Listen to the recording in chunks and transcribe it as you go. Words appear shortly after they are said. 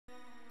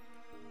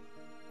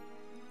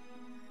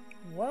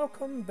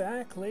Welcome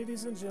back,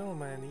 ladies and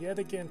gentlemen, yet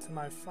again to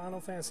my Final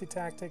Fantasy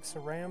Tactics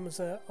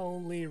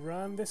Ramza-only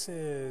run. This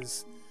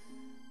is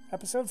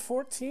episode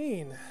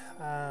 14.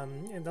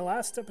 In the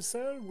last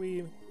episode,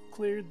 we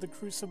cleared the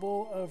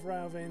Crucible of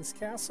Rauvain's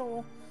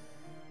castle.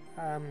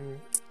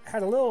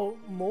 Had a little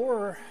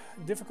more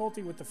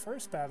difficulty with the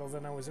first battle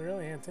than I was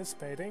really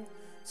anticipating.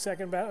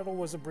 Second battle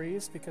was a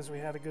breeze because we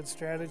had a good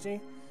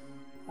strategy.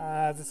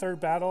 The third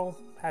battle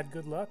had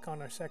good luck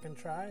on our second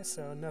try,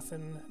 so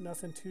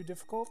nothing too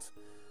difficult.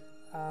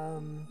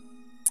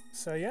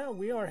 So yeah,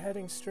 we are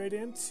heading straight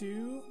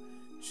into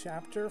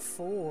Chapter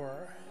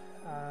 4,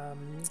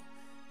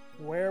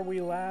 where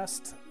we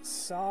last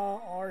saw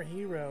our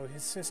hero.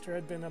 His sister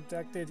had been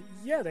abducted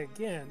yet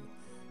again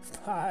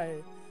by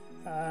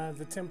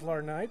the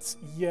Templar Knights,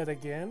 yet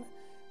again.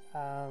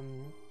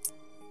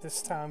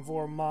 This time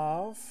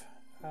Vormav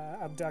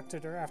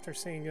abducted her after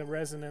seeing a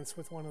resonance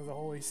with one of the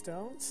holy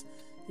stones.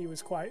 He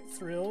was quite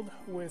thrilled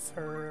with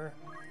her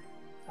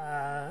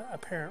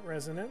apparent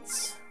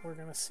resonance. We're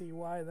going to see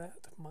why that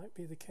might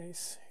be the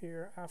case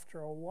here after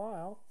a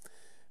while.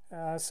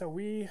 So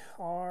we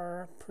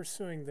are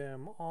pursuing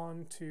them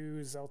on to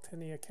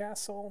Zeltenia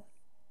Castle,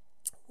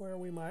 where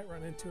we might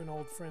run into an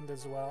old friend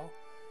as well.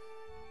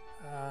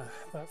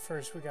 But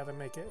first we got to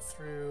make it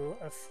through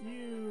a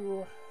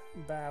few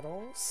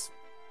battles.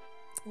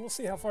 We'll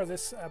see how far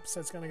this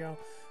episode's going to go.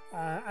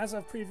 As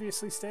I've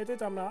previously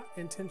stated, I'm not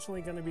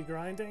intentionally going to be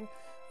grinding.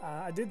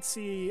 I did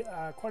see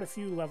quite a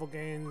few level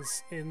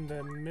gains in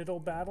the middle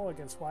battle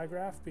against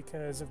Wygraf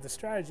because of the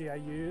strategy I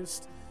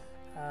used,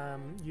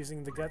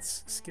 using the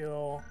Guts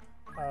skill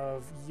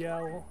of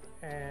Yell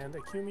and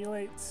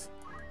Accumulate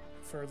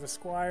for the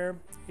Squire.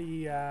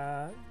 He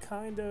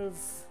kind of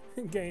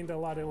gained a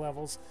lot of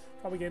levels,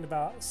 probably gained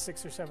about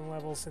 6 or 7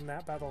 levels in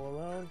that battle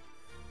alone.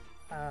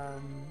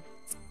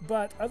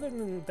 But other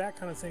than that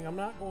kind of thing, I'm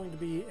not going to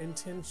be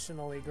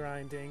intentionally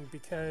grinding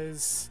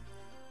because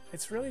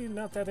it's really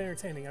not that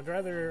entertaining. I'd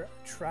rather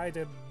try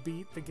to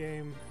beat the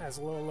game as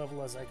low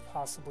level as I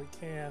possibly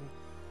can.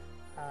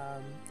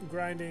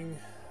 Grinding,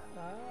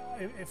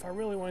 if I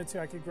really wanted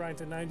to, I could grind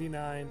to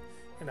 99,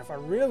 and if I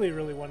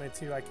really wanted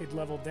to, I could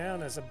level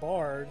down as a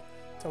bard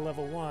to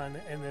level 1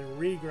 and then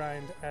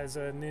regrind as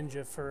a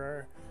ninja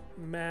for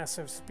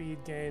massive speed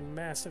gain,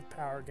 massive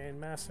power gain,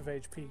 massive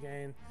HP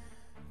gain.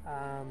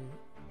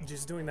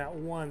 Just doing that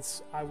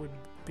once, I would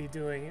be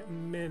doing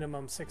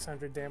minimum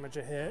 600 damage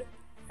a hit,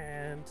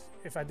 and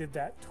if I did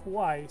that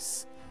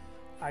twice,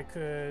 I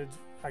could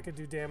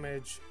do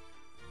damage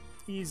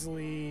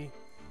easily.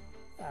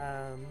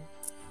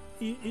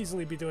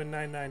 Easily be doing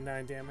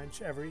 999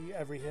 damage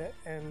every hit,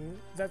 and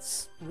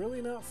that's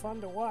really not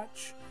fun to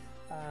watch.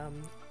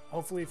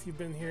 Hopefully, if you've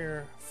been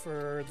here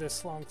for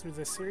this long through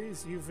this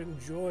series, you've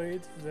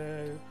enjoyed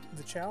the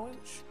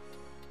challenge.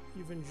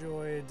 You've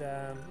enjoyed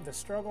the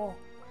struggle,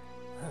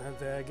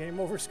 the game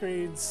over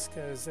screens,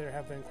 because there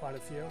have been quite a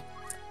few.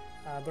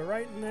 But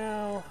right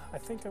now, I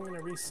think I'm going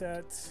to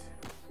reset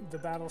the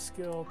battle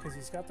skill because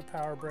he's got the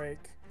power break.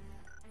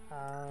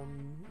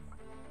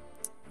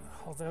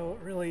 Although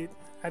really,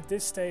 at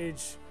this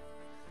stage,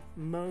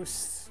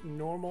 most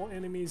normal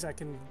enemies I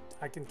can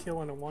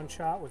kill in a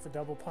one-shot with a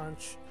double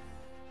punch.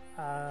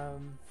 So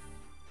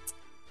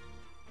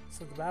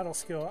the battle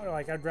skill,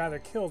 like, I'd rather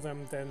kill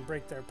them than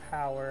break their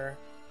power.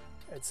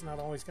 It's not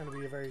always going to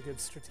be a very good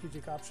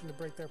strategic option to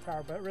break their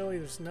power, but really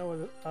there's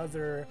no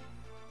other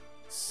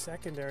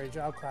secondary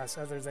job class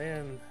other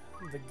than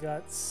the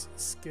Guts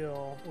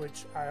skill,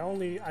 which I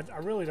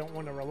really don't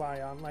want to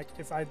rely on. Like,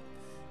 if I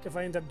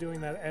end up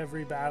doing that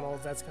every battle,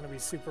 that's going to be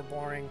super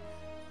boring,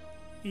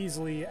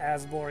 easily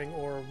as boring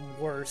or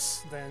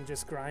worse than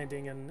just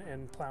grinding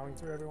and plowing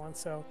through everyone.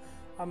 So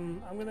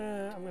I'm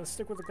gonna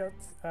stick with the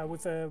Guts,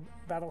 with the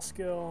battle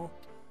skill.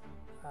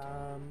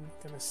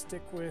 Gonna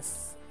stick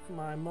with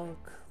my monk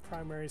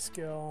primary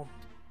skill,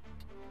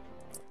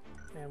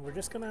 and we're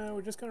just gonna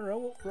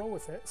roll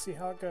with it, see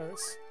how it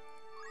goes.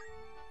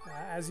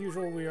 As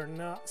usual, we are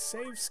not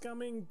save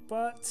scumming,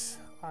 but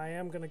I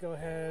am gonna go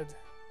ahead.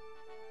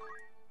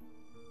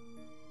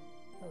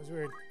 That was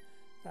weird.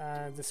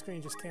 The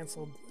screen just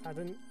canceled. I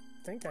didn't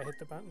think I hit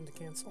the button to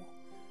cancel,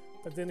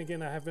 but then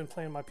again, I have been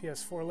playing my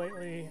PS4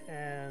 lately,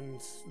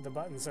 and the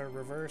buttons are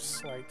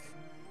reversed. Like,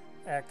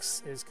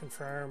 X is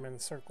confirm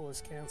and circle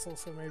is cancel,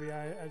 so maybe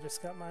I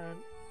just got my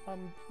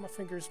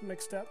fingers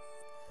mixed up.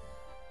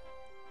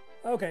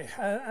 Okay,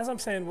 as I'm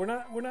saying, we're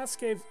not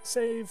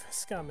save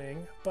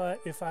scumming,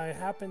 but if I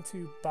happen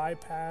to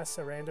bypass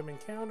a random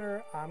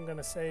encounter, I'm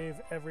gonna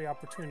save every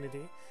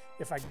opportunity.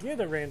 If I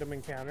get a random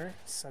encounter,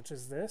 such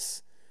as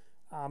this,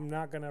 I'm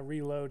not gonna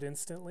reload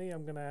instantly.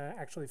 I'm gonna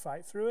actually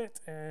fight through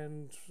it,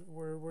 and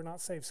we're not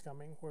save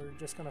scumming. We're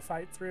just gonna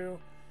fight through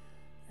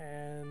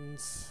and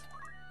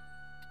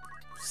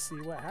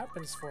see what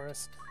happens for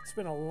us. It's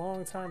been a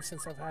long time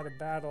since I've had a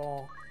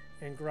battle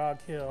in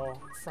Grog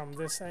Hill. From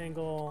this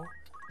angle,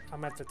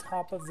 I'm at the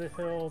top of the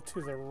hill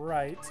to the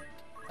right,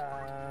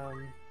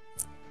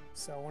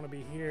 so I want to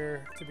be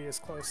here to be as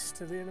close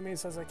to the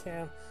enemies as I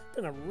can.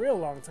 Been a real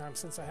long time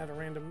since I had a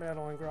random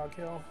battle in Grog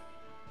Hill.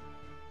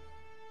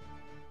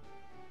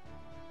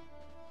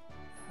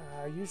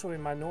 Usually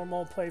my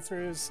normal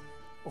playthroughs,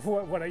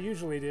 what I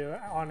usually do,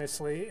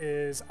 honestly,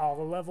 is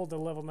I'll level to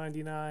level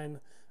 99,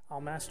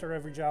 I'll master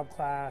every job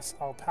class,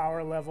 I'll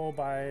power level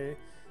by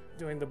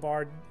doing the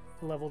bard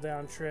level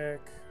down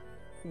trick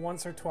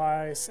once or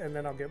twice, and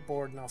then I'll get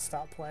bored and I'll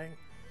stop playing.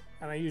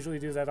 And I usually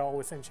do that all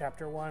within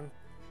chapter 1.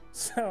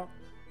 So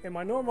in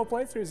my normal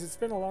playthroughs, it's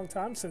been a long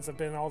time since I've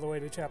been all the way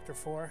to chapter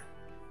 4.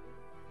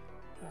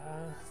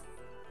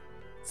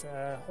 It's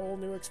a whole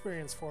new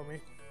experience for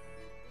me.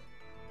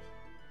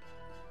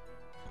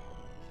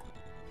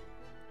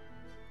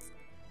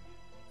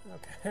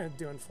 Okay,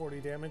 doing 40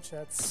 damage,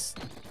 that's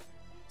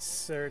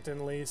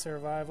certainly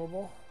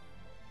survivable.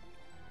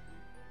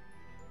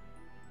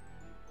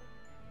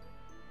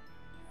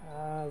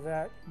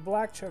 That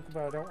black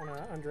chocobo I don't want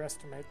to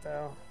underestimate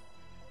though.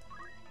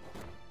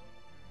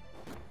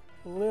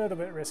 A little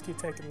bit risky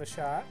taking the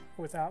shot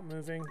without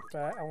moving,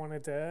 but I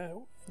wanted to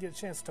get a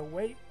chance to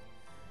wait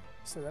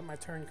so that my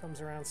turn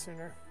comes around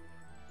sooner.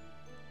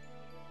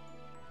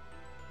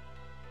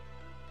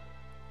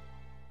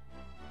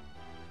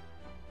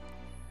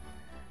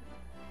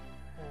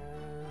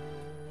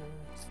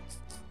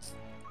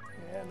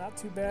 Yeah, not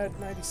too bad,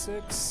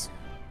 96.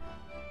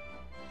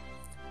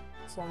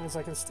 As long as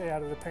I can stay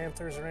out of the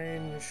Panther's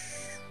range,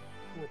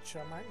 which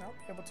I might not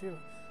be able to.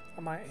 I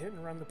might hit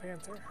and run the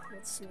Panther.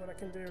 Let's see what I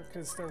can do,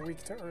 because they're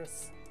weak to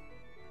Earth.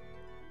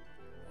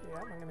 Yeah,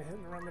 I'm going to hit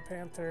and run the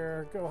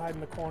Panther, go hide in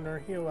the corner,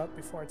 heal up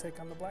before I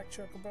take on the Black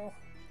Chocobo.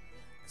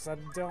 Because I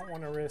don't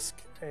want to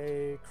risk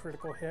a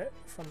critical hit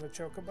from the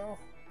Chocobo.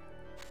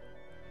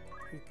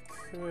 He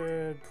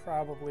could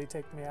probably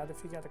take me out if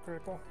he got a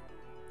critical.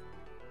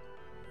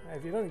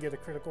 If he doesn't get a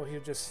critical,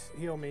 he'll just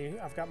heal me.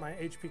 I've got my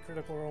HP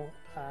critical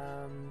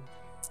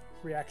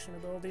reaction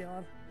ability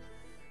on,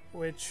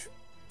 which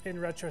in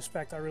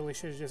retrospect I really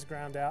should have just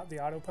ground out the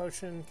auto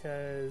potion,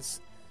 because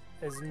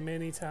as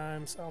many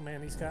times, oh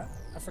man, he's got,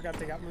 I forgot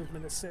they got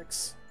movement at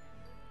 6.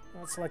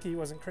 Well, it's lucky he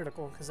wasn't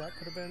critical, because that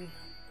could have been,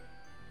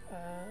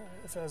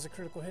 if it was a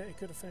critical hit, he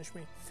could have finished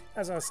me.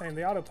 As I was saying,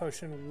 the auto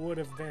potion would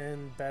have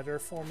been better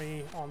for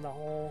me on the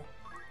whole,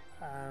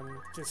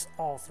 just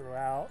all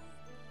throughout,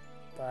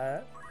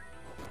 but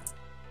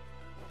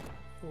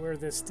we're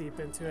this deep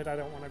into it, I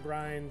don't want to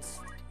grind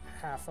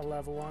half a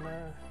level on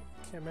a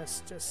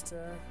chemist just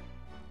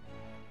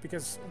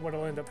because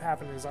what'll end up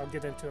happening is I'll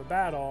get into a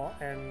battle,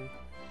 and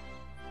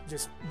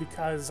just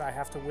because I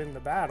have to win the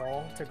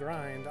battle to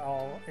grind,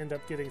 I'll end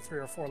up getting 3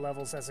 or 4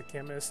 levels as a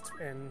chemist,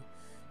 and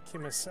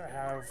chemists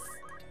have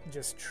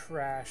just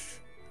trash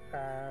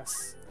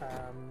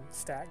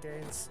stat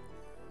gains,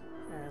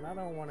 and I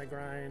don't want to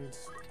grind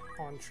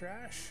on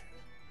trash.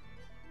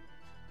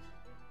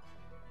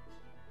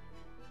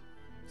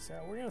 So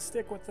we're going to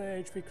stick with the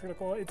HP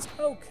critical. It's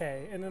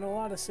okay, and in a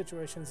lot of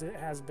situations it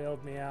has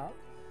bailed me out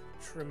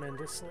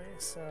tremendously,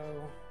 so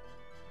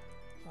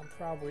I'm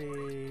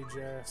probably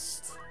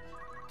just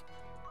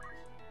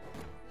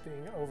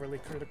being overly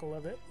critical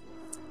of it.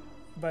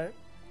 But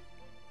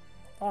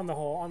on the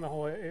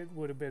whole, it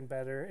would have been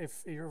better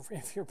if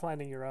you're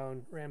planning your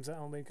own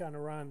Ramza-only kind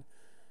of run.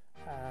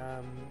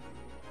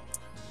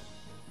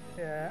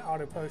 Yeah,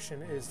 auto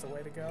potion is the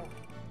way to go.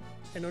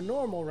 In a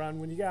normal run,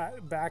 when you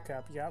got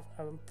backup, you got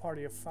a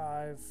party of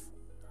 5.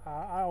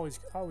 I always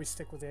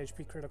stick with the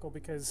HP critical,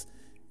 because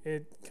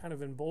it kind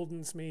of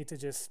emboldens me to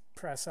just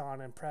press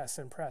on and press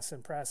and press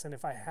and press. And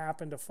if I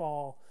happen to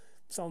fall,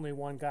 it's only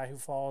one guy who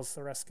falls.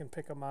 The rest can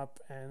pick him up,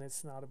 and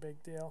it's not a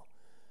big deal.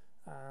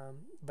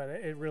 But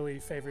it really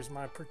favors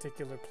my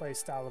particular play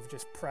style of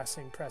just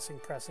pressing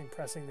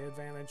the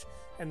advantage,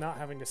 and not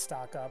having to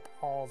stock up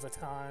all the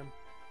time.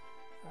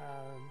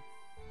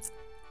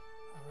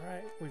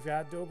 Alright, we've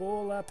got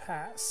Duel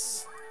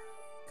Pass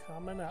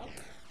coming up.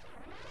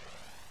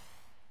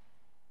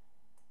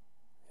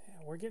 Yeah,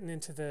 we're getting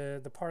into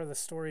the part of the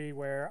story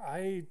where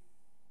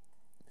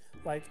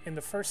like in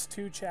the first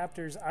 2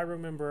 chapters, I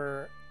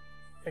remember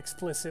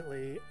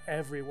explicitly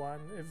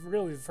everyone,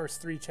 really the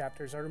first 3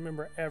 chapters, I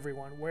remember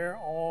everyone, where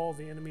all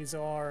the enemies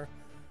are,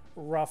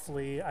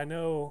 roughly. I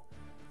know,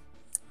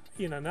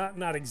 you know,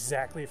 not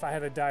exactly. If I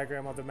had a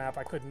diagram of the map,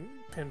 I couldn't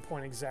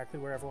pinpoint exactly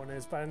where everyone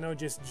is, but I know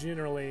just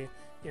generally,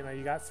 you know,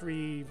 you got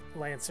 3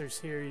 Lancers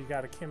here, you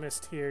got a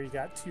Chemist here, you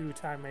got 2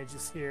 Time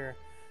Mages here.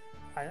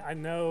 I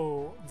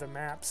know the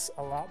maps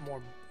a lot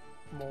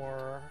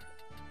more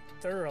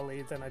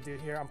thoroughly than I do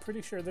here. I'm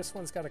pretty sure this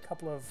one's got a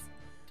couple of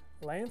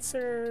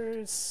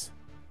Lancers,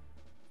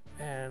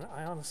 and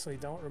I honestly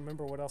don't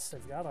remember what else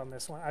they've got on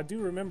this one. I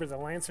do remember the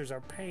Lancers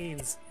are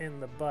pains in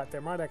the butt.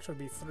 There might actually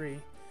be 3.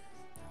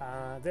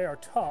 They are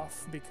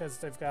tough because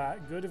they've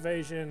got good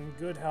evasion,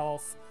 good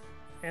health,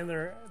 and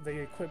they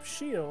equip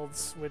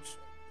shields, which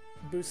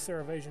boosts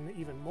their evasion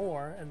even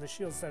more, and the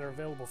shields that are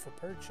available for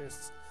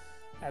purchase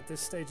at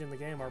this stage in the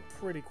game are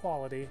pretty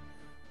quality.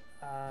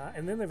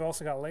 And then they've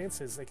also got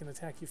lances. They can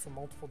attack you from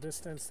multiple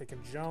distance, they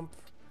can jump,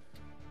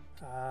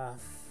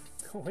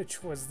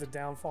 which was the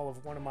downfall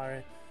of one of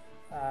my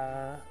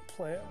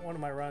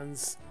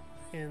runs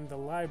in the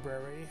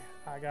library.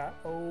 I got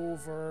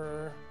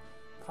overconfident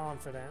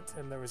confident,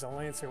 and there was a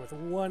Lancer with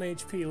 1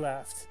 HP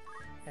left,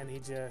 and he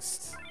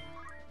just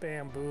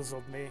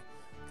bamboozled me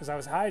because I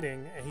was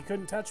hiding, and he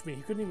couldn't touch me.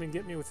 He couldn't even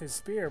get me with his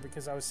spear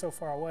because I was so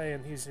far away,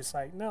 and he's just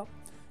like, nope,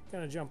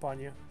 gonna jump on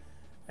you.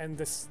 And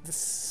the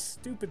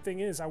stupid thing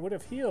is, I would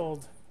have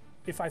healed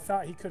if I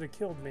thought he could have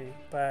killed me,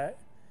 but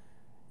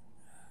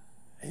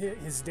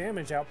his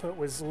damage output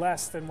was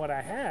less than what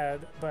I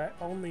had, but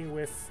only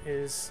with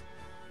his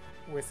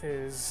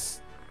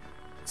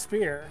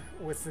spear.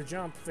 With the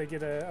jump, they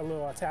get a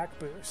little attack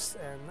boost,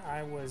 and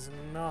I was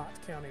not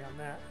counting on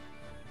that.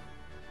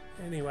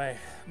 Anyway,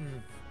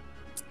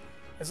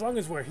 as long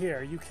as we're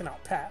here, you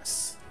cannot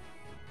pass.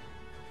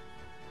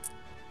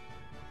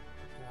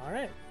 All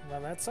right,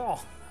 well, that's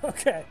all.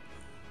 Okay.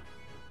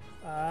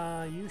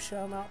 You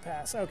shall not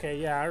pass.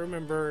 Okay, yeah, I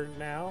remember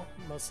now,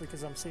 mostly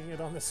because I'm seeing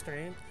it on the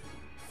screen.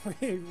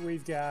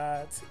 We've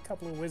got a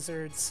couple of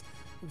wizards.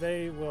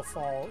 They will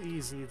fall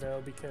easy,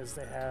 though, because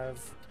they have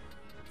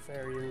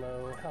very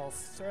low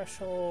health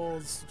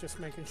thresholds. Just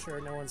making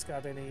sure no one's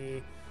got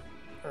any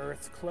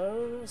earth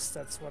clothes.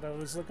 That's what I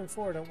was looking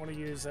for. I don't want to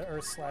use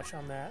earth slash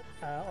on that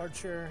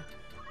archer.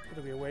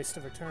 It'll be a waste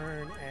of a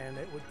turn, and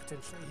it would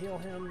potentially heal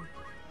him.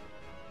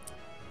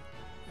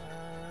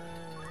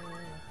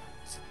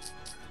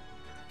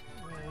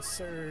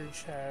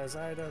 Surge has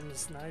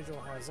items. Nigel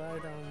has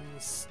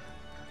items.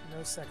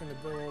 No second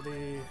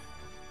ability.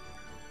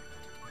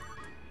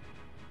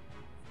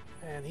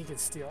 And he can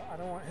steal. I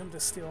don't want him to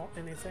steal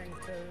anything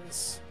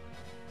because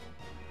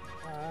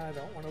I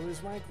don't want to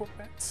lose my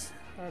equipment.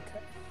 Okay.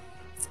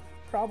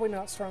 Probably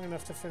not strong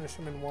enough to finish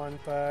him in one,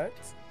 but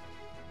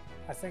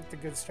I think the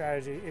good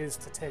strategy is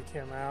to take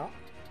him out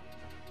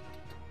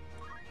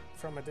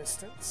from a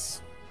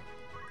distance.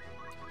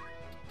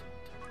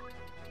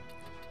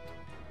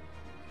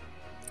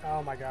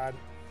 Oh my god.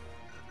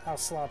 How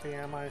sloppy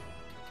am I? I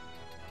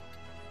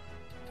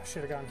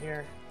should have gone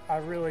here. I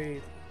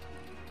really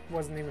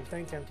wasn't even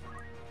thinking.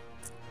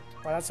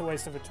 Well, that's a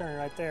waste of a turn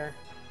right there.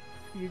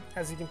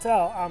 As you can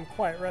tell, I'm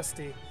quite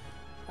rusty.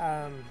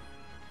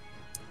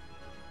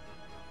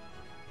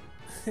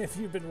 If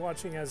you've been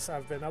watching as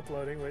I've been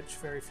uploading, which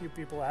very few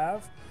people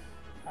have,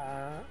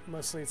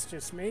 mostly it's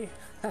just me,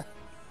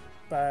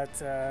 but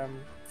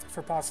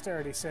for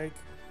posterity's sake,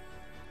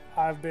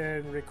 I've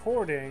been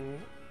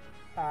recording.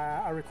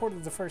 I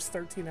recorded the first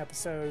 13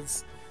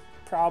 episodes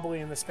probably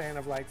in the span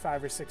of like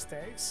 5 or 6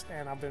 days,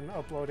 and I've been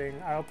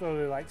uploading. I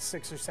uploaded like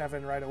 6 or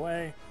 7 right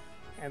away,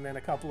 and then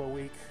a couple of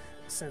weeks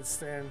since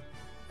then,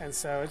 and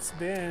so it's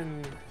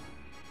been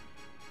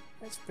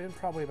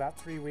probably about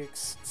 3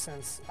 weeks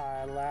since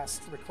I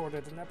last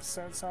recorded an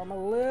episode, so I'm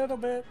a little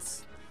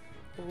bit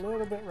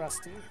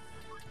rusty.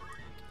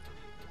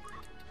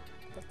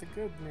 But the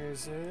good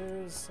news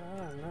is,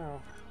 I don't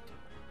know.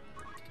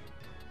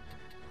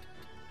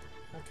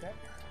 Okay,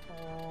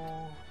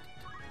 well,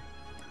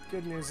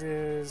 good news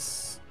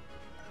is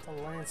the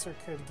Lancer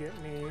could get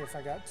me if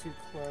I got too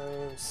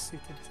close. He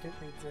could hit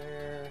me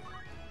there.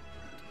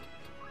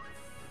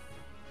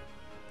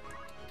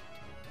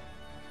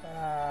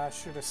 I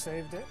should have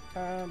saved it,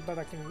 but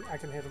I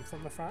can hit him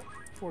from the front.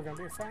 We're gonna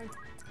be fine.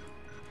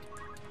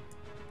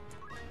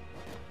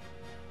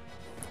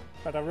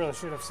 But I really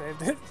should have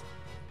saved it.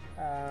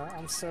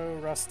 I'm so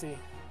rusty.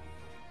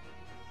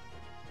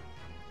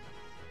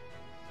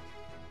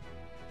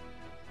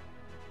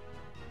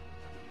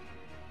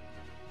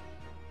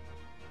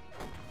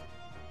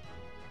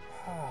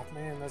 Oh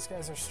man, those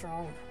guys are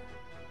strong.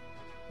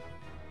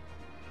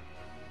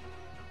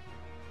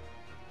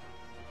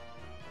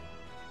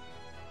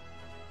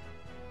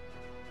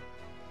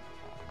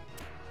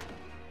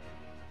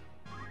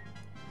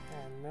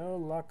 And no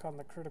luck on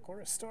the critical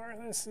restore.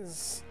 This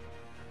is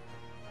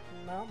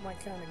not my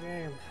kind of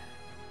game.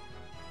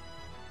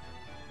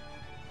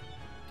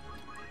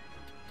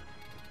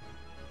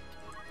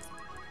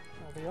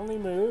 Well, the only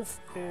move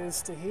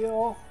is to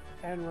heal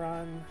and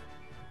run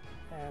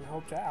and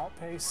hope to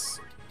outpace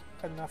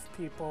enough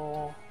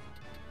people.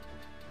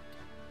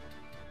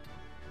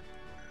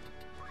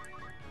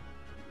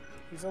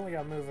 He's only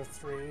got a move of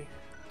 3.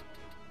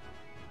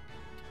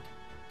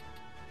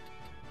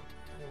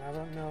 And I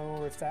don't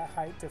know if that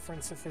height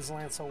difference, if his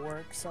lance will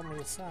work, so I'm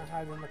going to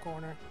hide in the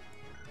corner,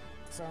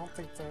 because I don't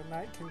think the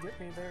knight can get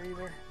me there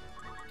either.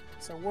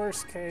 So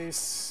worst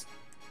case,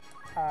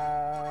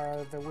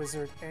 the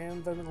wizard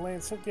and the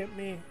lance will get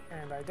me,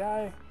 and I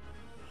die.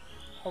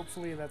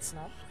 Hopefully that's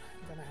not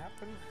gonna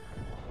happen.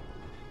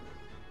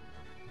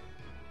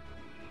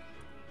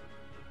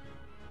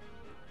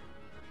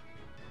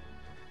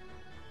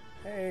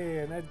 Hey,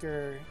 and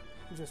Edgar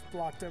just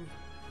blocked him,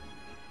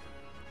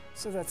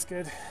 so that's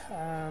good.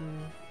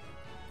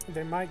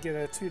 They might get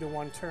a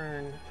 2-to-1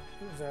 turn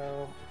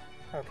though.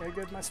 Okay,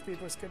 good, my speed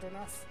was good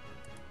enough.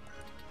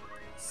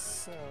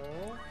 So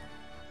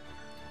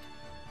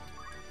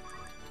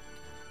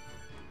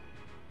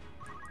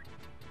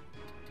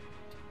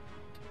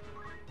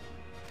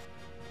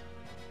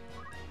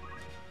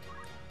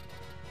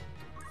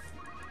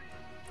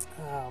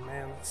oh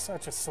man,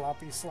 such a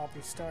sloppy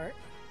start.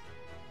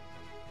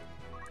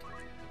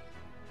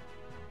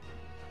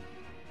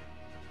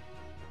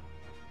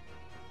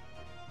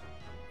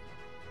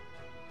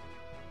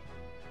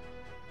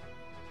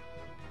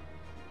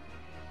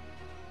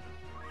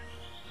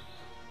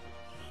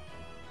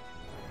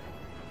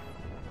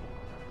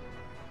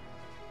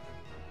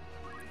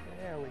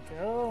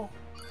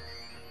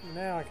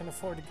 can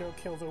afford to go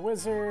kill the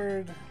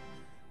wizard.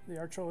 The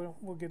archer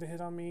will get a hit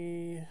on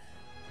me.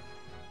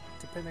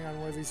 Depending on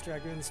where these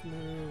dragoons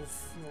move,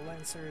 the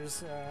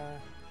lancers,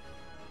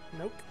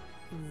 nope.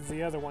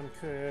 The other one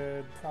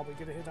could probably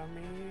get a hit on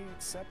me,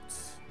 except...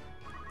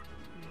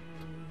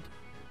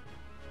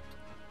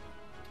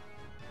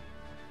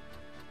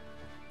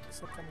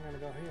 except I'm gonna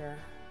go here.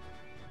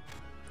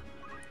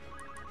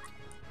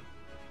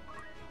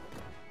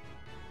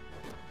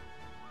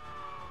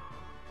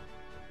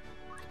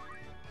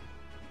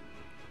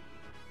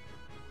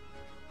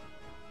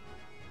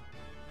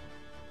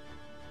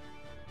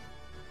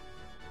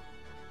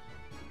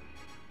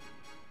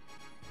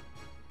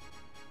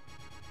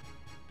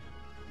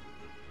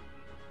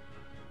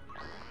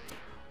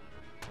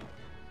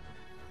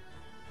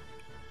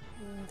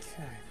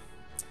 Okay.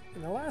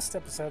 In the last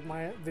episode,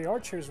 the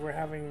archers were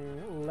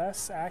having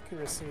less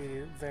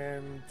accuracy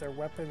than their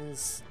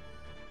weapons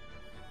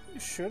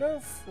should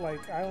have.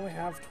 Like, I only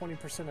have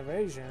 20%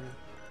 evasion,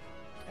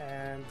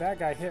 and that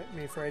guy hit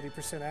me for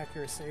 80%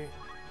 accuracy.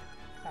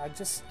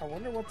 I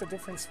wonder what the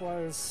difference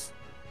was.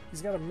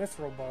 He's got a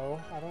mithril bow.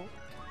 I don't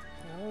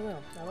know.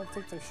 I don't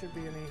think there should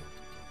be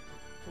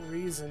any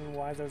reason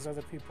why those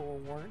other people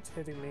weren't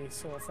hitting me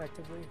so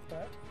effectively,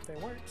 but they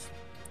weren't.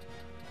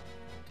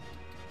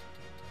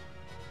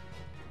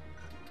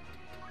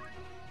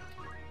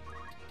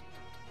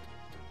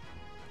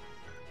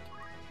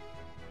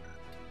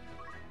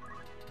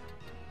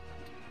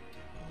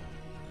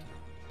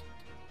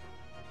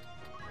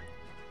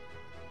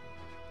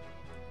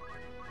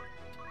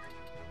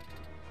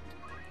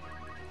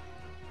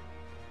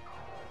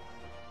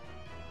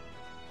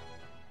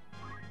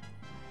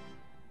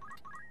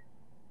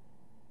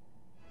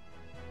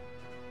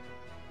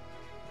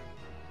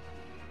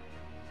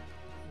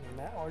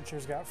 That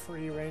archer's got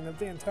free reign of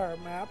the entire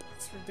map.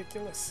 It's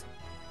ridiculous.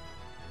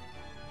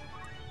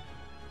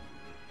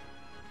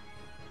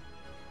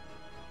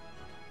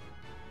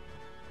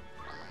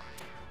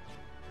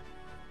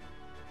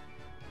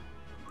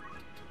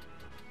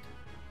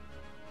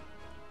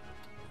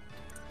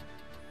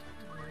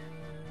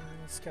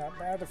 It's got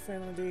bad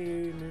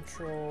affinity,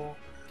 neutral,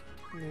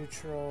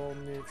 neutral,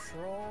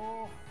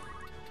 neutral.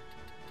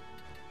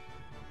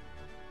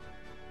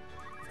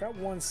 Got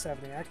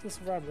 170. I can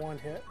survive one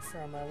hit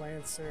from a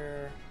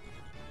lancer,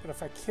 but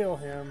if I kill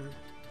him,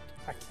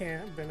 I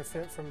can't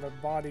benefit from the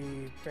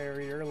body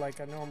barrier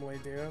like I normally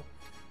do,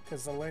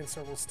 because the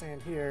lancer will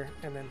stand here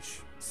and then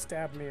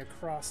stab me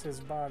across his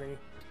body.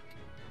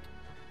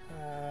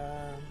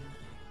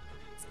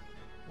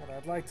 What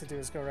I'd like to do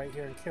is go right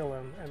here and kill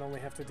him and only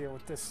have to deal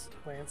with this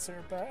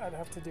lancer, but I'd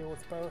have to deal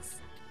with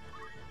both.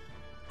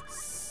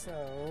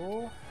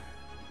 So...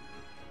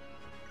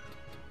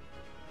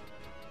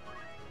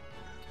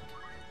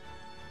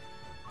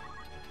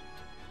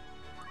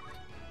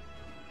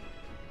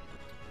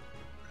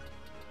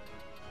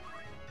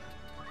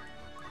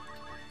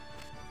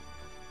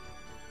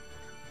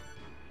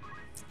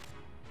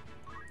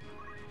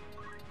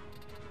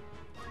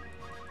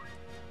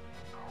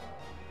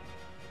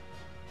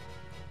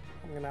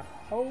 I'm gonna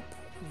hope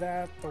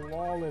that the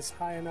wall is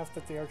high enough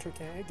that the archer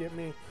can't get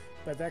me,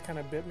 but that kind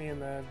of bit me in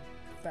the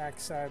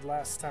backside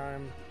last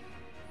time.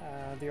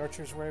 The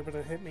archers were able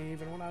to hit me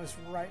even when I was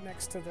right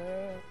next to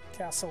the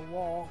castle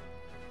wall.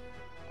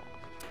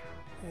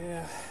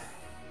 Yeah,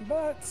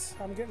 but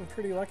I'm getting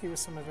pretty lucky with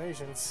some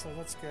evasions, so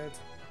that's good.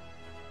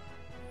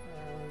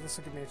 This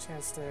will give me a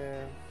chance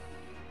to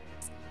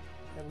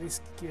at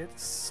least get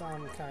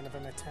some kind of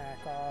an attack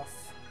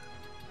off.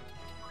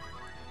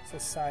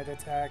 It's a side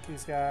attack.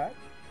 He's got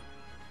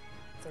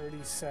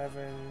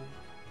 37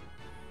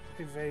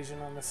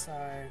 evasion on the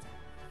side,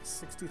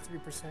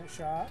 63%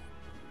 shot,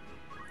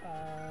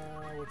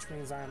 which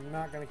means I'm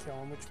not going to kill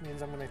him, which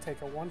means I'm going to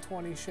take a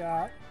 120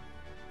 shot,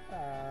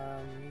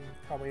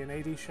 probably an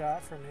 80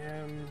 shot from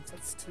him.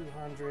 That's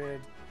 200,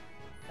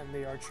 and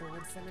the archer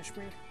would finish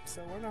me.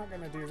 So we're not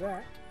going to do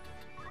that.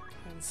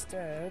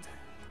 Instead,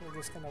 we're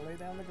just going to lay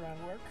down the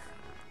groundwork.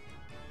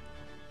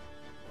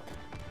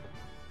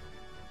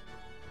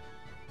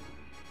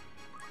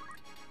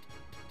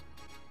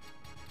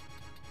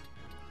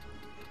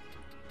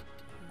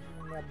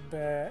 I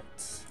bet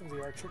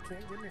the archer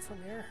can't get me from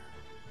here.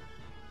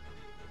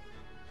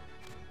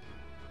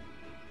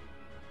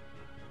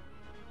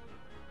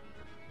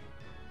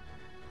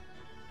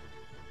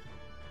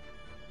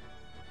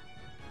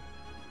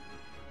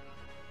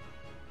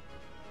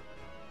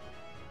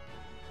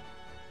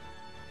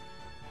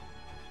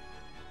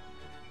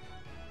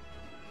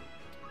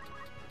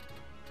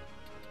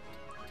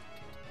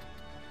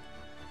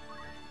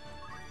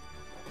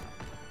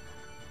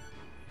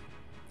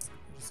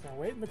 Just gonna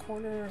wait in the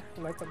corner,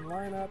 let them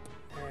line up,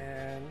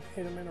 and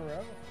hit them in a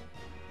row.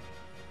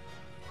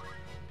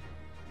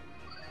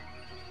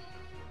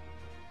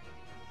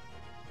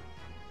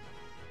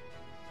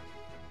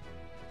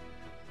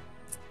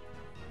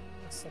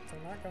 Except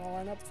they're not gonna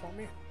line up for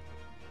me.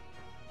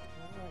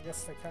 Well, I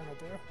guess they kind of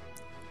do.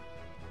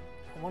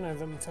 I wanted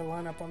them to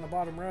line up on the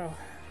bottom row,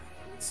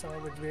 so I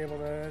would be able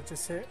to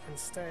just hit and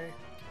stay.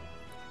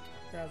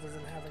 rather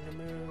than having to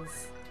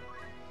move.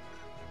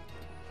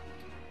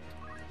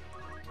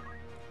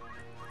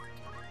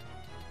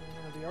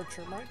 The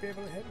archer might be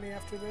able to hit me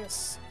after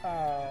this.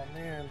 Oh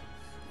man,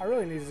 I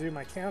really need to do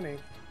my counting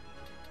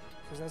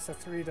because that's a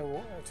 3 to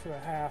a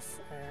half,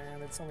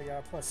 and it's only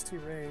got a +2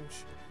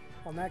 range.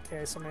 Well, in that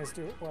case, I may as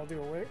well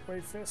do a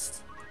wave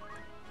fist.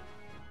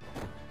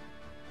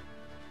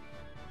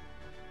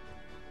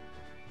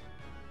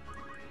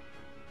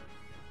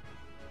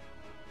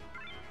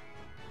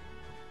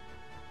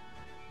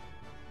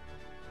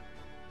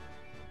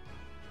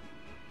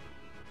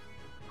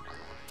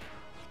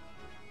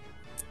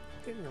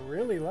 Getting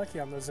really lucky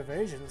on those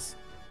evasions.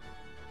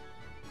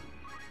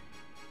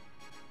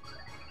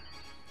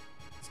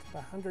 It's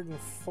got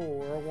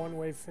 104. One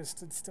wave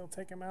fisted still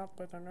take him out,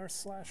 but an earth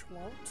slash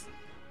won't.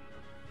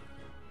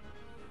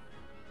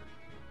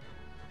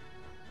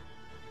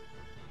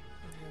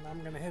 And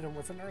I'm gonna hit him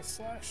with an earth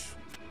slash.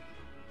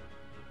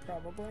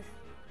 Probably.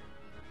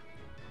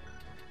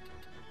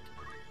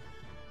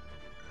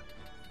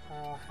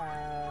 I'll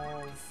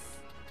have...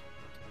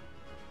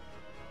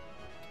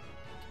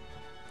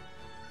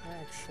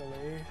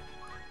 Actually,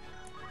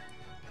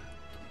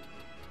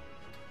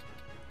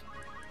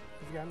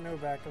 we've got no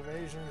back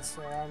evasion,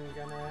 so I'm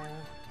gonna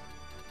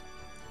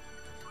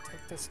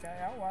take this guy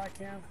out while I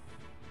can.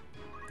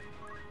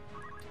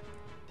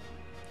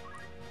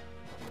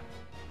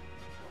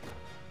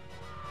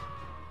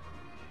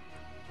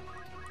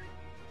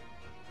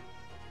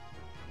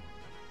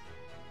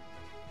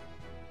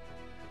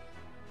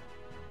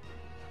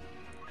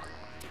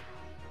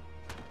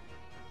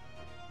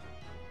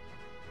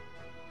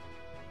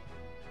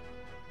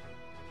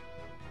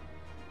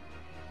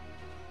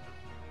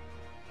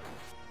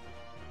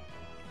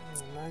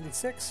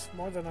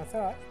 More than I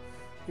thought.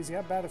 He's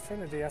got bad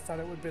affinity. I thought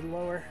it would have been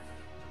lower.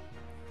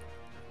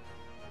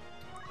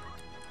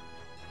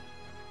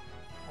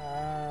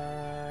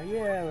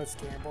 Yeah, let's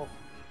gamble.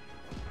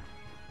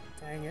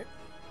 Dang it.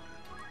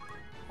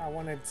 I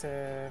wanted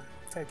to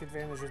take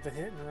advantage of the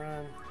hit and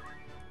run.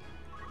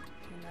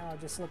 And now I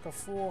just look a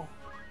fool.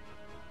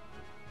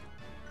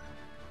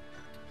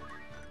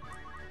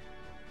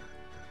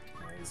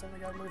 Yeah, he's only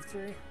got to move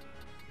 3.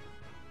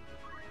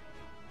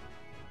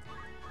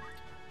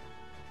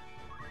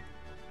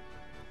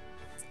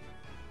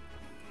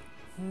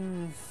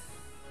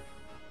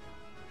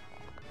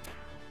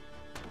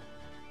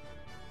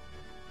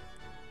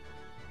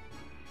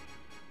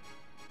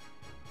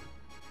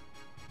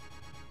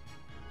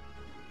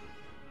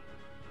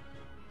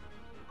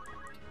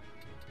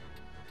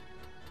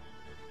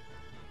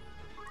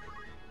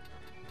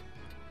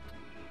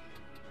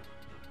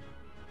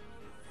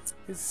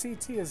 His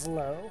CT is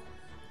low,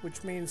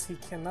 which means he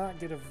cannot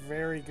get a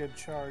very good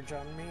charge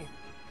on me.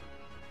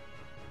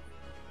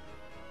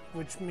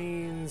 Which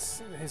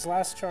means his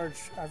last charge,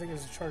 I think it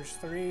was a charge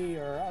 3,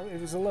 or it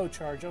was a low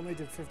charge, only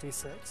did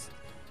 56.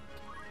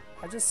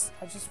 I just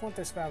want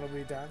this battle to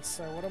be done,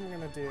 so what I'm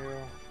gonna do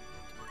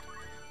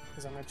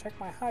is I'm gonna check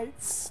my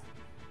heights,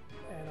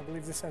 and I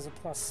believe this has a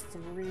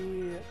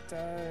 +3, it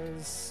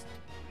does.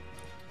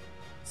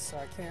 So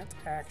I can't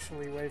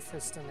actually wave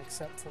fist him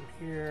except from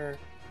here,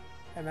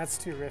 and that's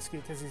too risky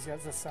because he's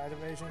got the side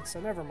evasion, so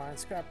never mind,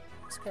 scrap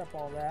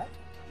all that.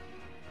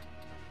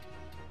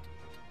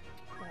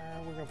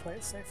 We're going to play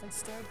it safe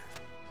instead.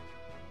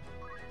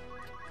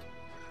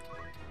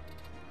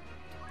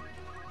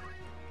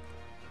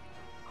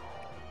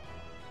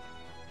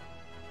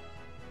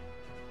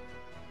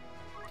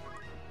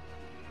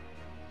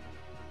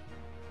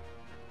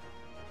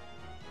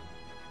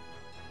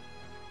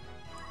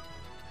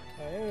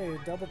 Hey,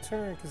 double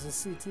turn because the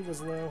CT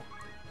was low.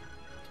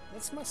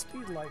 What's my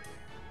speed like?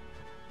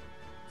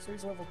 So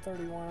he's level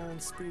 31,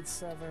 speed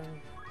 7.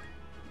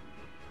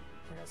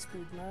 I got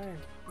speed 9.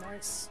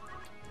 Nice.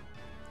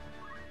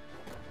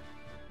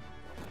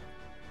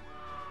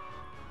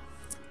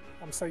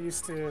 I'm so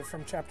used to,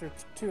 from chapter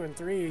 2 and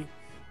 3,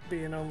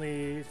 being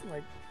only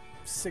like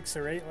 6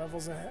 or 8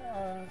 levels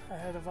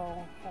ahead of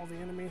all the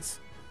enemies.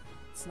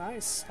 It's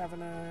nice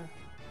having a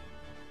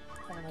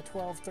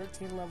 12,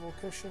 13 level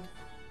cushion.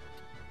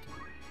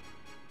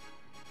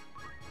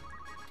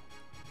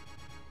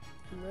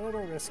 A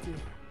little risky.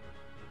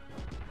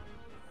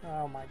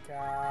 Oh my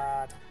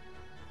god.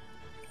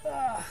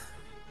 Ah.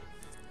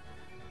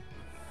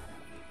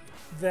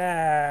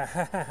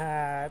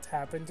 That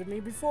happened to me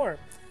before.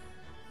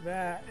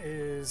 That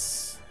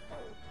is...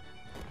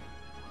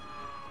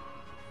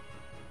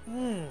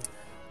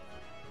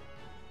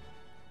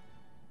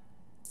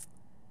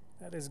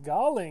 That is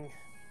galling.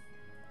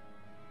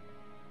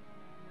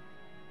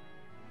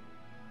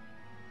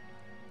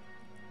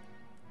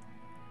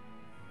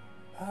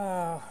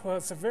 Well,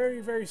 it's a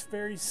very, very,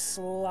 very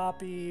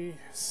sloppy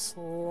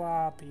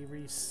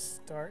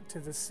restart to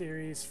the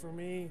series for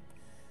me.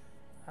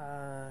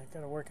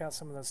 Gotta work out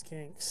some of those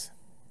kinks.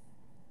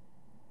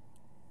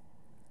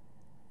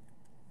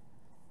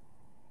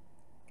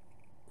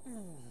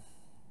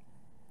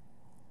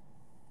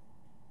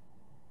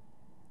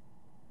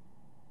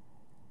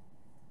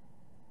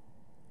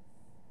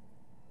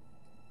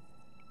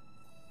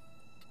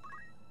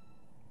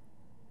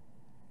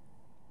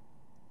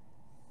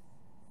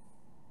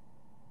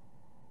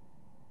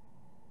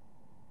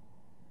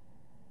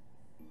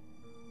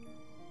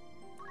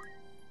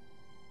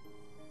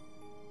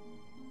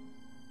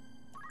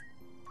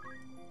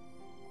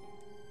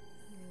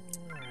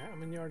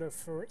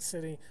 Bervenia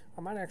City.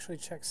 I might actually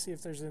check, see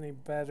if there's any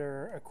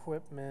better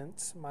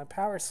equipment. My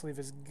power sleeve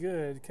is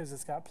good because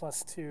it's got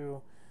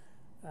 +2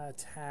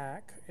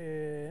 attack.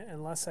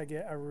 Unless I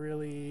get a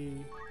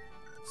really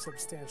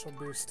substantial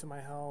boost to my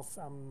health,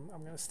 I'm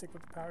going to stick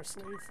with the power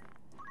sleeve.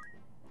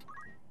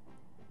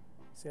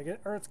 See, I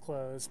get Earth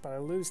Clothes, but I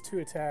lose 2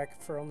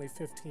 attack for only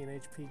 15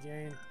 HP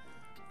gain.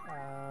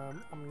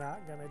 I'm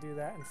not going to do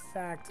that. In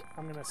fact,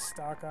 I'm going to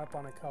stock up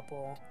on a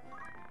couple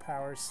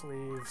power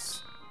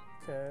sleeves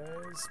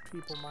because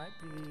people might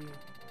be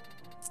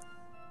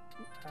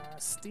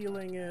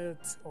stealing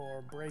it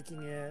or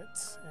breaking it,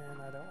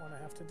 and I don't want to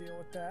have to deal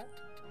with that.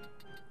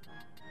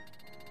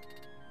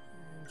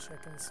 And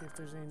check and see if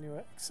there's any new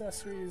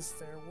accessories.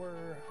 There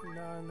were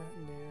none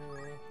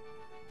new.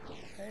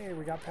 Hey,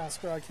 we got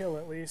past Grog Hill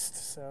at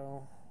least,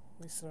 so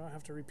at least I don't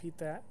have to repeat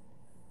that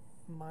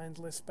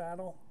mindless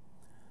battle.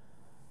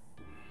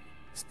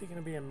 Speaking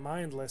of being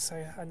mindless,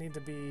 I need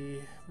to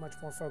be much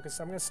more focused.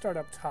 I'm going to start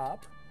up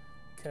top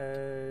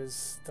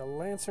because the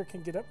Lancer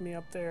can get me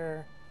up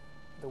there,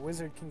 the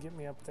Wizard can get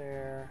me up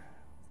there,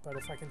 but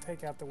if I can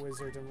take out the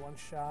Wizard in one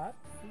shot,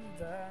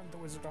 the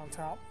Wizard on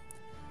top,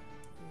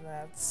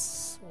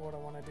 that's what I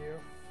want to do.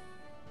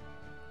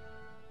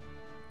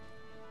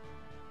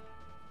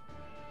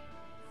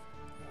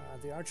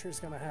 The Archer's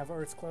going to have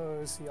Earth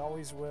Clothes, he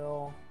always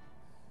will.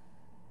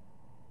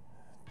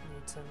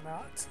 Need to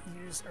not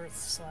use Earth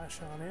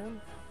Slash on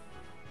him.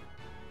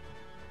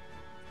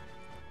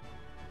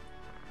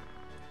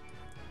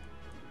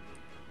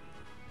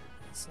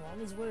 As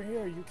long as we're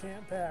here, you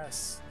can't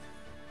pass.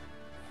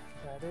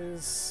 That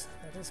is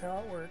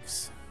how it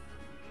works.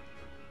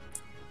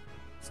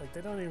 It's like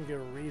they don't even give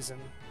a reason.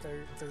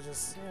 They're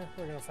just, yeah,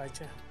 we're gonna fight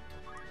you.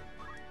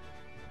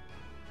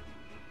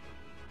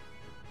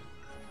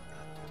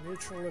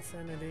 Neutral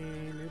affinity,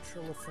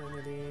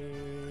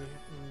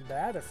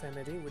 bad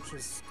affinity, which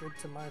is good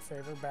to my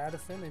favor. Bad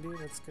affinity,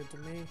 that's good to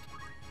me.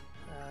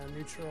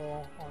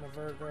 Neutral on a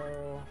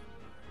Virgo,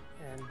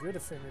 and good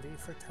affinity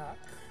for Tok.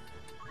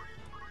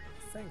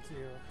 Thank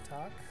you,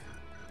 Tok.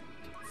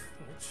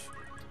 Which,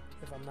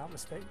 if I'm not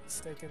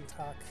mistaken,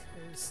 Tok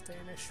is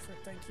Danish for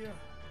thank you.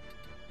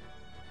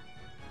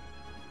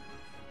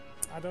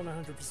 I don't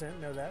 100%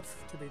 know that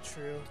to be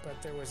true,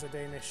 but there was a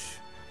Danish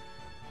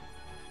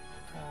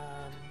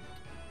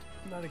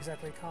not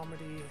exactly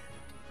comedy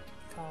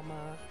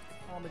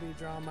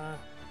drama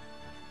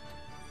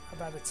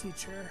about a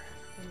teacher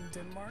in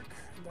Denmark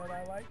that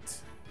I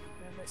liked,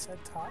 and they said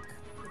 "talk."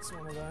 It's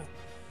one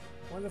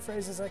of the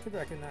phrases I could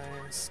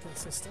recognize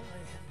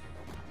consistently.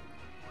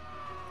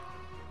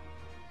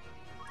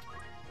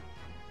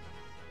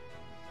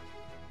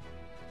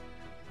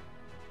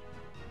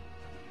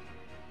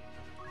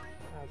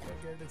 Okay,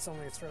 good. It's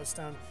only a throw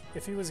stone.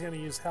 If he was going to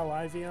use Hell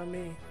Ivy on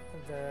me,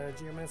 the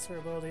Geomancer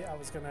ability, I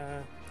was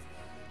gonna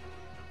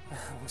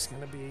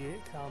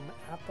become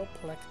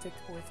apoplectic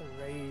with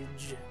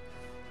rage,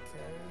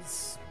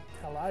 because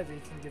Hell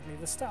Ivy can give me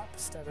the stop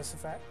status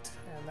effect,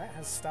 and that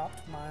has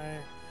stopped my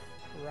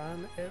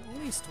run at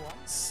least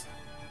once.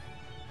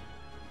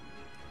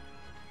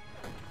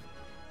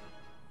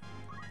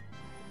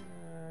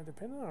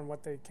 Depending on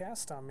what they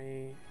cast on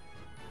me,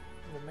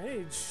 the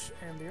Mage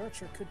and the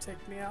Archer could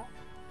take me out.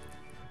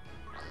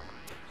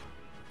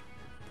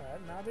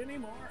 But not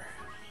anymore.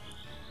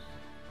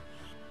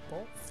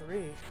 Bolt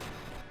 3.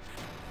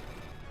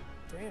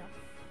 Damn.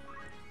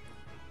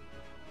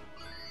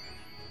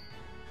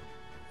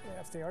 Yeah,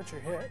 if the Archer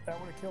hit, that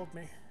would have killed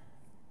me.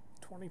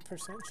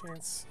 20%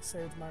 chance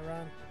saved my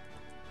run.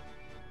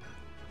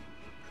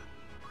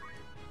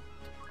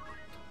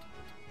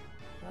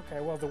 Okay,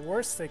 well, the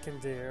worst they can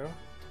do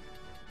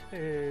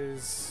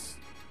is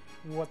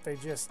what they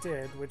just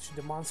did, which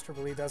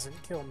demonstrably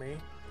doesn't kill me.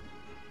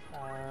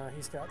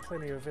 He's got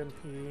plenty of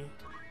MP.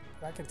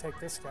 But I can take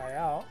this guy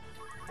out,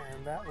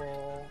 and that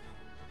will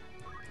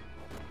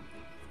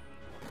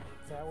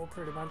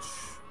pretty much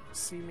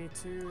see me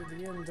to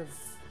the end of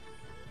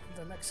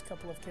the next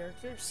couple of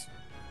characters.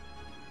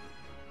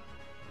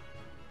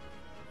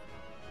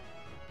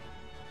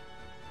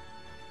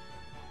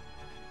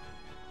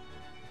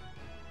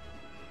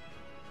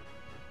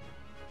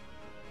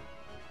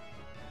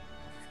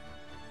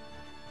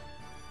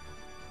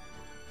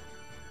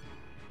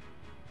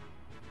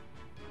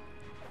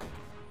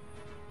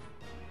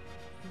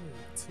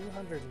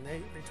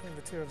 $208 between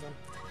the two of them.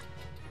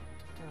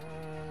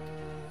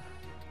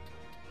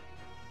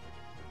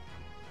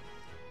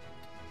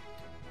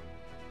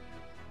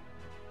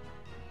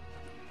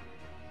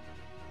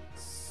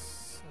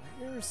 So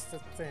here's the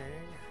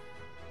thing.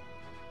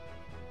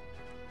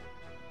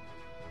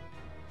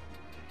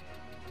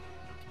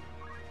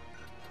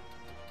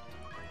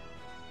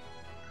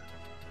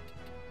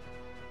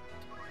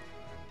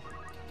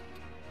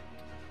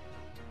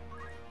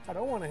 I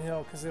don't want to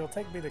heal because it'll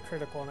take me to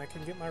critical and I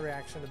can get my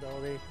reaction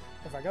ability.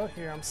 If I go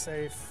here, I'm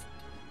safe.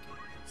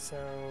 So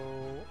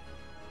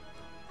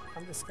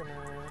I'm just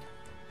gonna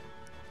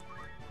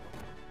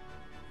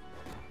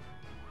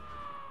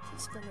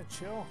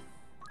chill.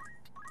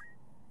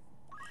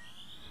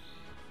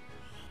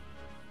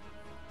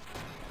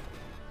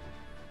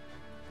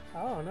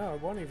 Oh no,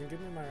 it won't even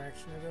give me my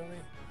reaction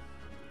ability.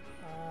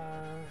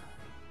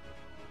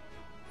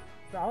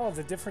 Oh,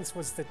 the difference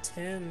was the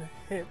 10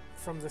 hit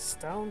from the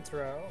stone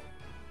throw.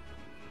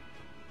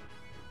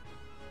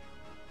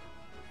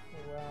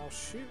 Well,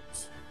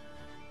 shoot.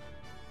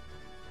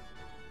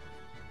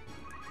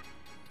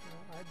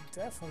 Well, I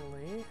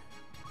definitely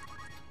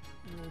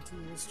need to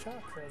use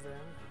chakra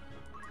then.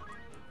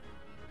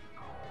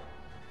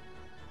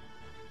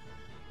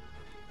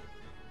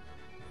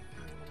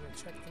 And I'm going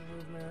to check the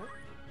movement.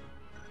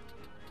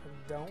 I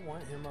don't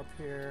want him up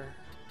here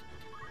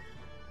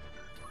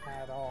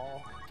at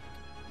all.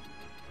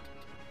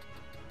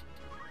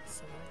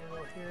 So I'm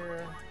going to go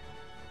here.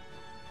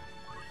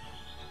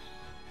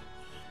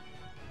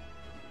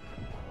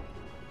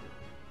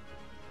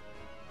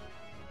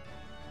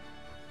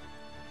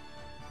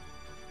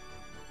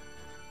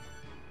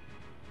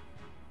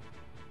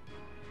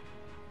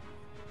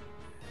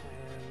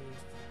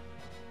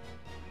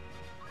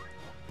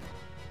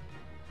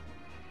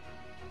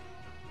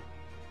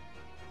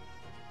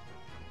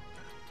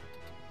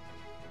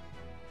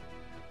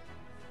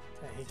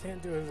 He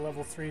can't do a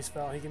level 3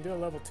 spell. He can do a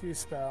level 2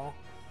 spell,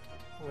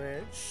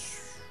 which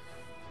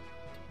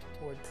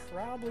would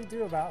probably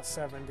do about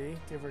 70,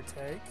 give or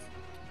take.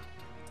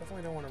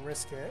 Definitely don't want to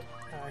risk it.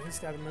 He's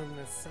got a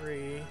movement of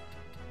 3,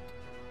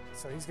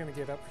 so he's going to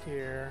get up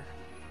here.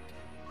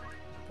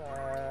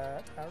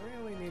 But I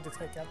really need to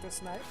take out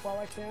this knight while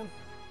I can.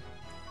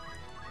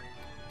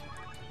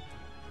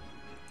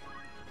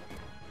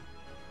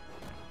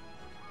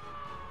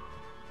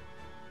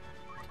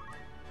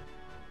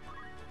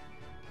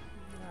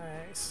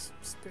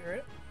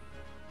 Spirit.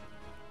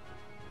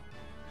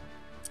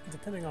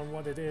 Depending on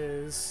what it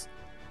is,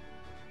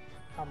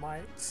 I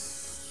might.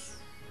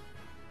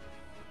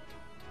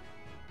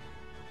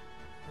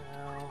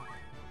 Well,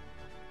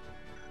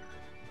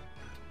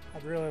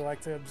 I'd really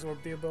like to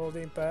absorb the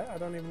ability, but I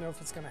don't even know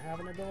if it's going to have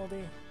an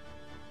ability.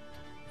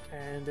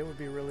 And it would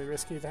be really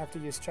risky to have to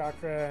use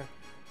chakra.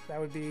 That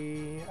would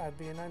be, I'd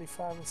be a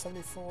 95 and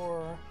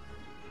 74,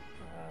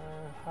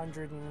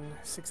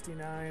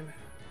 169.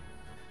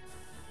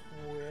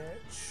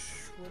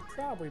 Which would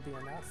probably be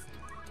enough.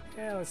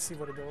 Yeah, let's see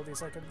what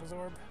abilities I could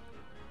absorb.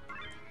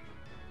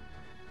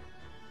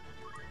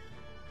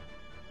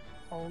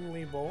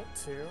 Only Bolt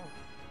 2.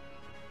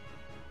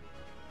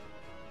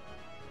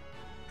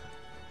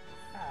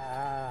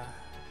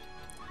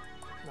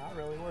 Not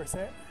really worth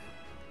it.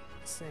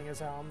 Seeing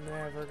as how I'm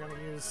never going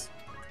to use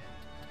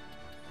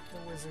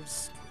the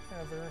wizards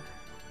ever.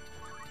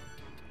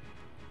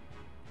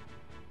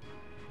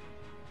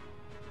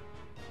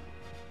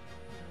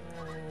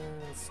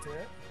 Let's do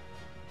it.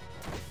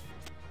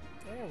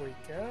 There we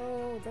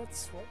go.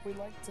 That's what we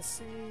like to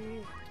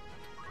see.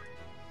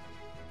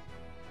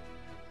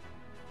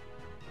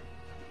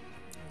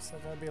 So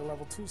that'd be a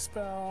level 2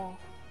 spell.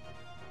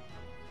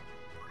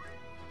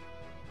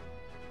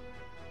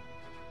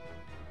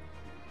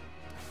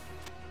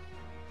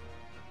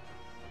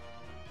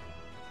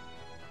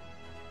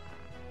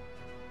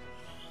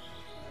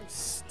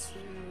 Nice. 2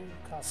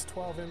 costs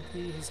 12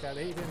 MP. He's got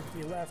 8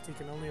 MP left. He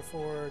can only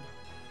afford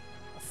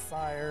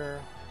fire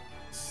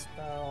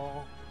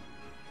spell.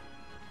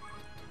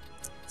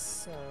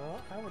 So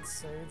I would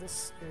say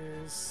this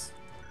is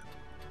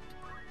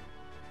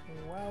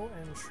well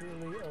and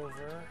truly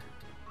over.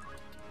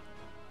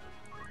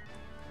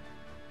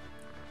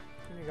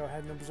 I'm gonna go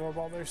ahead and absorb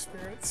all their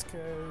spirits,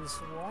 because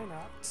why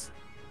not?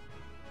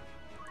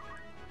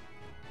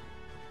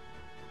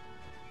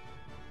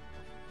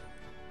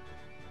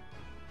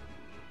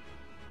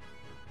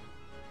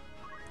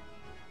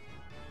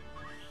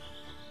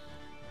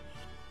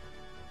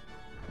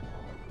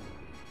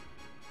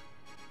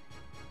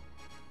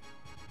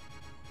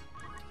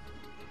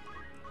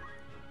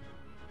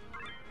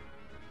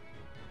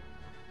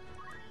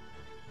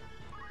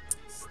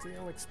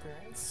 Steal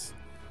experience.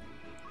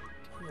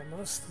 The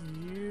most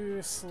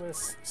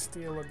useless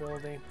steal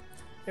ability.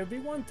 It would be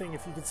one thing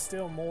if you could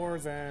steal more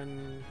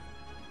than,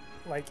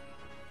 like,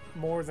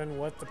 more than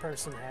what the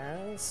person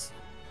has.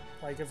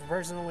 Like, if a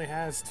person only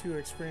has 2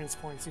 experience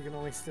points, you can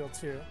only steal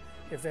 2.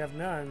 If they have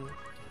none,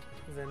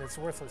 then it's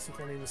worthless. You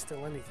can't even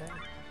steal anything.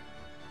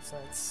 So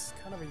it's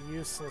kind of a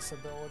useless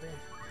ability.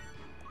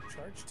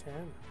 Charge 10.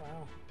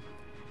 Wow.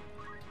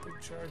 Big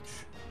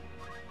charge.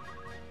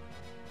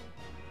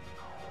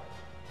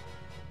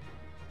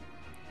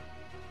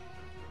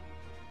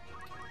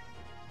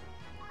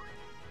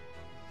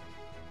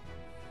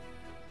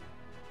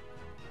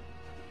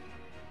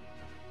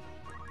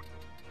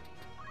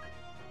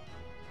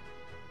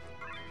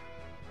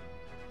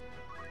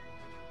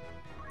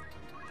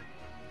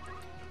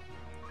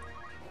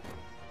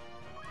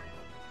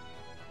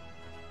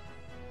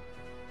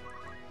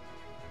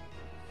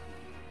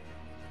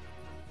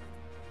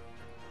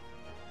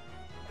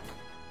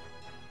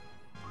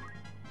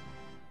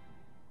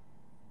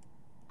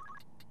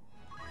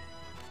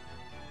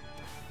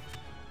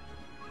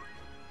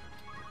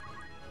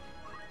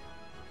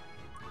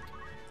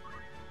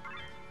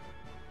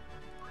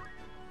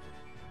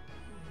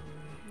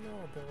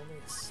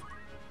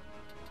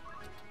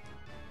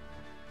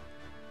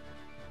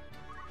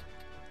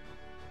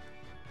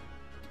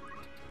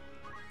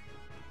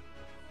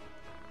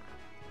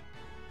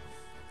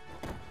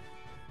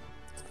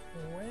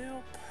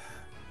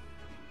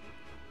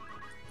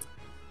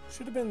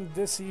 Should have been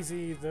this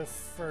easy the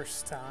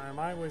first time.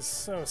 I was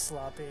so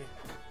sloppy.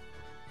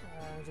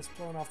 Just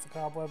blowing off the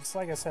cobwebs.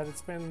 Like I said,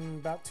 it's been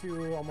about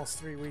 2, almost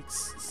 3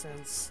 weeks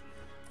since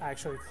I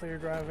actually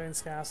cleared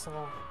Raven's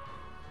Castle.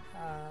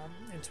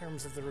 In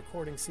terms of the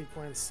recording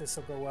sequence, this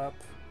will go up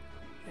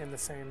in the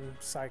same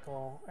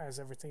cycle as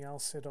everything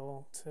else.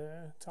 It'll,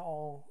 to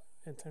all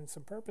intents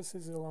and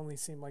purposes, it'll only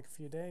seem like a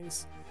few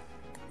days.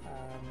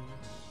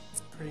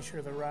 Pretty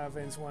sure the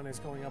Raven's one is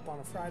going up on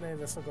a Friday.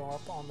 This will go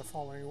up on the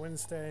following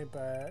Wednesday,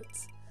 but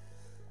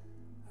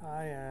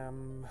I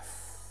am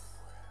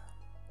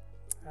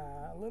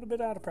a little bit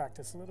out of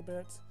practice, a little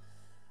bit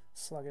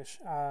sluggish.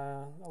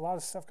 A lot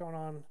of stuff going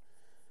on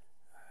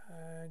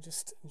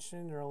just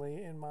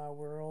generally in my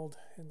world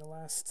in the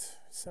last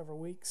several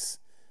weeks.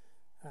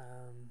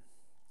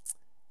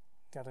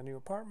 Got a new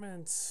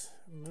apartment,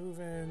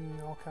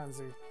 moving, all kinds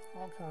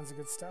of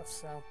good stuff.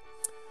 So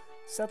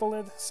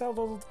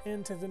settled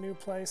into the new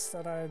place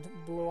that I'd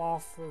blew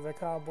off the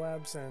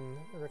cobwebs and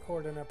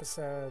record an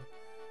episode.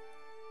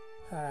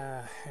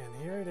 And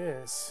here it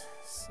is.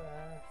 So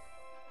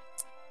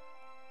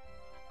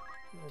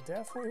I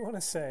definitely want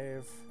to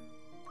save.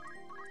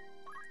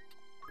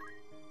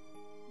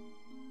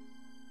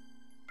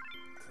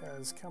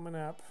 Because coming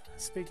up,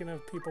 speaking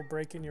of people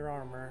breaking your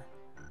armor,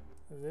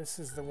 this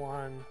is the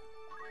one.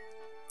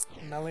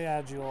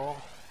 Meliadoul.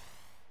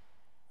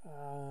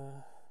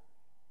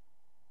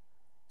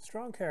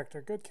 Strong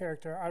character, good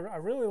character. I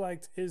really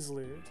liked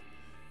Islud,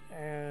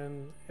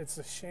 and it's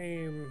a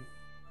shame.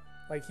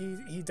 Like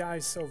he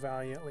dies so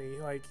valiantly.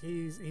 Like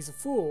he's a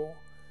fool,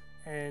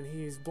 and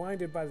he's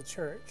blinded by the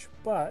church.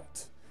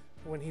 But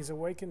when he's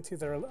awakened to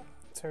their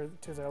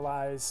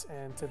lies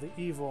and to the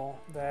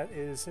evil that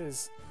is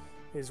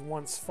his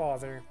once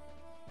father,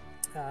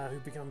 who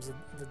becomes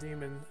the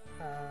demon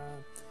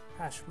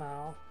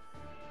Hashmao,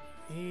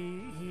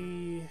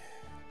 he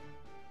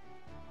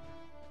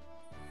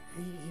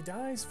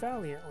dies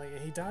valiantly.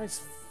 He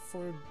dies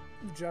for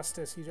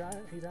justice. He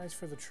dies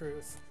for the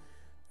truth,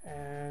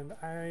 and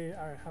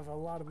I have a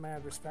lot of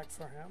mad respect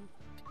for him.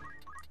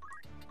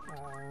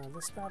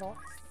 This battle,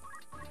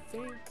 I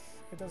think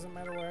it doesn't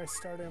matter where I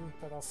start him,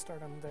 but I'll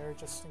start him there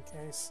just in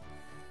case.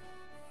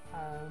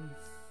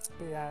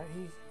 But yeah,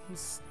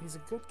 he's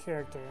a good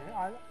character.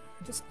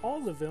 Just all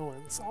the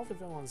villains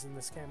in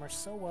this game are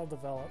so well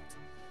developed.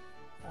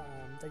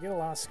 They get a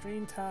lot of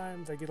screen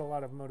time, they get a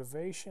lot of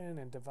motivation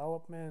and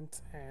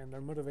development, and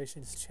their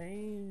motivations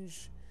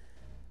change.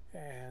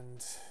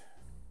 And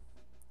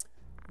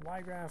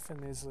Wygraf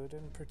and Islud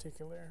in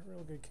particular,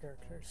 real good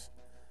characters.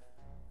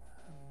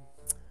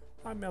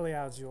 I'm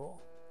Meliadoul.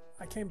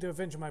 I came to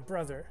avenge my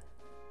brother.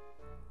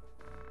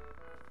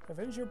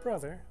 Avenge your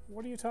brother?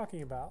 What are you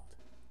talking about?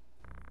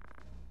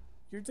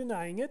 You're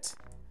denying it?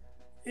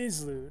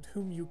 Islud,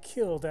 whom you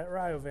killed at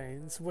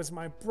Ryovane's, was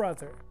my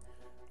brother.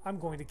 I'm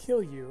going to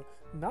kill you,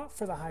 not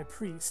for the High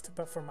Priest,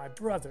 but for my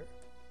brother.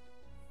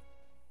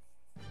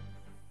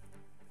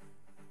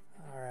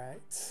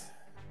 Alright.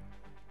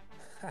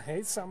 I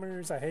hate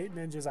summoners, I hate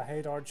ninjas, I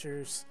hate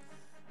archers,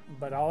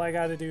 but all I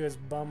gotta do is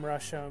bum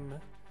rush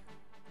them,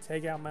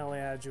 take out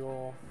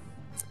Meliadoul.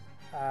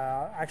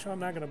 Actually,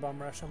 I'm not gonna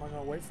bum rush them, I'm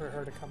gonna wait for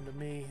her to come to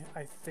me,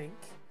 I think,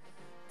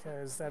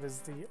 because that is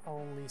the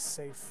only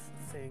safe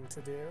thing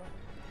to do.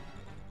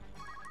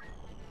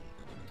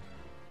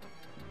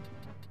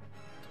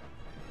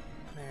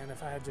 Man,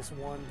 if I had just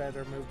one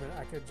better movement,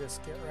 I could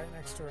just get right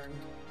next to her and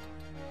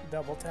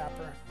double tap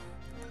her.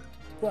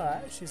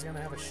 But she's going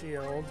to have a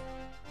shield.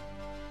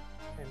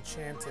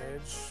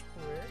 Enchantage,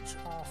 which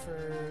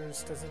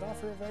offers... Does it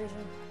offer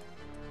evasion?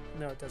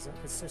 No, it doesn't.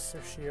 It's just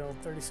her shield.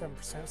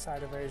 37%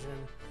 side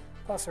evasion.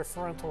 Plus her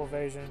frontal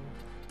evasion.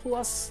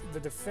 Plus the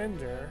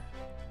defender,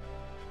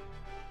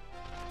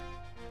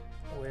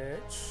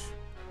 which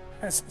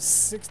has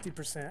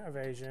 60%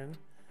 evasion.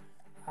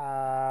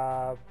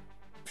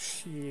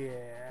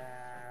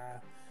 Yeah,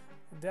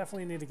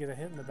 definitely need to get a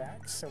hit in the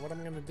back. So what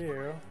I'm going to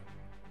do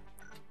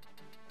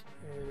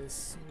is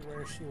see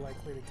where she's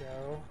likely to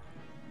go.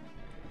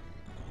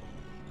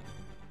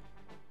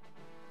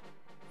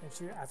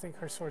 And I think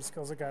her sword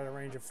skills have got a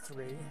range of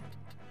 3.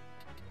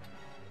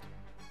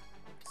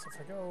 So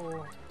if I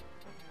go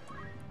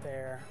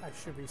there, I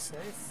should be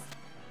safe.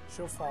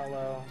 She'll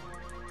follow,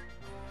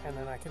 and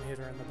then I can hit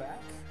her in the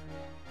back.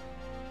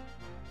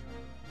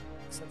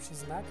 Except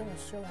she's not going to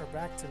show her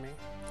back to me.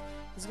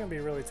 This is going to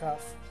be really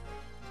tough.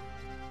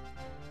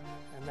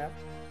 And that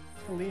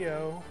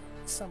Leo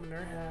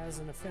summoner has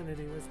an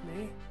affinity with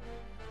me.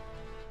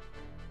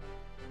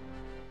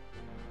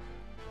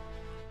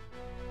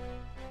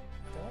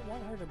 I don't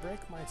want her to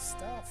break my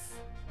stuff.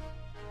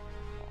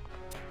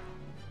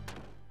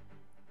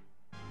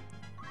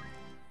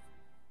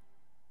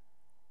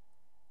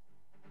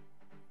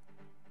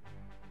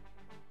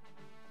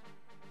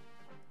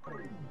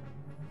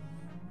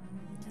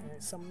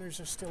 Summoners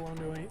are still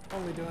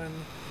only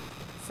doing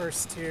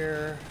first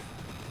tier,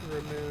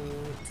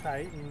 remove,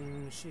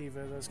 Titan, Shiva,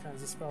 those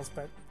kinds of spells,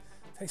 but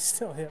they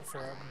still hit for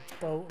a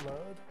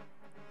boatload.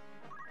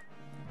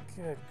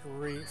 Good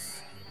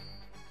grief.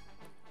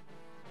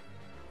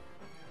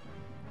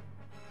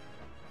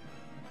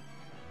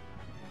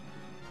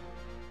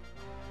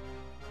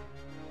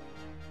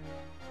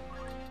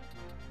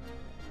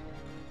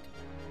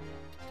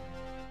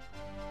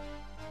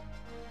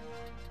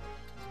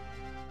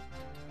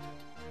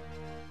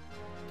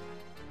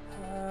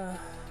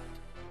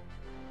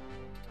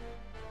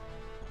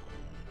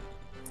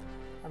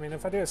 I mean,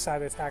 if I do a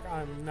side attack,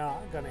 I'm not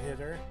gonna hit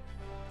her,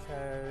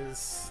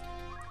 because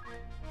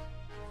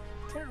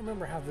I can't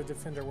remember how the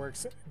defender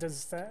works.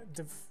 Does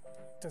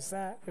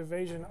that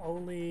evasion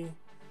only?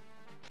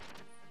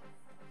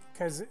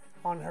 Because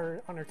on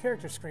her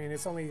character screen,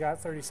 it's only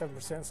got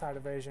 37% side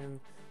evasion,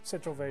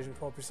 central evasion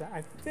 12%.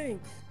 I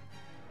think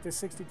the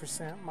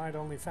 60% might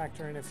only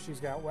factor in if she's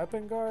got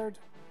weapon guard,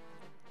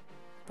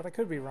 but I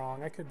could be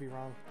wrong. I could be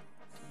wrong.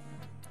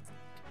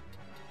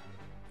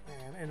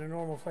 And in a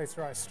normal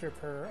playthrough, I strip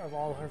her of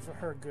all of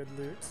her good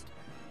loot.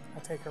 I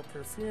take her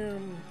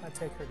perfume, I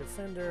take her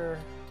defender,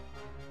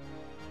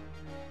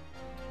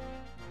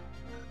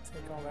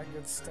 take all that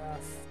good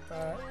stuff,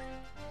 but...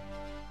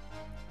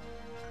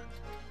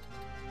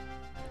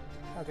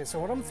 Okay, so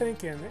what I'm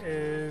thinking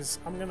is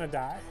I'm gonna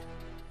die.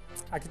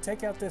 I could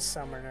take out this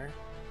summoner,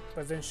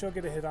 but then she'll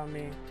get a hit on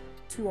me,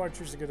 2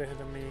 archers are gonna hit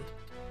on me,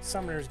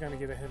 summoner's gonna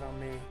get a hit on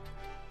me,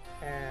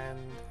 and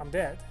I'm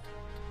dead.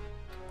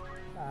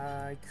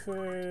 I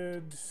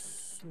could...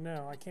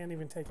 No, I can't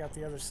even take out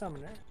the other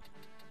summoner.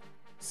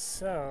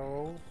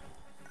 So,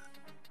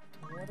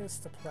 what is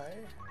the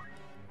play?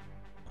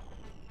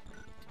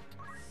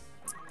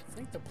 I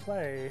think the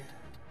play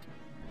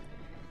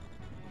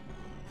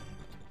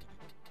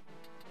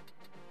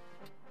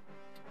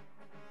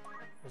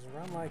is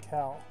run like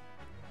hell.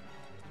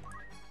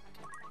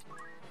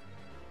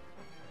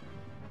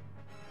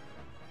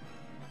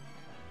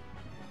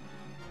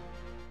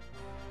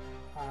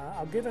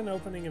 I'll get an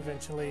opening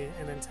eventually,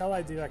 and until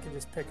I do, I can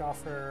just pick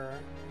off her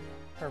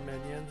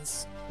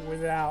minions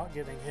without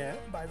getting hit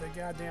by the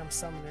goddamn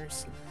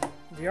summoners.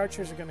 The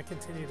archers are going to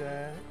continue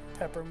to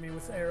pepper me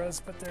with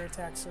arrows, but their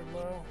attacks are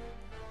low,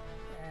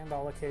 and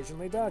I'll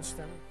occasionally dodge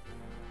them.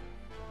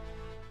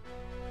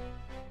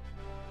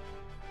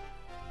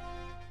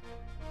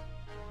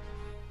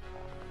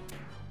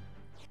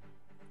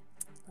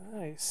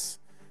 Nice.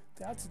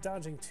 The odds of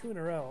dodging 2 in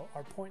a row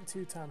are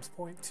 0.2 times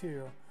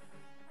 0.2,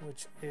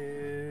 which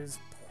is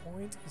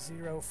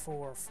 0.04,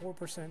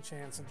 4%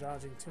 chance of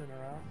dodging 2 in a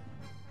row.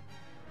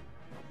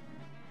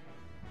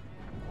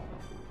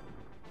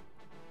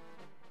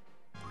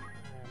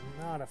 I'm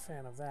not a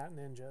fan of that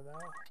ninja,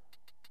 though.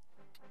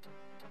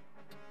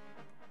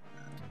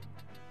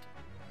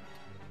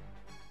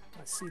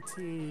 My CT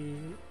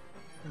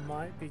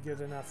might be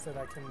good enough that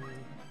I can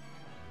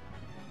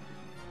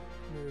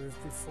move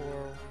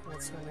before,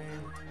 what's her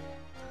name?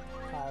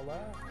 Paula?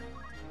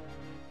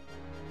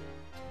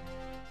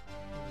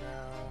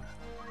 No.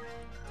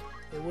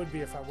 It would be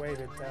if I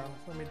waited, though.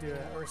 Let me do an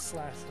Earth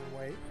Slash and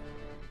wait.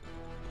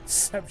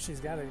 Except she's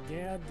got a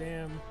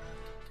goddamn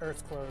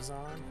Earth clothes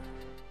on.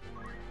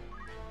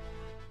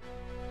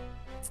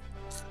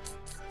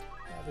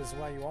 That is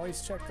why you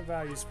always check the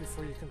values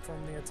before you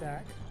confirm the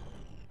attack.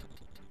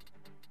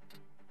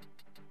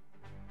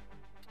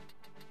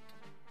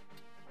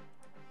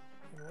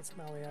 And what's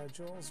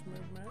Meliadoul's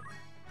movement?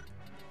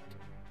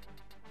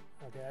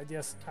 Okay, I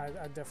guess I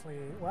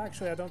definitely... Well,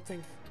 actually, I don't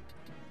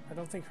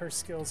think her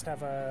skills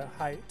have a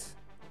height.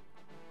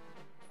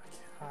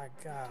 I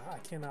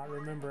cannot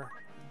remember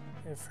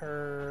if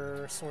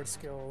her sword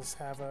skills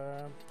have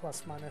a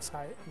plus-minus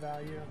height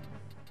value.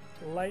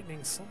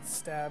 Lightning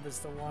Stab is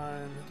the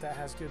one that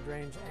has good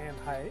range and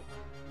height.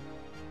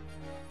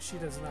 She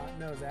does not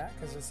know that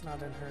because it's not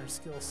in her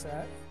skill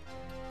set.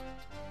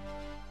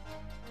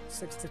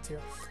 6 to 2.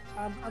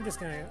 I'm just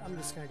gonna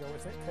go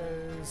with it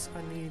because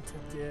I need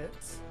to get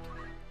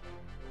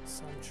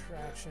some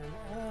traction.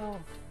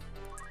 Well,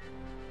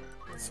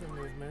 what's her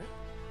movement?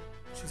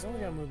 She's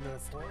only got a movement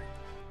of 4.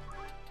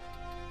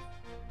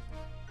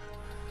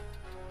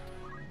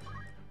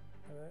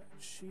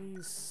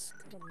 She's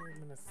got a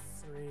movement of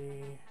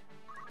 3.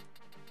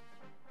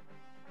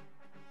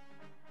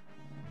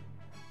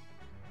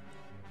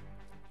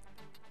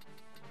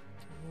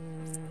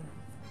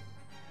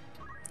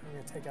 I'm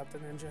gonna take out the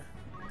ninja.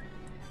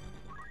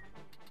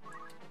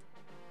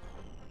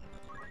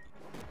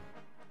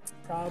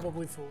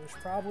 Probably foolish,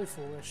 probably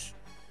foolish.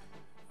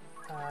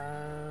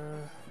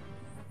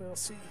 We'll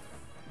see.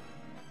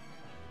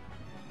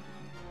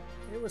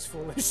 It was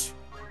foolish.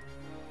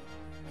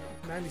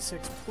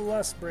 96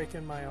 plus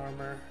breaking my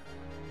armor.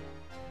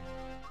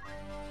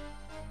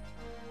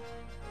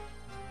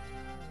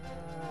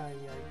 Ay,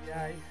 ay,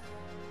 ay.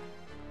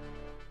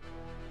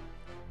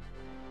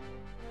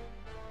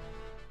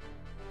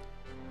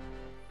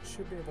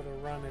 Should be able to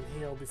run and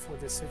heal before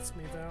this hits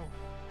me, though.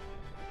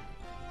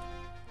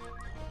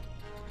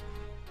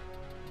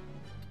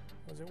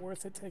 Was it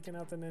worth it taking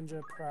out the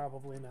ninja?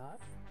 Probably not.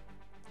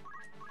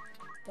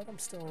 But I'm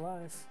still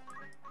alive.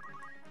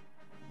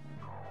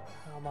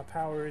 My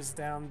power is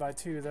down by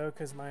 2 though,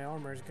 because my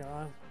armor's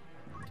gone.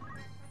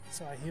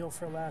 So I heal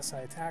for less, I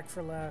attack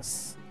for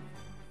less.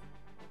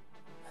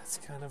 That's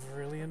kind of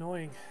really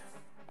annoying.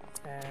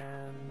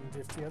 And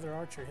if the other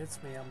archer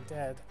hits me, I'm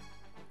dead.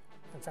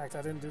 In fact,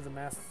 I didn't do the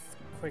math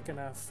quick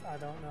enough. I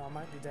don't know, I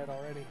might be dead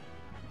already.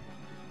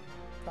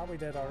 Probably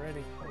dead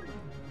already.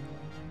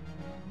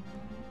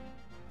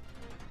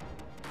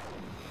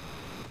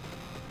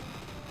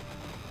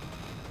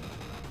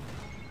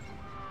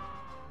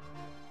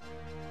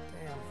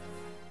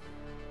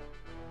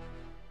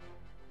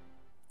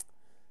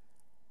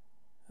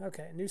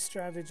 Okay, new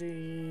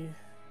strategy.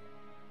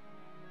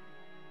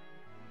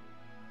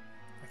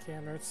 I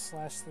can't earth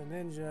slash the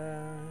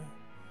ninja.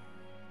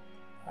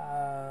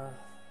 God,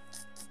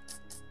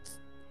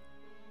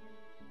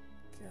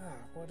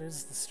 what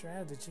is the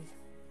strategy?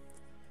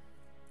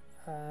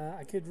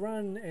 I could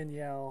run and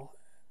yell.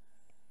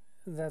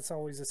 That's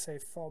always a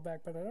safe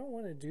fallback, but I don't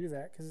want to do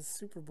that because it's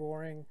super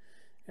boring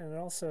and it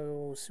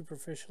also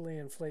superficially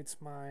inflates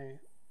my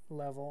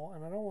level,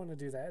 and I don't want to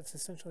do that. It's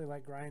essentially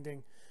like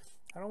grinding.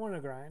 I don't want to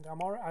grind.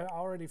 I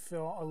already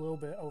feel a little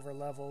bit over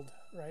leveled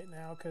right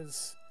now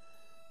because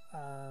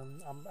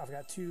I've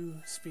got 2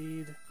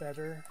 speed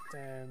better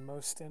than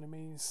most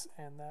enemies,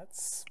 and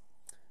that's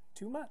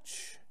too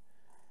much.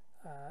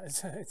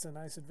 It's a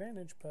nice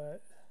advantage,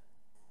 but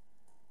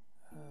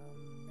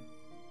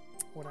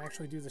when I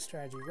actually do the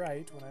strategy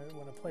right,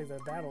 when I play the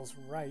battles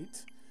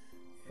right,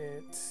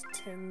 it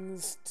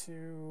tends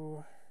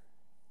to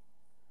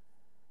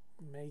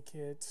make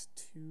it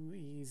too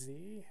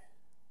easy.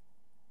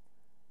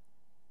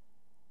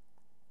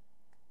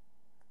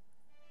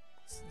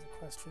 So the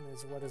question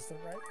is, what is the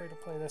right way to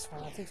play this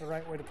one? I think the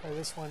right way to play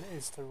this one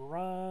is to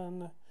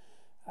run,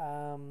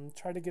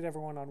 try to get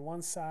everyone on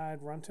one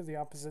side, run to the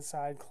opposite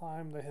side,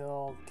 climb the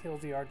hill, kill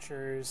the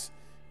archers,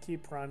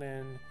 keep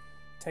running,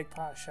 take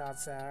pot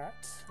shots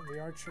at the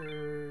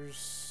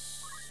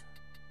archers.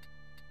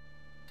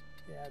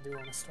 Yeah, I do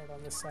want to start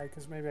on this side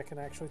because maybe I can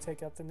actually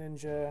take out the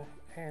ninja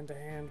hand to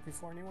hand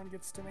before anyone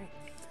gets to me.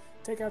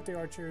 Take out the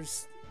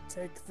archers,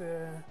 take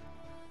the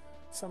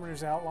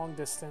summoners out long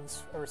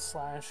distance, earth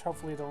slash.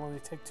 Hopefully it'll only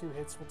take 2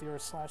 hits with the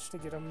earth slash to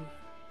get them.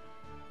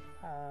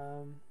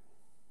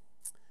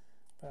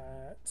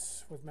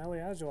 But with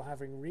Meliadoul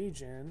having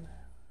regen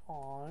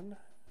on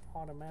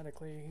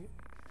automatically,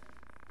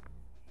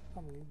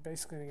 I'm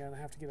basically going to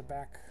have to get a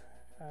back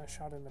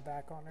shot in the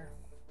back on her.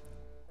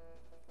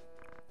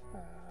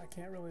 I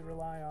can't really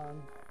rely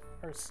on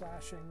earth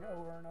slashing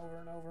over and over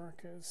and over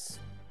because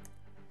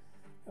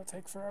it'll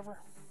take forever.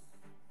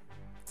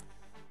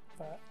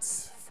 But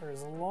for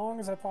as long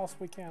as I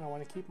possibly can, I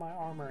want to keep my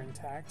armor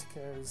intact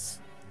because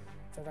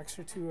that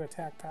extra 2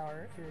 attack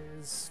power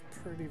is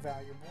pretty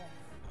valuable.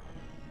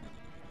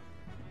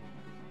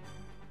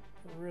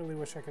 I really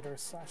wish I could earth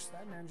slash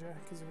that ninja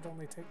because it would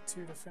only take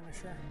 2 to finish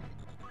her.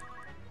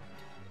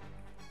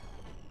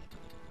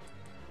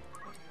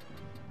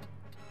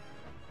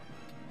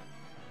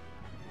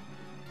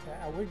 Okay,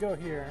 I would go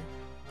here,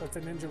 but the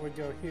ninja would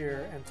go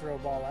here and throw a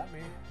ball at me.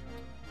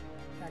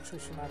 Actually,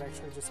 she might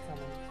actually just come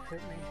and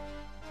hit me.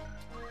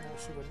 No,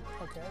 she wouldn't.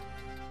 Okay.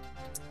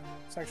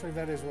 So actually,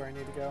 that is where I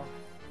need to go.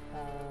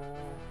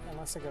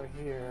 Unless I go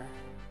here.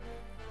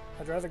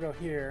 I'd rather go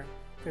here,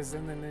 because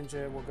then the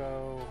ninja will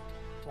go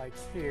like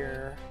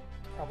here,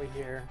 probably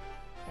here,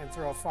 and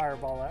throw a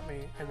fireball at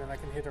me, and then I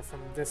can hit her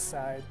from this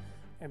side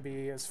and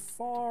be as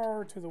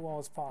far to the wall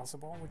as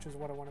possible, which is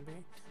what I want to be.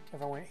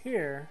 If I went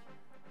here,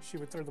 she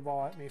would throw the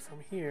ball at me from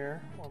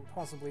here, or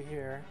possibly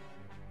here,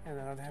 and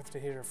then I'd have to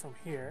hit her from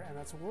here, and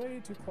that's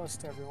way too close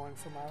to everyone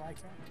for my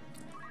liking.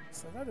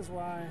 So that is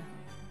why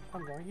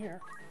I'm going here.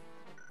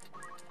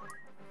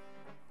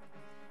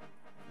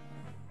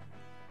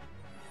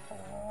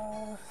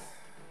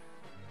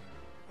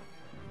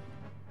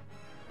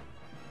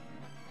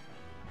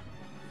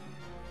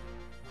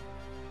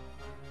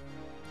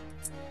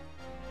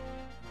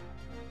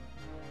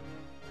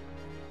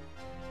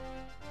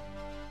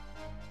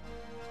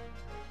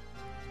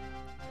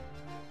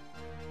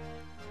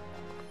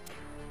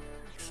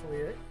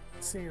 Actually,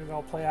 seeing it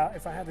all play out,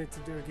 if I had it to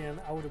do again,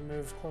 I would have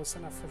moved close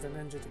enough for the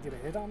ninja to get a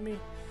hit on me,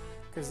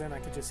 because then I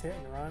could just hit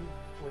and run,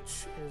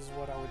 which is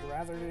what I would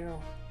rather do.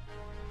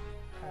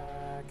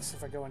 Because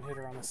if I go and hit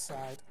her on the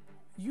side.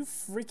 You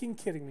freaking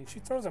kidding me? She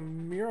throws a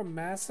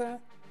Muramasa?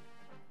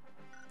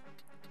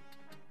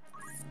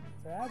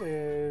 That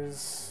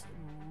is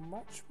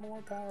much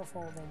more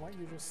powerful than what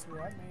you just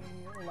threw at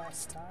me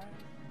last time.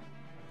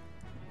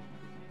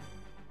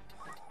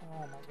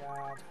 Oh my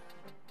god.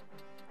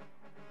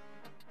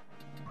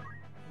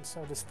 I'm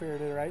so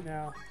dispirited right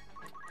now.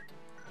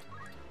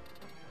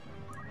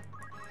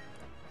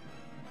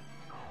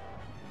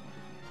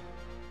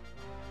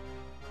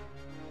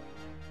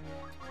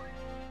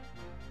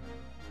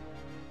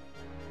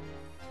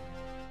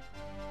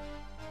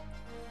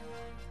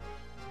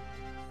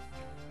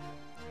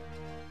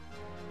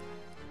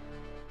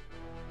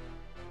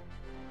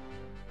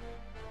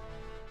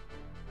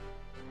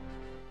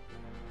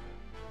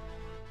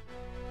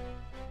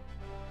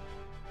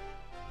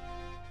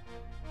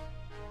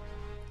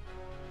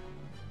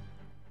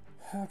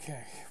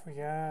 Okay, we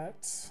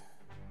got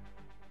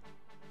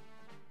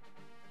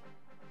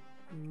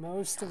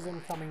most of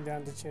them coming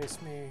down to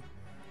chase me,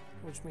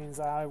 which means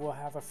I will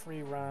have a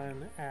free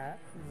run at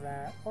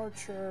that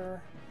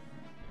archer,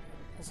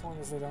 as long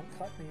as they don't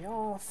cut me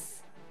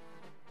off.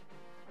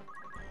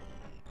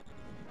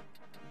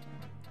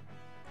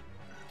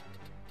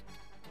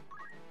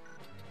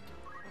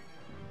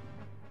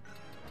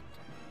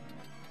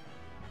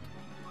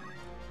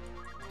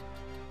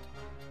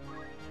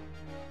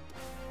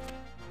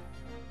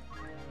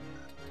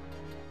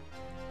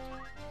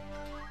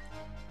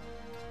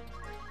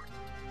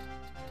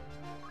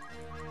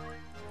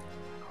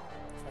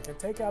 I can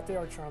take out the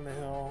archer on the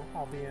hill,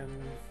 I'll be in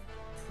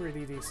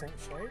pretty decent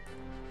shape.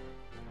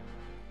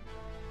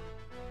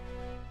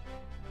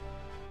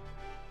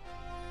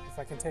 If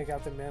I can take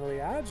out the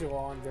Meliadoul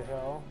on the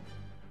hill,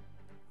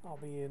 I'll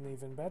be in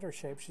even better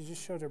shape. She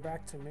just showed her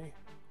back to me.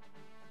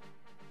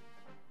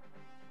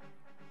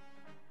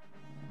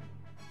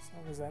 As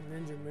long as that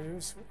ninja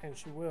moves, and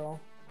she will,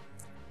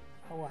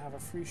 I will have a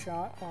free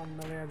shot on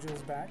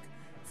Meliadoul's back.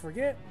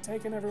 Forget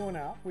taking everyone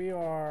out. We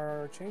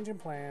are changing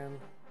plan.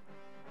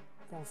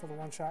 Going for the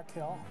one-shot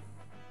kill.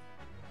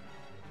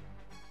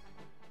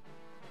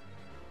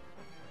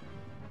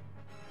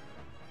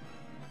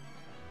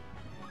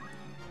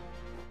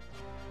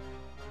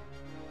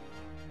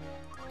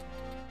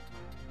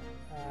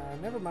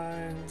 Never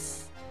mind.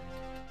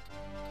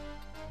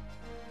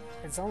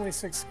 It's only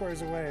 6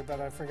 squares away,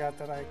 but I forgot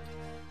that I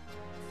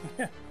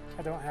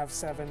don't have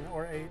 7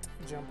 or 8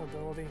 jump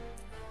ability.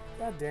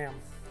 God damn.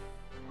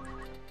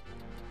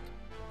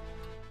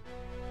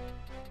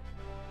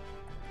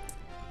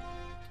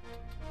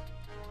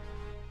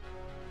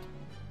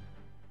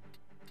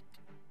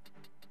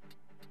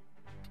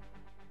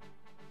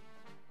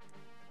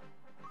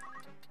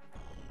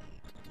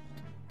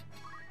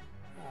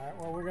 Alright,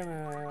 well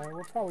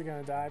we're probably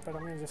gonna die, but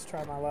I'm gonna just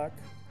try my luck.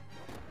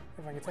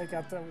 If I can take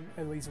out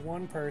at least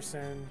one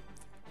person,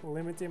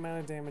 limit the amount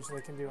of damage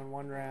they can do in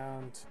one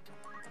round,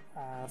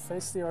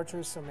 face the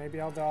archers, so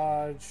maybe I'll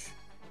dodge,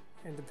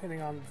 and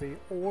depending on the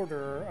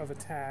order of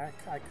attack,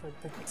 I could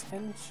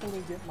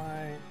potentially get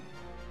my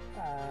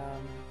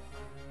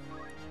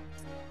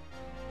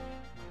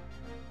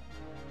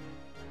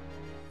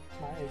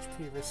my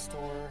HP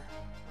restore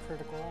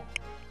critical.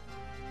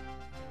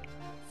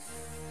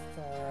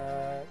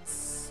 But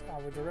I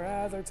would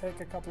rather take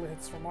a couple of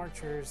hits from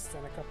archers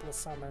than a couple of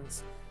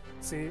summons.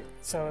 See,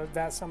 so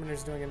that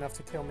summoner's doing enough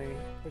to kill me,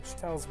 which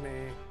tells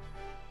me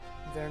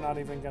they're not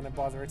even going to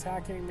bother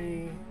attacking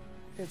me.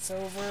 It's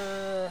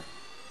over.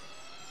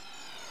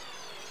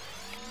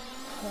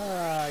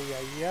 Ay,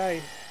 ay,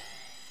 ay.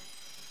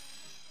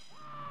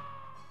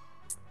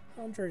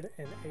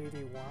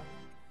 181.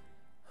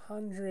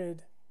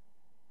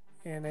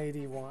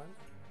 181.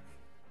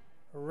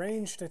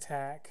 Ranged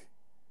attack.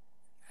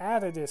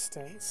 At a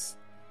distance.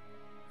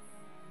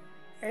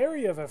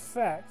 Area of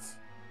effect.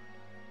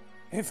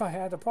 If I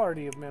had a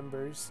party of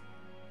members.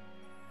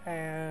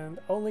 And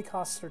only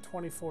costs her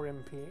 24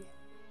 MP.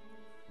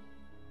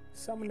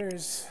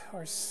 Summoners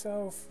are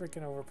so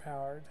freaking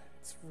overpowered.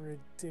 It's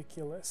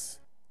ridiculous.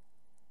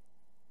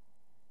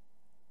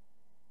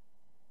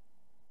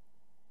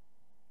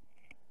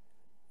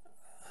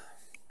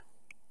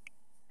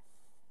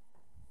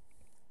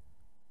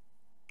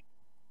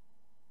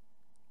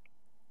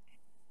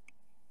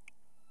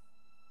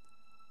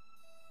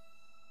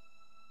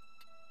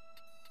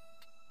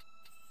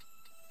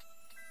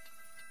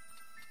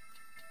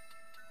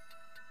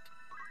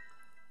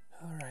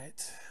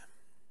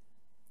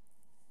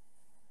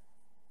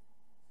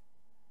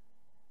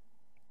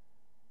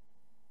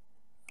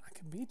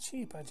 Be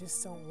cheap, I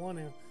just don't want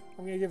to.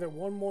 I'm gonna give it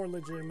one more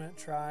legitimate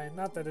try.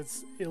 Not that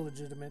it's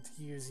illegitimate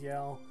to use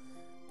yell,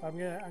 but I'm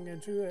gonna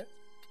do it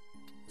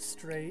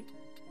straight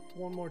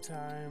one more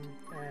time,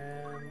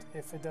 and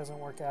if it doesn't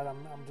work out,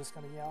 I'm just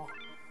gonna yell.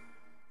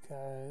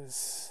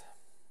 Cause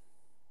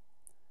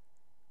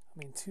I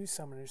mean, 2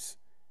 summoners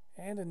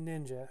and a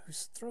ninja who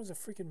throws a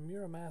freaking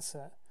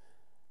Muramasa,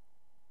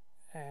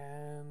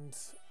 and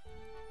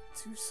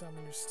 2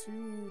 summoners,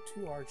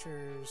 two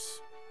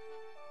archers.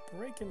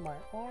 Breaking my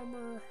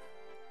armor.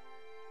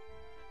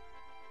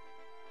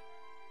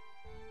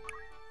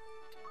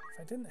 If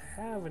I didn't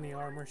have any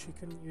armor, she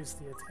couldn't use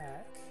the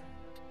attack.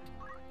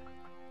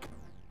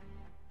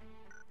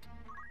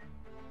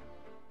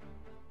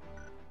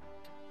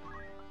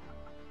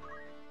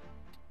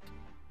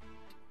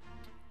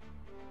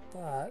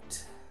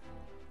 But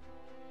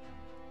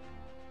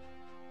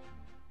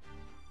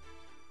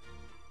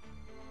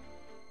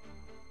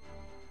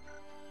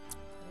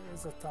there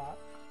is a thought.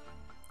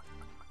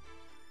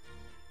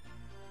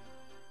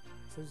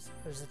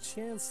 There's a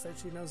chance that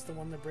she knows the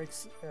one that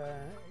breaks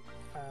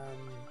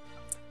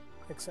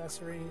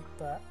accessory,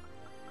 but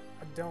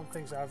I don't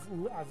think so. I've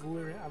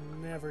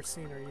never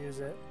seen her use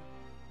it.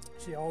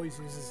 She always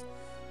uses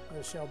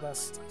the shell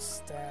bust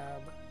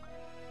stab.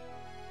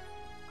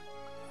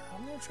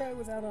 I'm gonna try it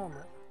without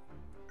armor.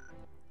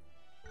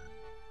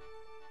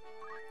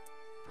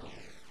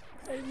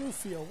 Hey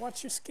Rufio,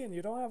 watch your skin.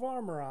 You don't have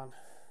armor on.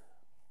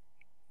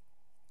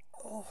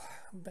 Oh,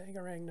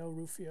 bangarang no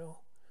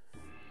Rufio.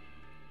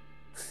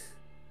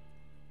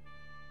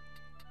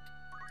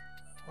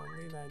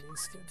 Only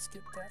 90s kids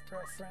get that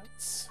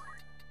reference.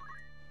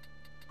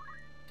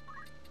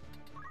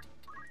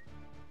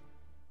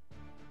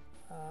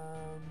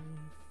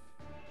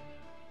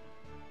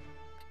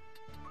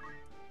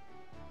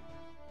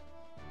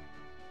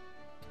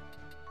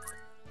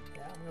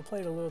 Yeah, I'm gonna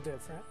play it a little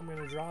different. I'm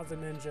gonna draw the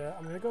ninja.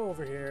 I'm gonna go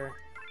over here.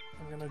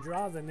 I'm gonna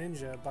draw the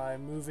ninja by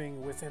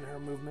moving within her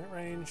movement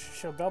range.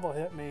 She'll double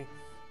hit me,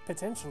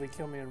 potentially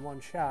kill me in one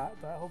shot,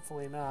 but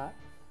hopefully not.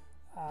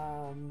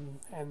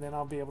 And then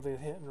I'll be able to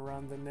hit and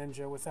run the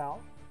ninja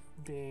without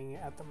being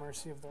at the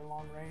mercy of their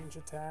long range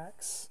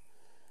attacks.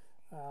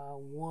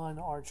 One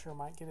archer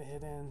might get a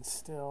hit in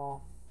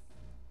still.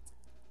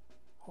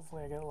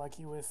 Hopefully I get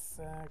lucky with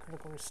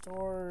critical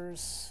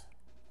restores.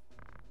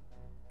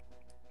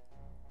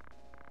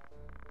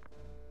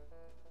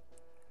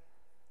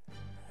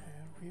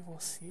 And we will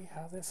see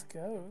how this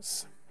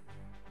goes.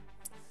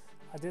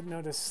 I did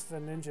notice the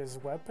ninja's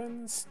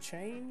weapons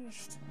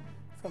changed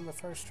from the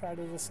first try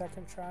to the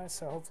second try,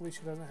 so hopefully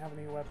she doesn't have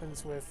any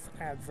weapons with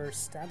adverse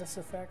status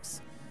effects.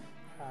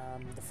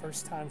 The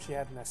first time she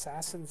had an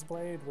assassin's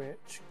blade,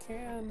 which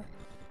can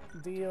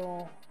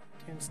deal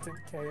instant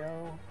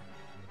KO.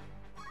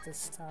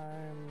 This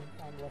time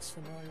I'm less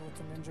familiar with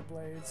the ninja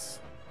blades.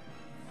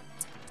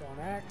 Don't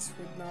act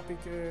would not be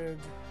good.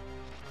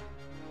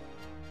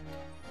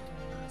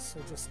 So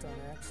just don't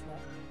act, not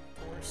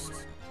the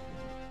worst.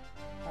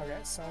 Okay,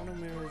 so I'm gonna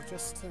move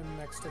just to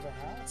next to the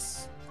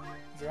house.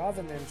 Draw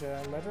the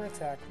ninja, let her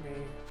attack me.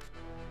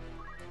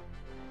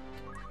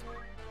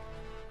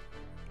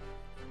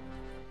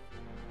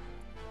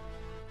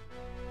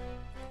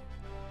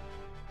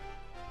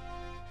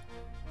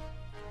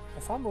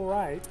 If I'm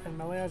right, and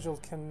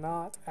Meliadoul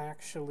cannot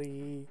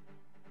actually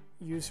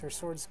use her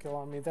sword skill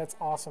on me, that's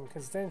awesome,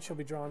 because then she'll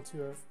be drawn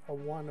to a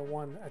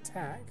one-to-one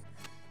attack,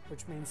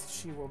 which means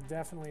she will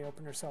definitely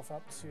open herself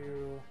up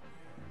to...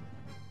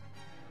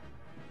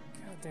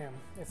 God damn,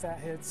 if that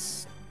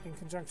hits in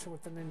conjunction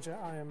with the ninja,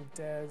 I am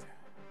dead.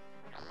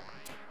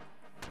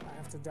 I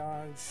have to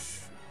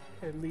dodge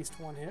at least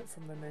one hit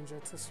from the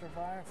ninja to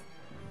survive.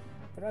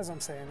 But as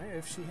I'm saying,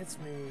 if she hits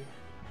me...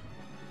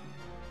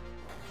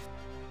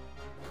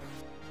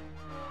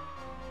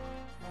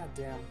 God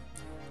damn.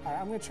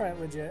 Alright, I'm going to try it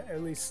legit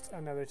at least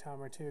another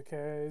time or two,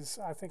 because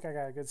I think I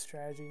got a good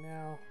strategy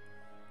now.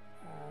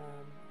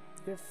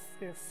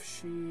 If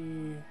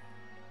she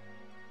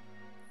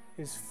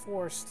is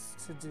forced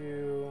to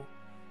do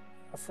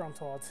a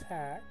frontal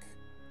attack,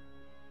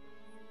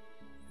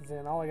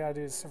 then all I gotta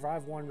do is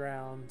survive one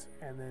round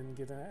and then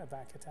get a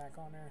back attack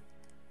on her.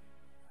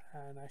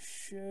 And I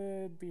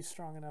should be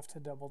strong enough to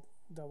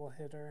double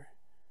hit her.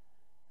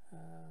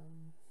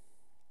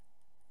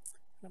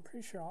 I'm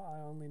pretty sure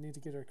I only need to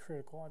get her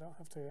critical. I don't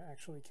have to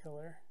actually kill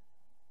her.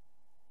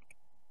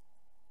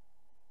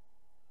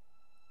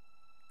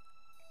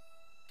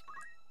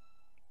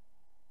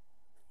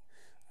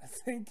 I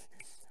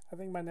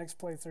think my next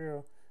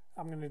playthrough,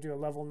 I'm going to do a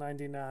level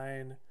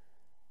 99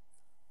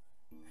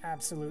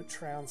 absolute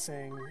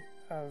trouncing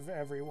of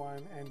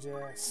everyone and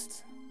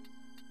just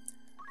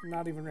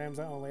not even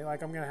Ramza-only.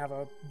 Like, I'm going to have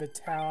a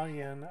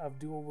battalion of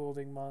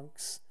dual-wielding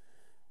monks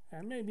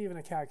and maybe even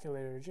a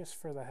calculator just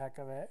for the heck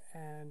of it,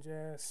 and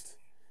just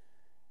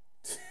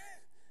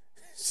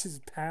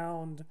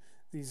pound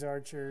these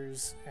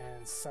archers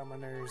and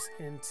summoners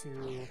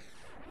into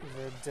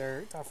the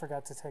dirt. I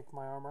forgot to take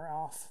my armor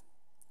off.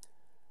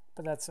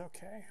 But that's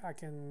okay. I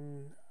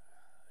can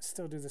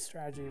still do the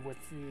strategy with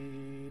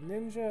the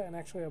ninja, and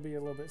actually I'll be a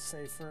little bit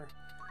safer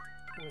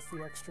with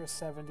the extra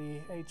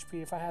 70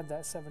 HP. If I had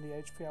that 70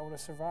 HP, I would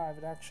have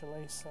survived,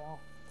 actually, so...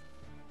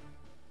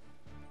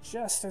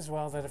 Just as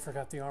well that I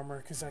forgot the armor,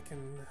 because I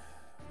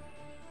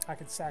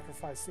could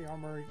sacrifice the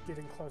armor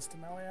getting close to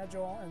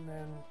Meliadoul and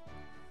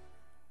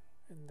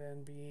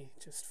then be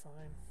just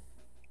fine.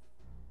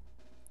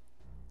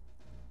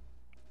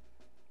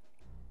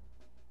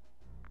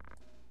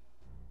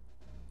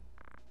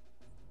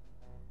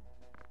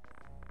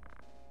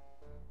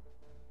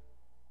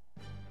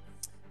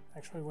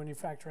 Actually, when you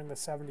factor in the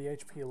 70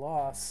 HP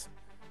loss,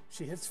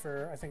 she hits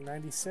for, I think,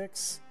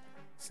 96.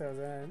 So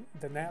then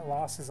the net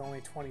loss is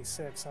only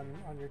 26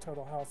 on your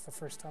total health the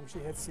first time she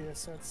hits you,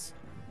 so it's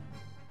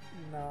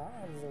not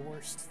the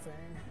worst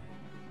thing.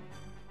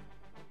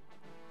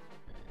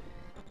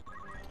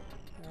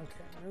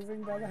 Okay,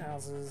 moving by the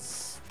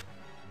houses.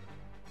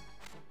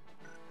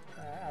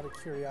 Out of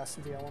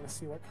curiosity, I want to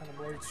see what kind of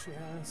blades she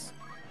has.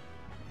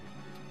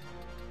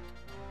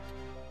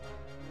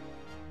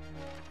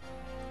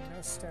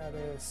 No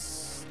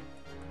status.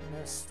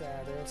 No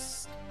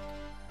status.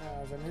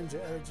 The Ninja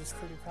Edge is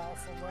pretty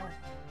powerful though.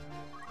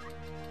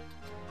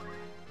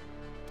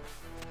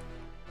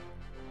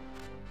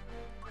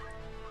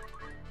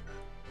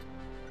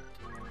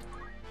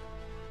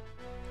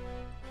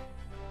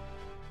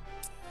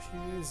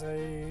 She's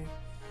a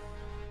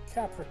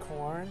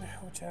Capricorn,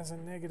 which has a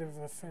negative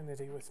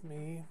affinity with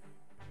me.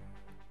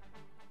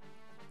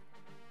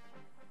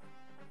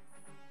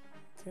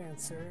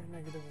 Cancer,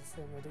 negative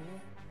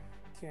affinity.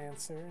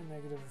 Cancer,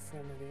 negative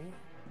affinity.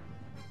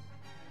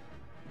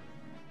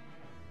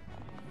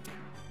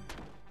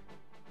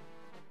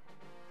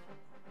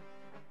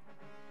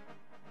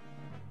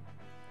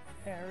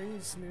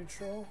 Aries,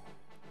 neutral.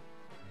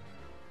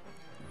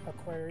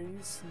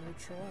 Aquarius,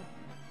 neutral.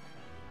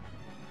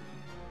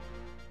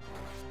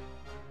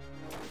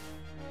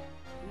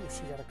 Ooh,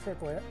 she got a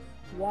critical hit.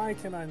 Why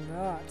can I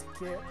not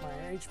get my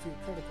HP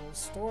critical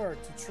restore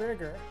to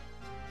trigger?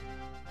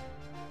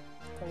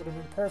 That would have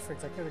been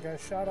perfect. I could have got a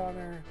shot on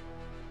her.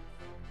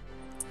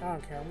 I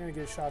don't care. I'm going to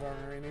get a shot on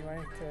her anyway,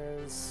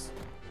 because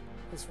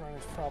this run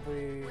is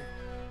probably...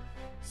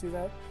 See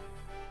that?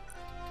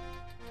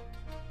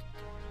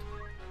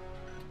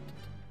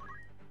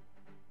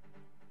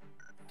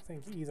 I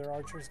think either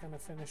archer's going to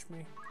finish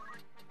me.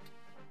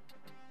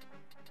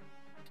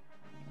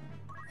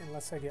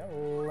 Unless I get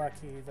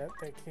lucky that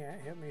they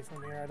can't hit me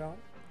from here. I don't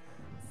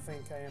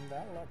think I am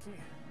that lucky.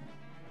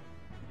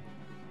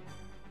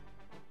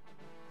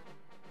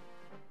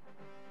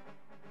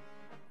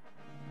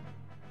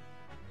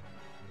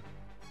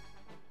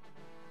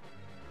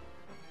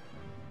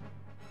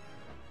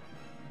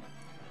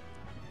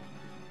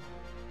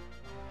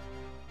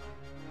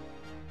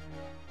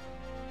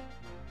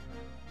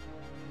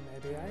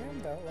 Maybe I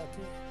am that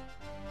lucky.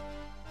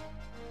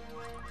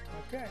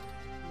 Okay,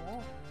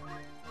 well.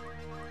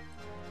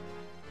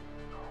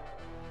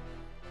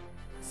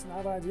 It's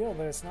not ideal,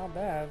 but it's not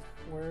bad.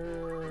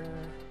 We're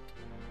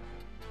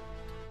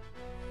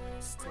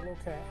still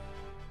okay.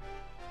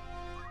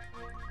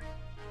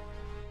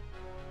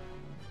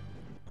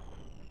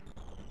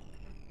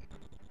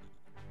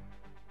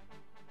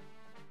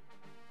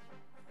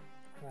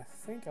 And I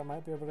think I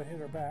might be able to hit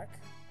her back.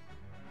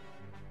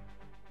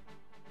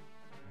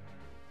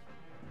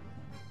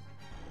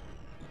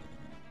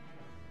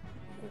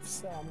 If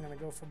so, I'm gonna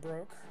go for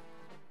broke.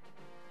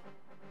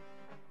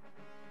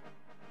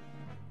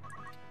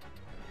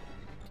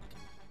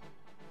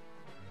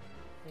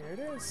 Here it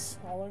is,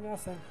 all or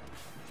nothing.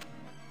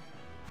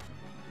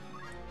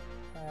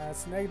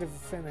 It's negative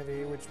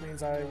affinity, which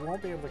means I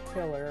won't be able to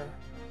kill her,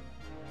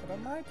 but I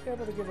might be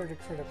able to get her to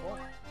critical.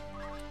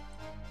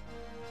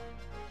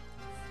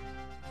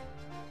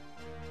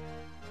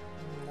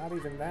 Not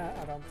even that,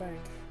 I don't think.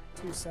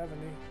 270.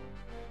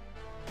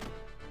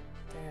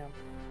 Damn.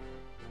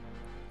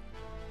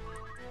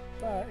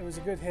 But it was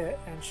a good hit,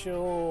 and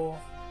she'll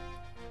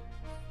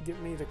get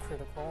me to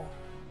critical.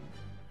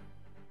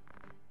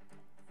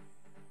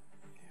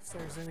 If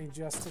there's any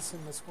justice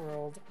in this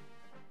world.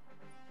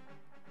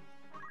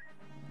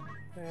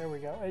 There we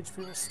go,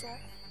 HP restore.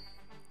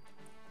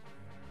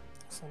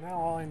 So now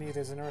all I need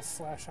is an Earth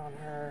Slash on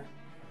her,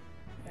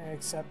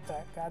 except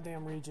that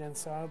goddamn regen,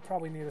 so I'll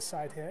probably need a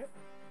side hit.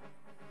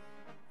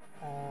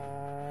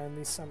 And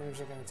these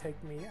summoners are going to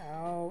take me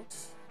out.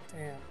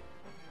 Damn.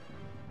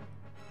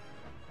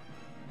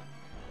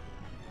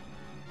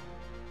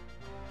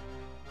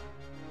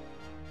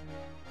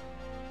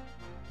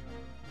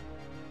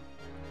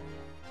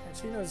 And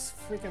she knows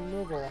freaking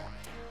Moogle.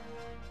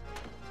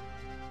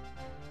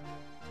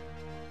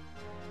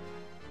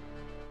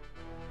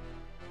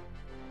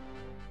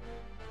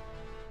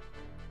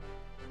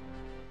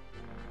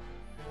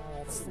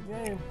 That's the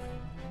game.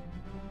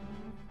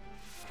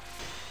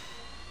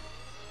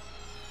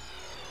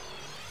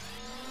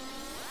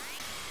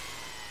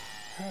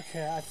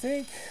 Okay, I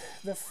think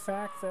the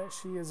fact that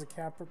she is a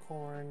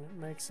Capricorn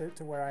makes it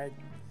to where I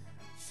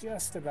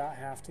just about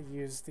have to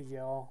use the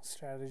yell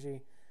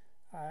strategy.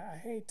 I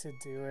hate to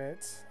do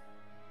it.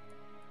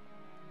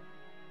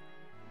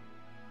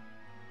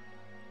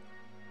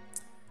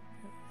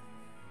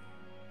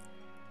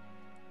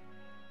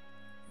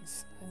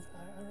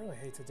 I really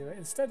hate to do it.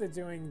 Instead of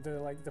doing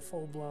the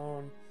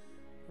full-blown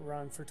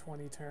run for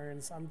 20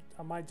 turns,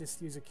 I might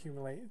just use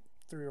accumulate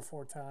 3 or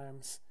 4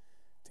 times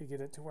to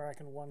get it to where I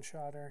can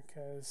one-shot her,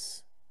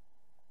 because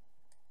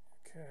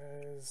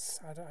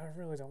I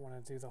really don't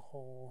want to do the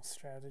whole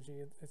strategy.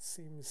 It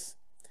seems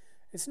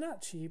it's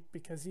not cheap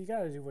because you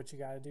got to do what you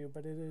got to do,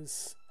 but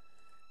it's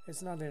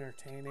not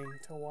entertaining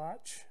to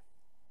watch.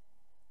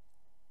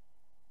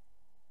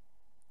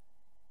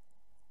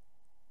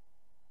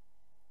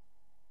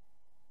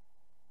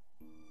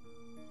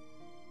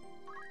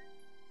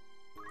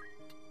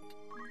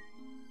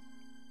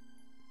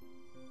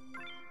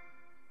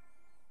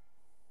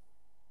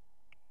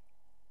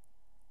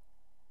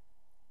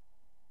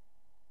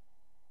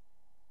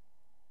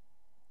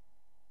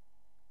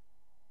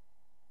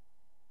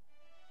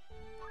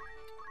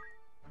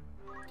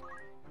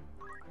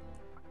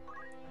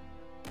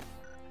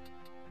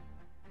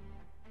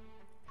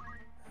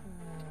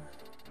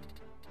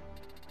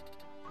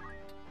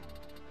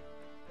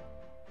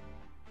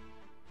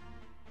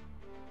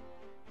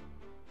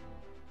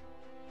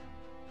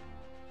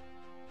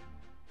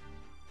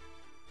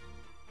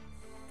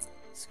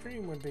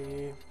 Scream would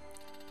be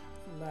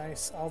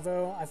nice,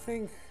 although I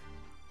think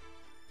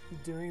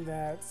doing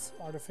that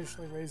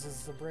artificially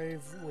raises the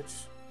Brave, which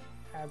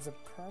adds a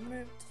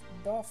permanent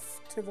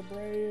buff to the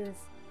Brave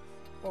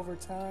over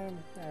time,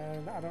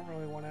 and I don't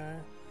really want to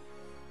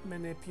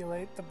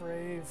manipulate the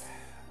Brave,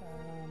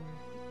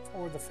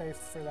 or the Faith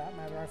for that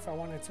matter. If I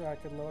wanted to, I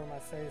could lower my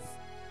Faith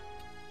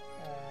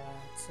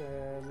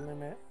to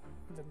limit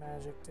the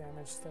magic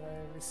damage that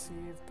I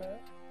receive,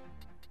 but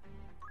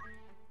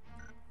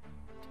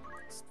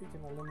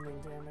speaking of limiting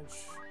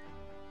damage,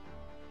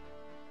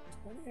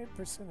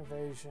 28%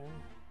 evasion,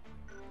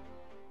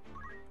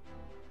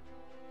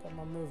 but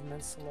my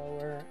movement's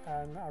lower,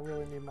 and I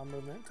really need my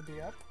movement to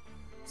be up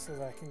so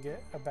that I can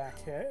get a back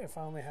hit. If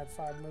I only had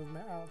 5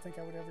 movement, I don't think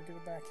I would ever get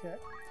a back hit.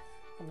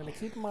 I'm going to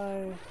keep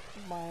my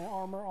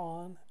armor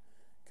on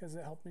because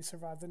it helped me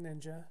survive the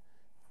ninja.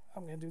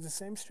 I'm going to do the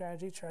same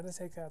strategy, try to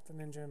take out the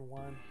ninja in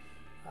one.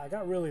 I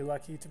got really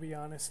lucky, to be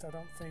honest. I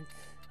don't think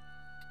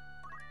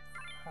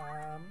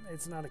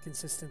it's not a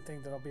consistent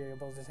thing that I'll be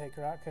able to take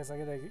her out because I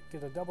got to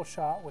get a double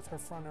shot with her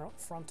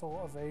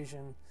frontal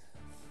evasion,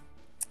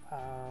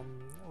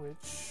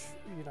 which,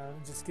 you know,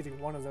 just getting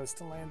one of those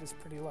to land is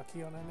pretty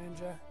lucky on a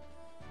ninja,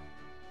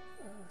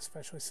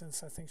 especially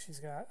since I think she's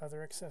got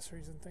other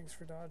accessories and things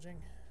for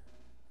dodging.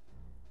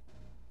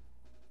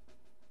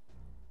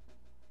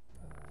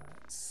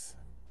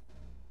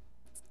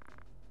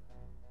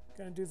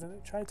 Gonna do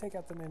try to take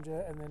out the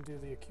ninja and then do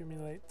the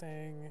accumulate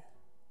thing,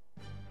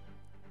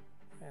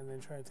 and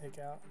then try to take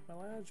out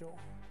Meliadoul.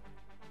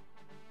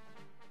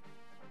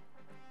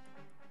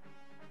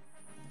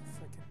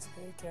 If I can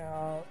take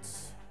out,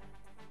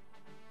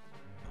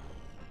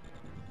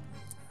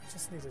 I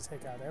just need to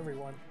take out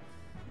everyone.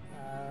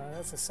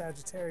 That's a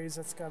Sagittarius.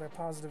 That's got a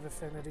positive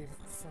affinity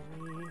for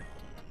me.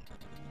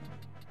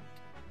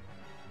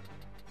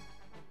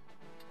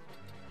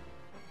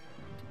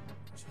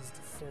 She's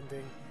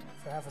defending.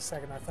 For half a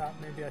second I thought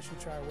maybe I should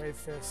try a Wave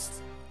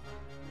Fist.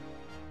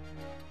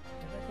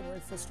 Maybe I could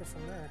Wave Fist her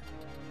from there.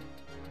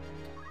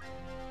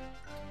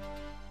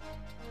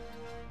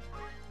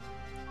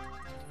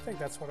 I think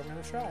that's what I'm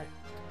going to try.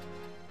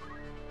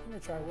 I'm going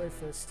to try Wave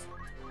Fist.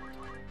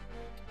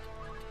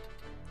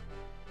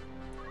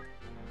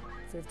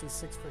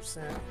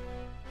 56%.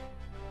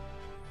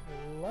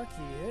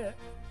 Lucky hit.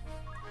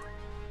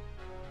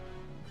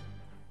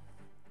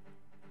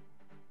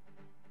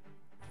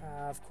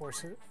 Of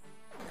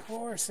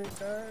course it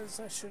does.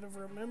 I should have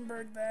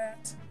remembered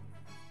that.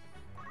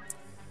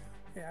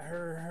 Yeah,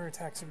 her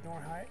attacks ignore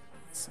height,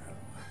 so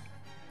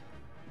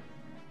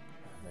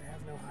they have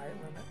no height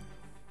limit.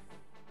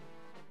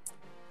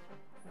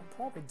 I'm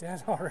probably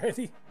dead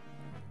already.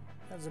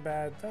 That was a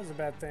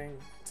bad thing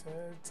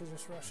to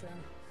just rush in.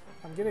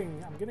 I'm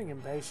getting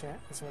impatient.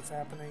 Is what's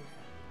happening.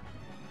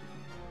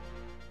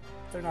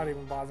 They're not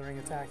even bothering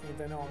attacking.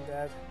 They know I'm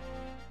dead.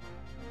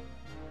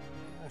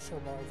 I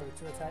should bother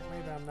to attack me,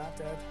 but I'm not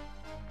dead.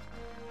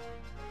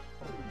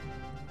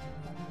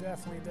 I'm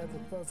definitely dead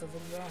with both of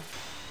them, though.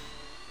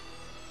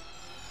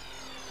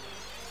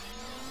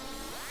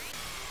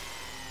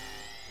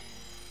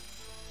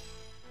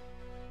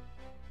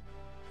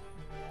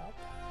 Yep.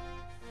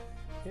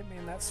 Hit me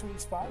in that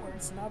sweet spot where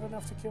it's not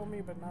enough to kill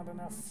me, but not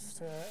enough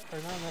to,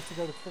 or not enough to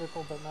go to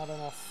critical, but not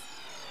enough,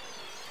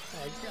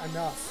 like,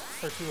 enough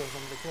for two of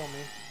them to kill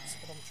me. That's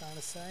what I'm trying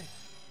to say.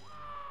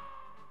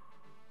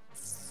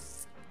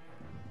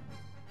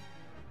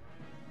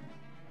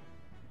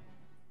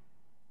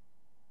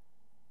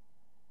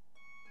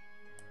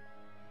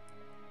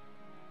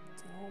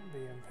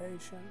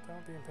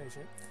 Don't be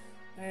impatient.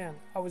 Man,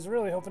 I was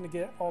really hoping to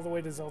get all the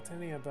way to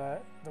Zoltenia,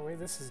 but the way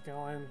this is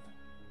going,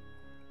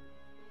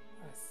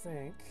 I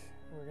think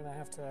we're gonna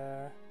have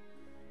to,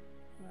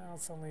 well,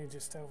 it's only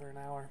just over an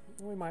hour.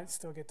 We might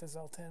still get to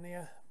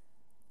Zoltenia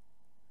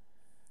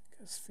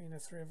because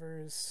Phoenix River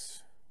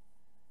is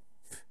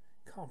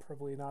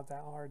comparably not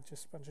that hard,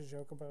 just a bunch of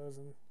Chocobos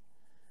and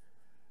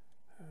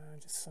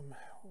just some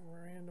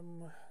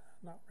random,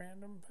 not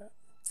random, but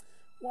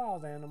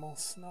wild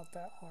animals, not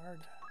that hard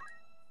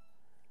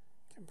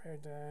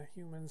compared to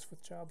humans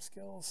with job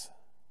skills.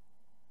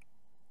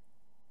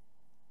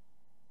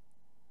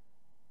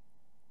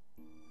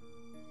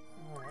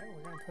 Alright,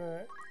 we're going to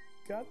put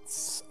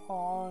guts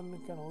on,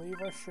 gonna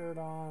leave our shirt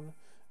on,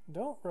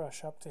 don't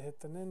rush up to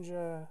hit the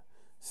ninja,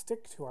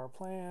 stick to our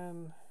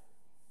plan.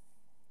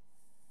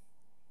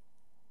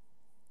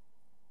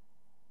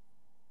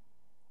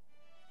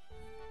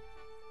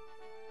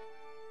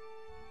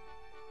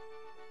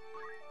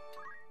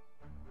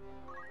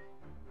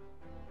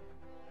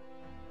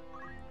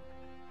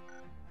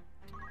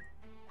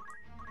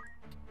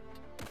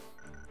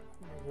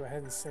 Go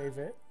ahead and save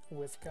it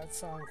with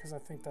guts on because I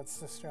think that's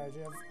the strategy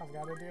I've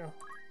got to do.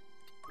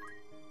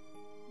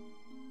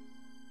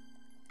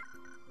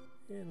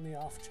 In the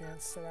off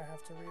chance that I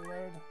have to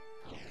reload.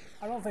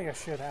 I don't think I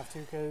should have to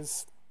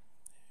because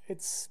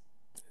it's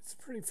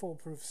a pretty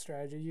foolproof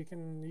strategy. You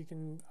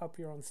can up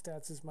your own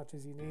stats as much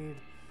as you need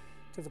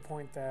to the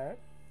point that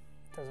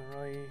doesn't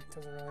really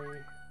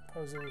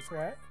pose any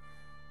threat.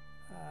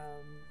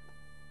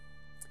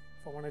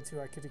 If I wanted to,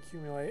 I could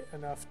accumulate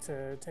enough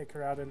to take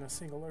her out in a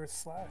single Earth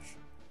Slash.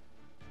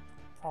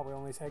 Probably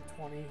only take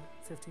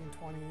 15,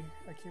 20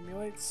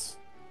 accumulates.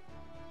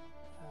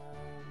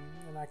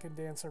 And I could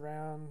dance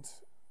around.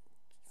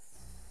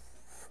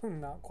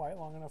 Not quite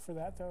long enough for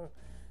that though,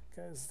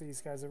 because these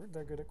guys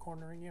they're good at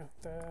cornering you.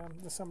 The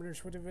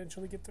summoners would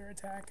eventually get their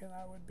attack and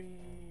I would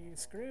be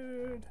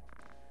screwed.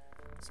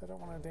 So I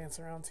don't want to dance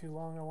around too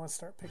long. I want to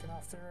start picking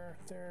off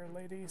their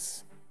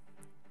ladies.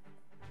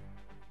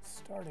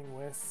 Starting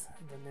with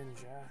the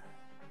ninja.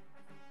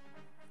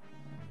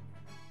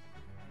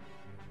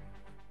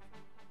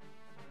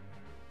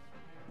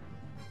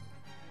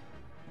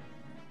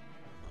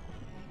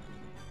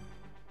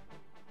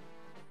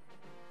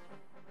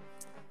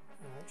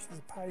 Alright, she's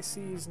a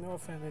Pisces, no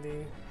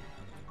affinity.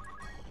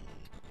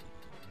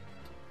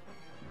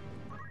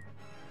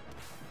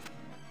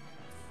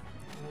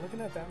 And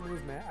looking at that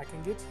movement, I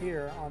can get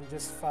here on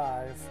just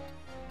 5.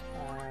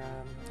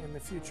 In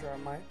the future, I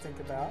might think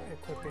about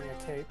equipping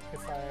a cape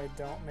if I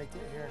don't make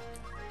it here.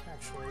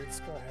 Actually, let's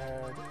go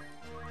ahead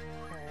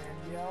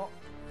and yell.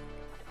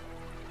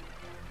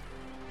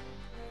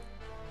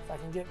 If I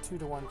can get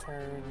 2-to-1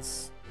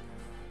 turns,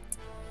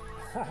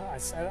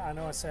 I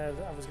know I said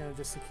I was going to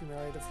just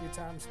accumulate a few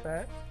times,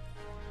 but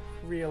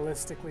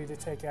realistically, to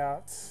take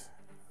out,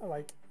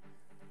 like,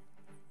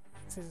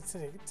 to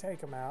take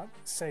them out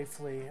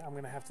safely, I'm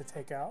going to have to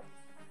take out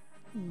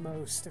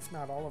most, if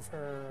not all, of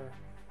her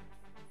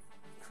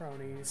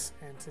cronies,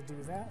 and to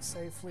do that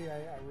safely,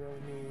 I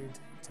really need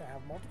to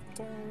have multiple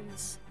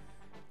turns,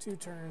 2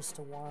 turns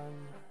to 1.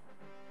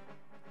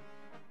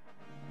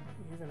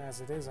 Even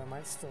as it is, I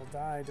might still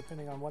die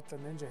depending on what the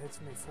ninja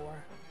hits me for.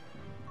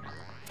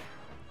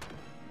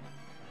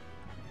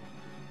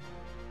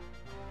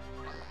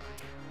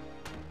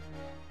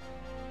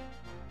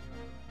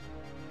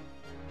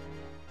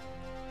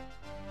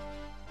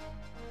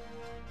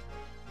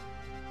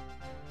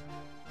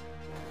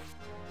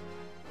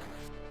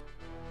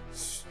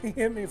 He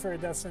hit me for a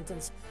death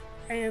sentence,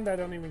 and I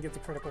don't even get the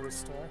critical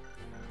restore.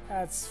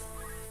 That's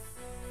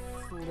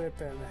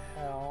flippin'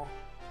 hell.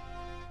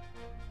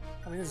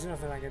 I mean, there's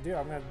nothing I can do.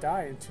 I'm gonna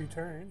die in 2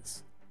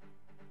 turns.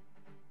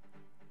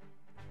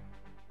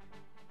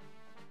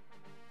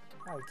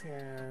 I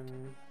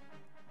can...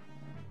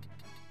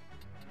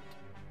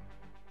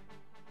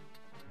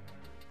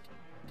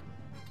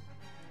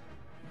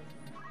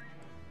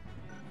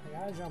 I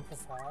gotta jump for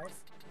 5.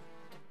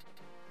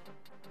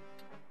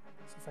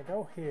 If I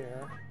go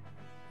here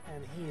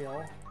and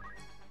heal,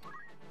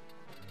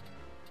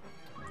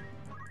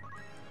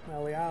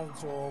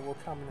 Meliadoul will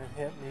come in and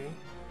hit me.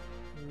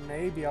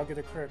 Maybe I'll get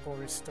a critical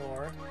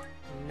restore.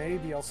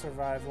 Maybe I'll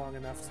survive long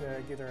enough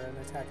to get her an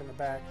attack in the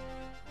back.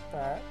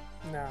 But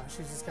no,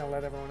 she's just gonna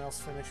let everyone else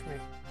finish me.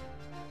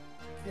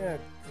 Good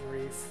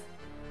grief.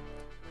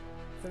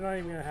 They're not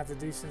even gonna have the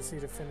decency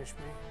to finish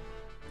me.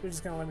 They're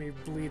just gonna let me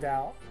bleed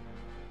out.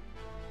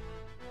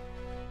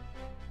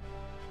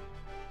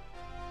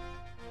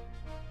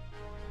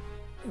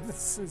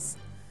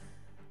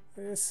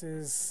 This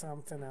is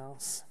something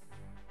else.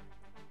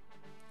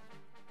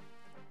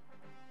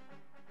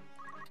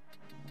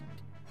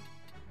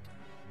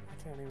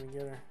 I can't even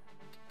get her.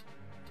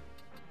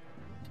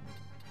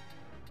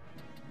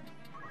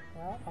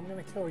 Well, I'm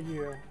gonna kill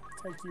you.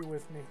 Take you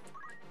with me.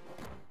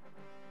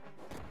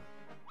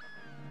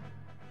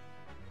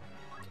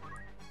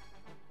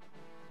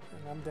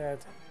 And I'm dead.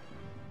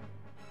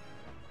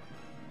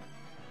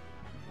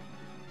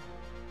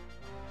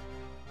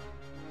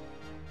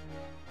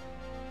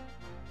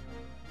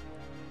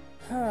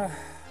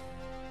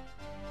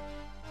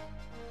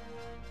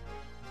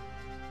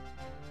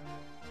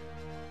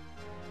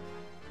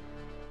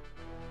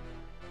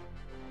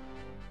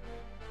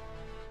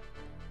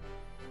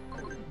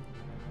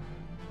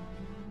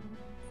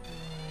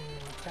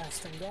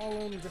 Casting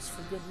Golem, just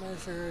for good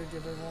measure,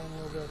 give everyone a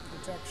little bit of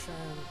protection.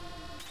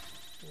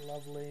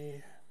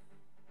 Lovely.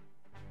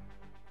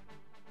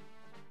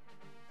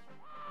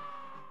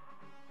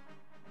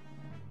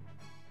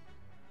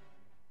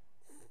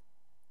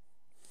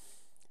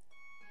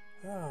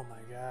 Oh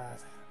my god.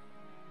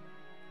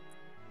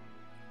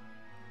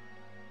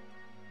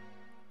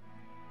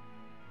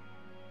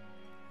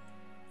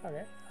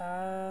 Okay,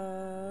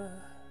 I'm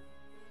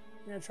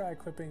gonna try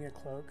equipping a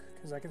cloak,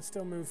 because I can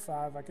still move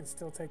 5, I can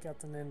still take out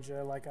the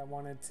ninja like I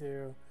wanted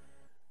to,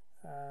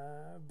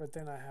 but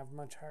then I have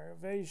much higher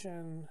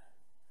evasion,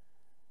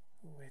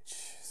 which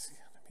is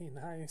gonna be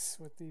nice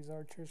with these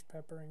archers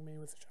peppering me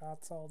with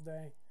shots all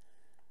day.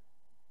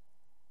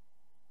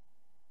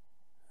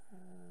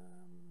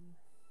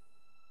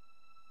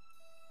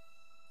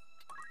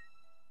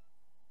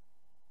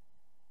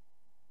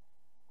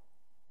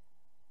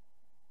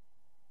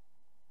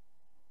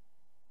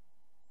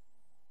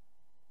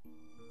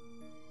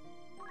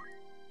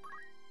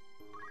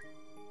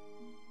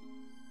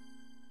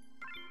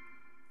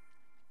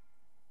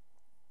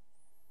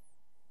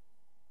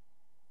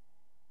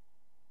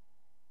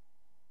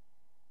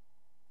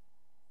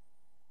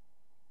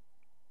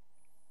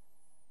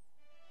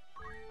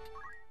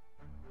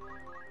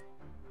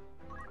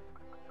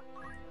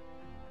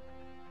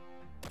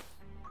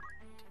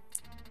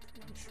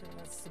 Sure,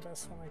 that's the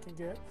best one I can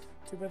get.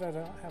 Too bad I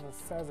don't have a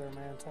feather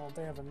mantle.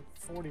 They have a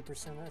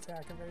 40%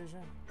 attack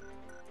evasion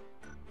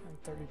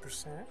and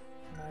 30%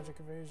 magic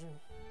evasion.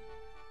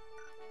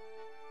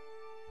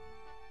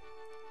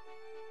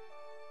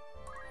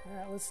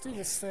 Alright, let's do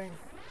this thing.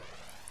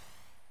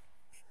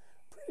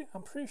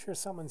 I'm pretty sure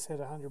someone's hit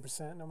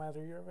 100% no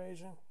matter your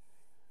evasion.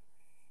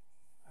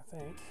 I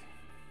think.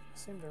 I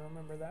seem to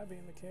remember that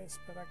being the case,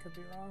 but I could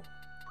be wrong.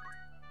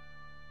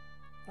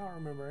 I don't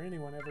remember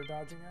anyone ever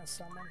dodging a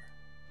summon.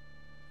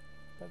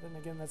 But then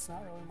again, that's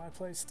not really my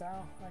play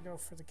style. I go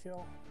for the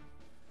kill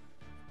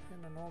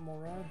in a normal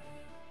run.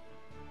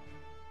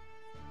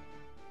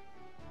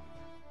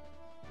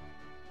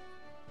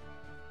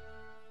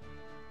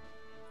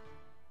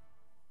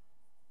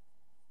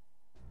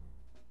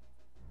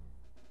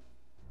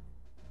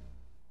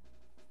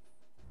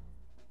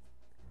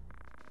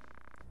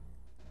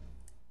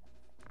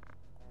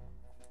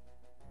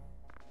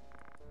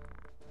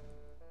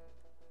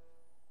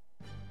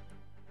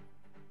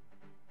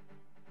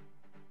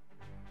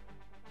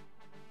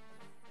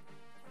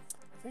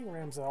 I think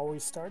Ramza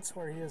always starts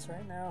where he is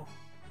right now.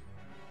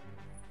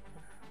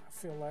 I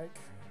feel like.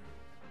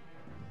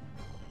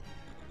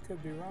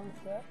 Could be wrong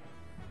with that.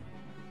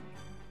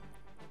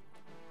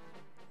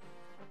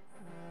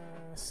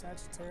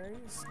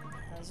 Sagittarius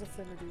has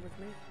affinity with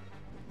me.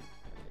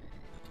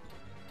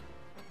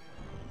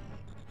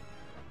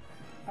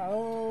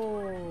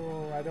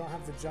 Oh, I don't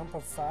have the jump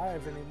of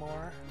 5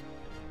 anymore.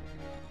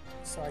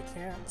 So I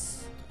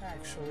can't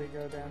actually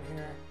go down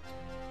here.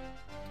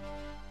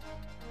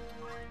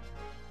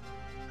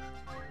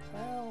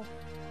 Well,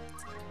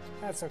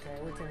 that's okay.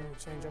 We can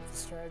change up the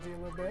strategy a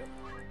little bit.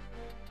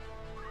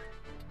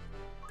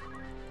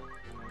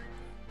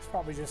 It's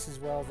probably just as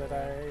well that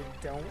I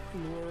don't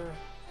lure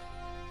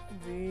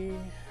the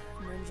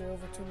ninja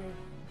over to me.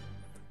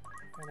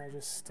 And I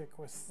just stick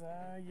with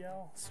the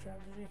yell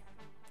strategy.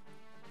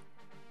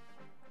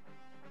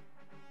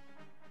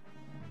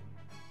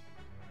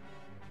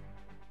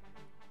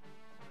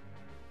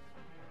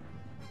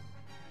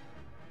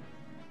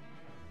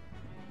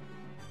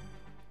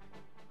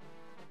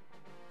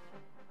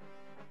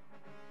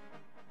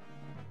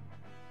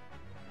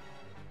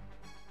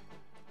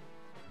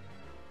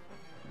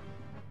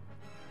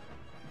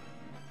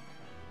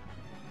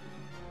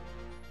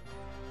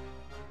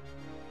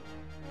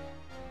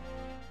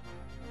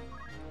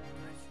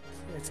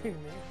 Me.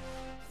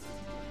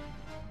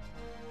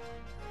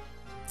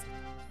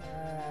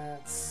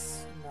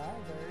 That's not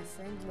very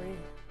friendly.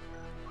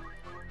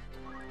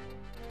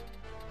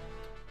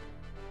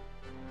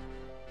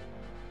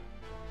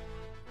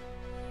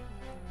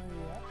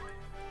 Yeah.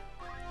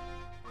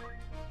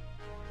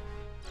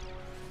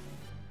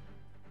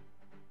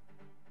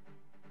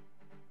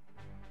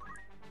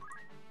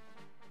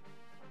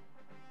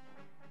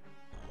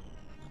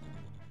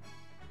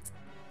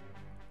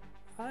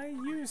 I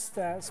used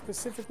that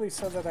specifically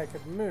so that I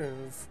could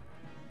move,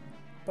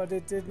 but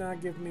it did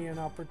not give me an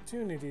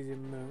opportunity to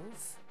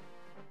move.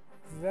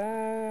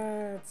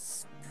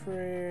 That's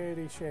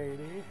pretty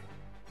shady.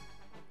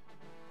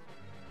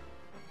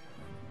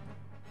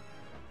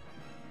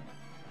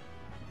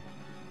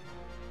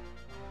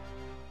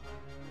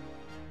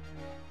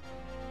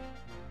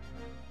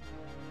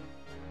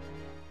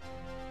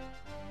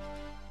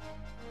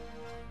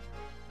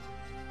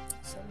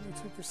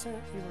 %,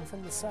 even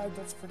from the side,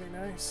 that's pretty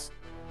nice.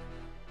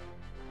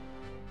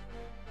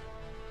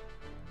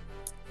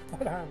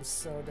 But I'm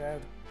so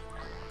dead.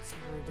 It's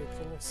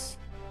ridiculous.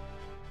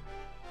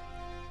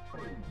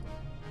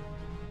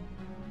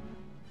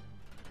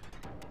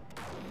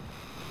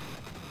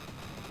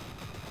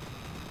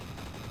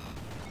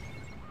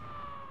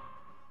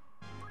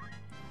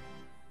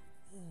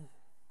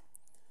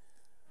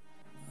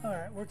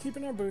 Alright, we're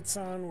keeping our boots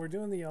on. We're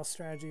doing the yell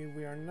strategy.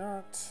 We are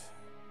not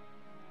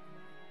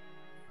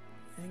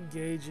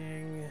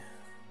engaging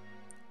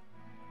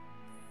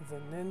the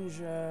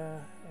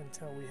ninja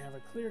until we have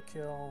a clear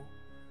kill.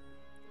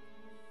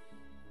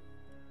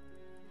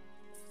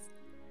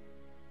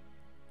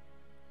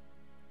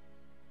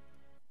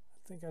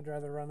 I think I'd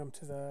rather run him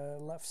to the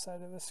left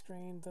side of the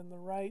screen than the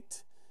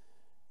right,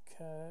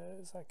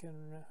 because I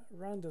can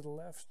run to the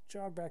left,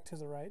 jog back to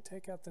the right,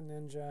 take out the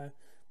ninja.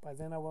 By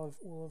then I will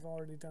have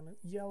already done it.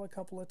 Yell a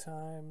couple of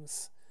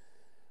times.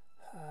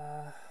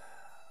 I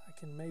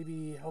can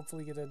maybe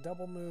hopefully get a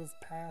double move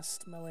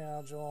past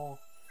Meliadoul.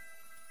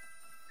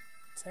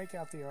 Take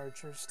out the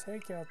archers,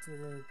 take out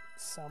the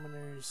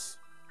summoners.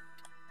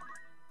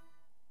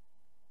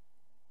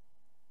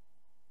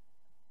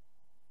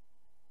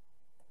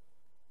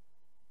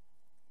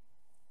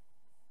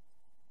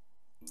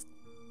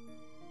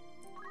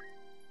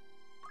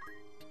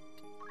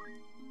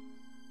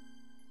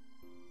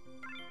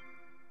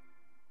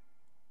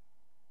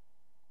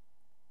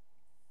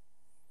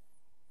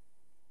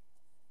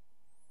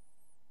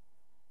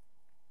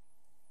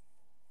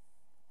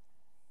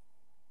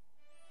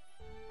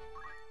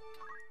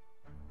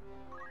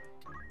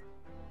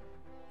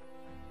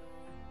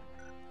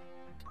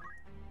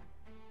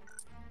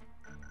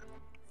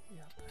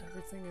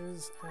 Everything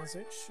is as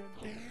it should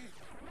be.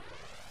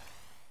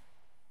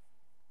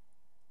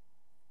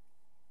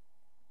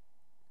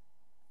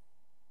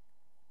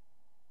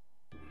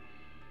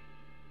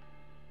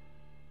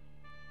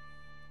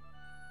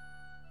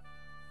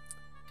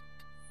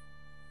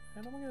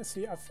 And I'm gonna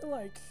see, I feel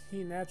like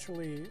he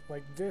naturally,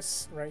 like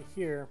this right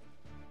here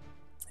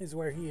is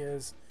where he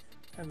is,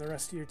 and the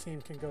rest of your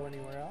team can go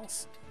anywhere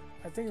else.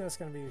 I think that's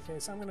gonna be the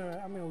case. I'm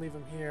gonna leave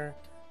him here,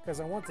 because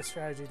I want the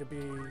strategy to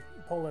be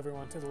pull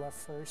everyone to the left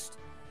first.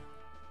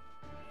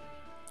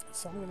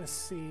 So I'm going to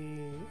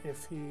see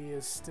if he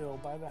is still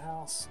by the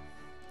house.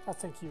 I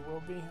think he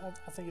will be.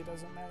 I think it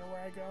doesn't matter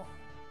where I go.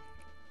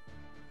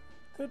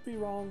 Could be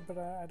wrong, but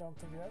I don't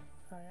think that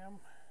I am.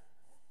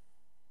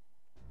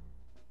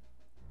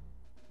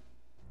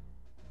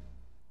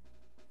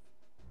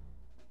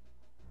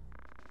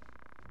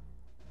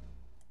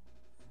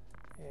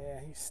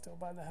 Yeah, he's still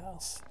by the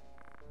house.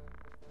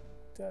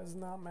 Does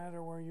not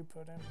matter where you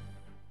put him.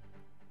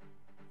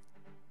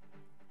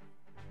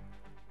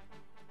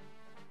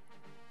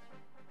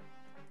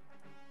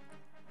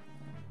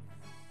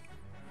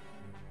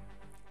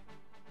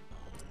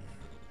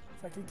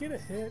 I could get a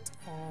hit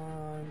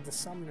on the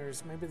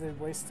summoners, maybe they'd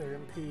waste their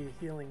MP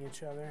healing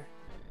each other.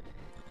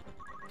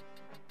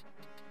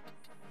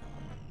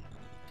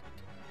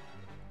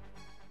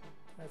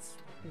 That's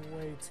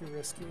way too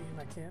risky, and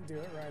I can't do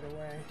it right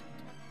away.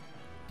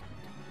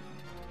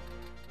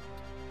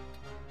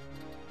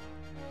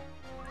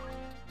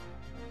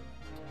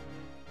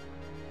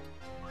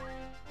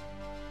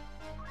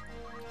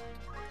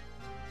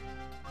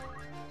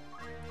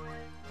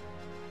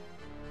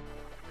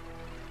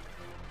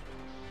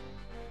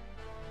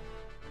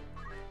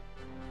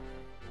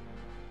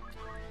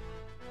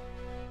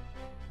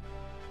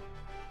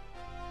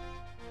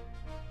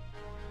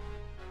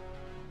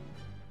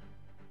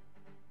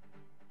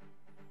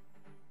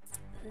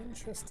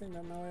 Interesting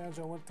that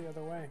Meliadoul went the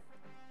other way.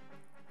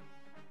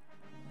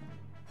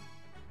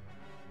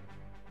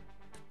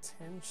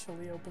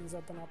 Potentially opens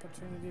up an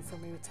opportunity for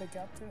me to take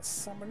out this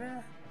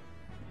summoner.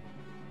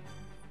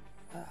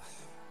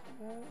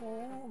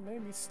 Well,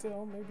 maybe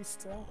still, maybe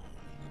still.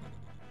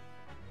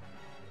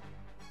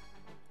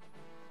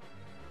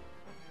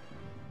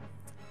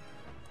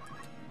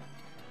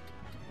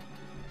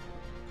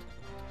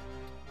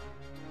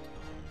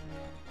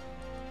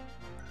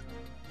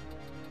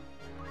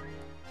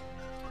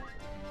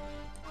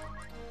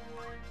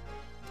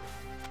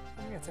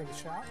 Take a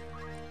shot.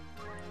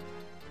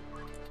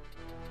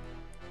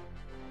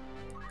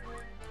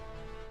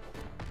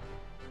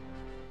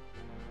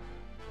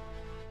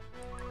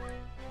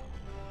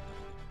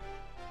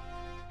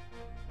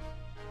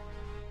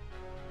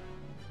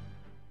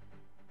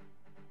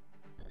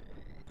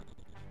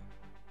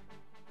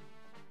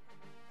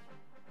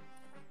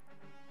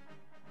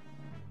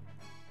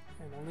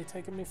 And only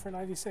taking me for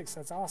 96.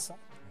 That's awesome.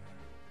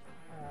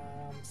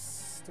 I'm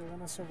still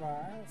gonna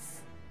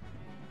survive.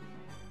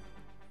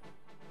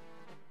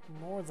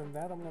 More than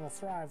that, I'm going to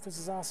thrive. This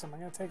is awesome. I'm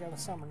going to take out a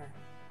summoner.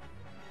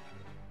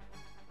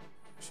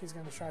 She's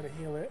going to try to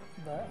heal it,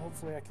 but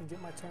hopefully I can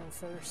get my turn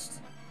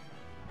first.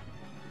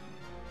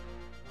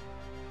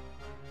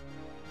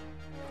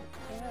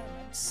 Yeah,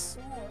 that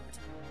sword.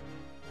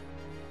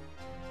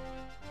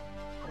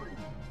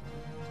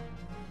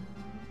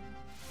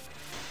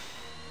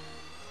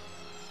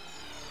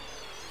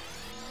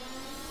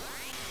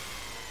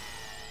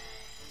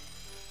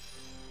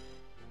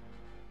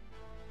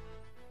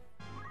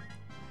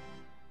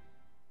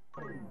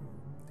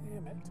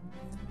 Damn it.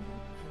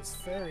 This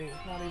fairy,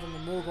 not even the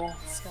Moogle,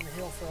 it's gonna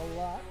heal for a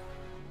lot.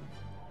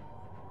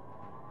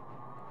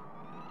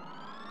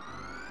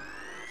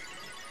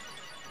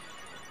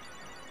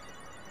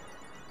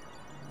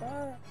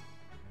 But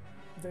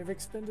they've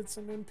expended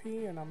some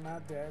MP and I'm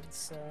not dead,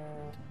 so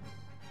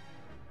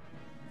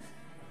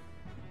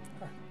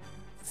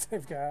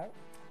they've got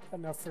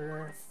enough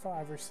for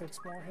 5 or 6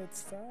 more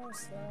hits though,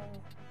 so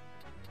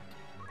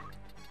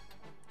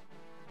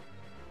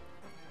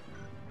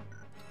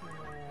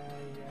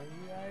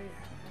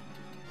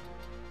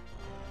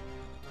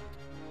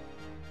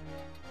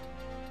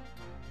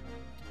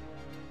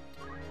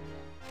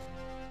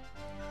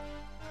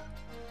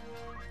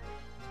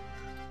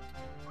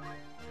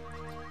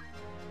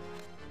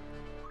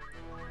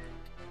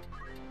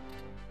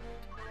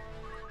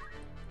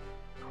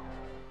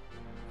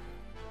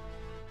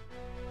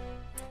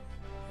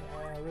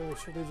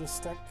should have just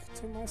stuck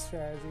to my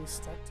strategy,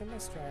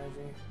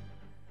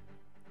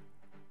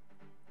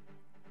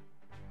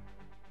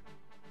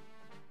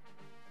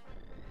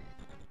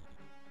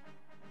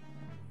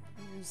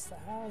 Use the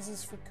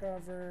houses for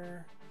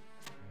cover,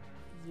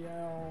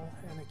 yell,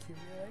 and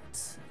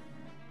accumulate.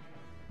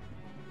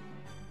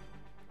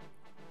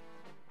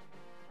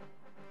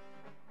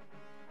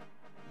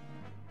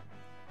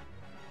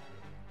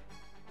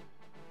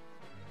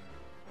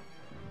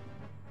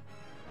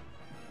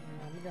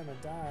 I'm gonna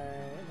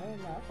die. No,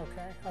 I'm not.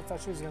 Okay. I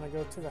thought she was gonna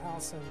go to the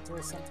house and throw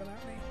something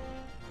at me.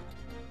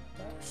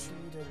 But she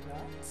did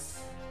not.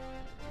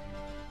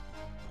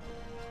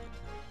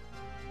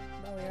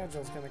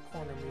 Meliadoul's gonna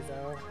corner me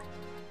though.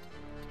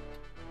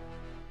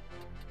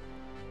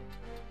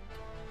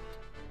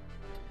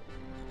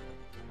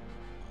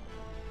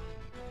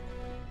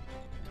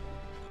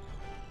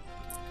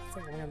 I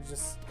think I'm gonna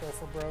just go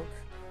for broke.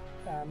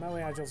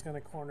 Meliadoul's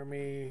gonna corner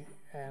me,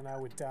 and I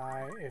would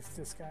die if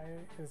this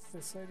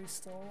lady's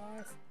still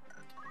alive.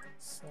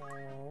 So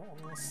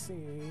I'm gonna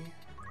see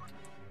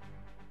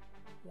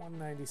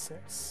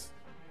 196.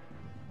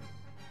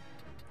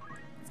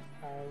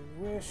 I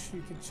wish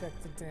you could check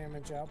the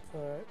damage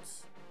output.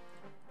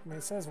 I mean,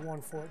 it says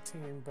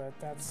 114, but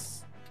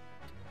that's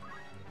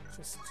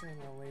just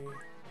generally.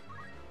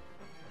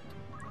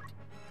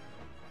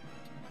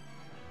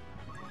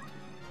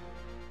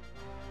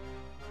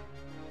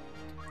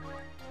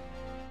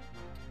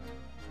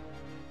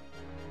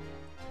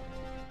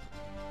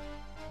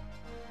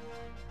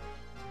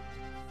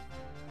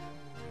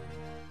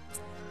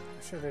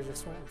 I should have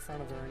just went in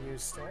front of her and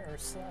used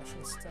slash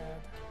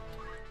instead.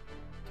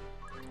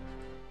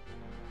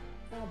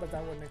 Oh, but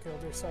that wouldn't have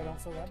killed her, so I don't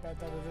feel that bad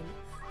that it didn't.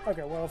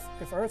 Okay, well,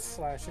 if Earth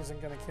Slash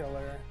isn't going to kill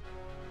her,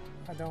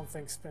 I don't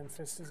think Spin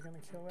Fist is going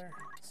to kill her.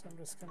 So I'm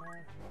just going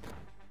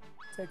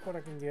to take what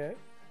I can get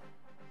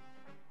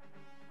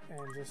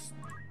and just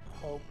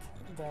hope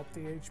that the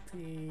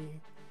HP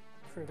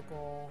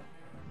critical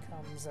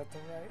comes at the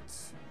right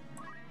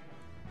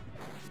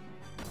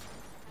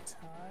time.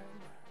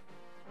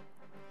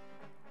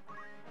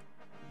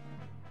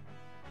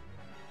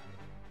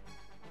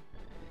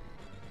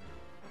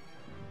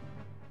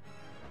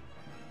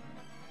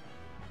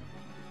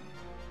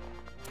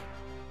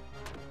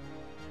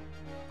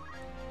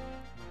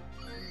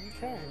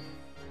 Okay.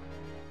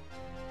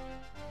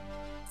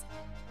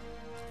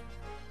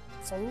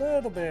 It's a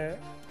little bit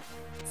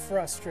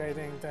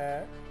frustrating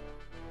that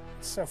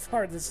so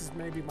far this is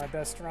maybe my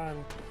best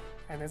run,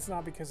 and it's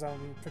not because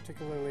I'm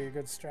particularly a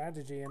good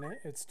strategy in it,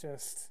 it's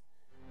just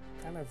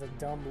kind of the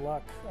dumb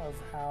luck of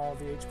how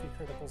the HP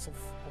criticals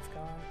have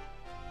gone.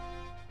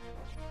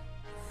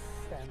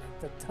 And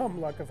the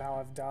dumb luck of how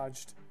I've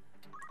dodged.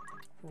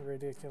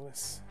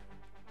 Ridiculous.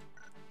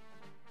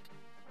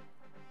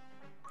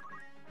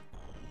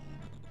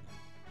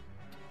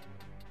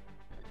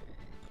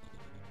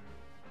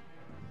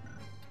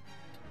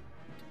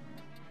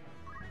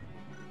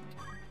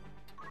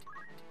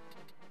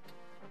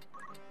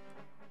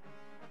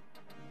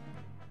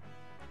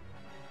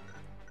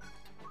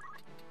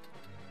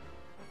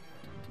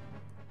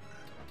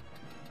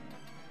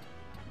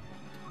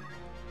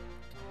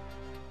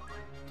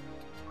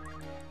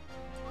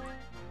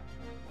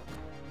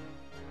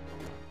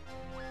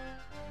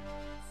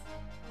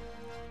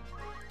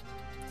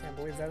 Can't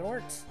believe that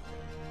worked.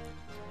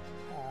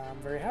 I'm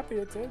very happy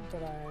it did,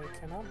 but I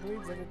cannot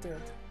believe that it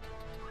did.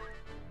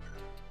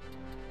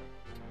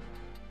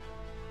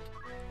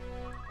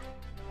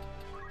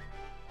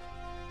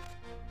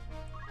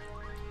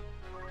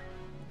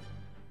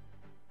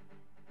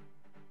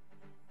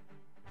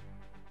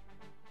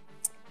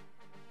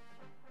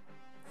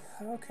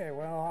 Okay,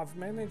 well, I've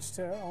managed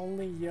to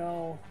only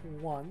yell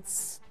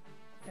once,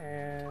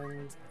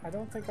 and I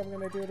don't think I'm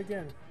going to do it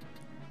again.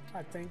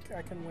 I think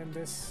I can win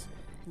this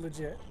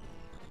legit.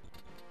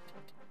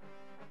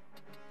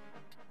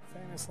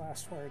 Famous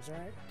last words,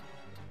 right?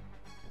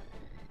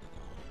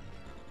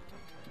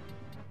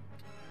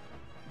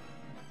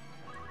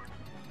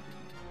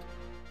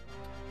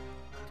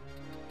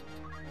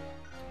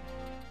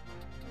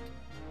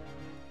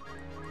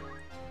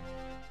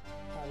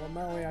 Well,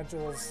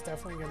 Meliadoul is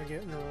definitely going to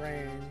get in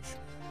range.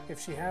 If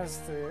she has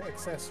the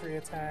accessory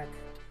attack,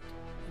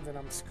 then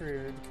I'm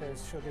screwed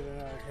because she'll get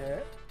another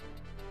hit.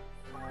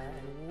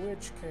 In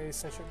which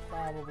case, I should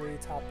probably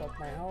top up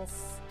my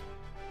health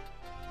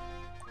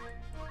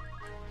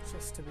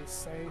just to be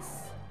safe.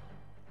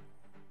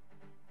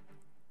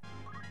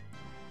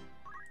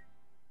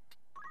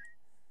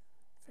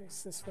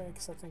 Face this way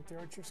because I think the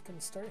archers can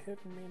start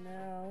hitting me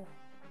now.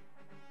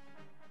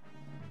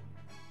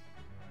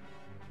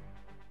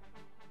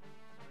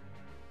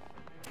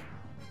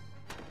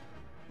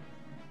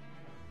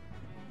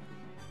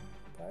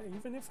 But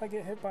even if I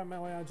get hit by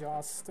Meliadoul,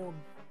 I'll still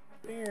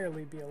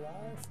barely be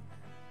alive.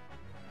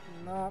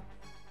 Not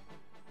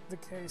the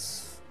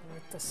case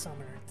with the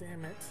summoner,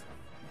 damn it.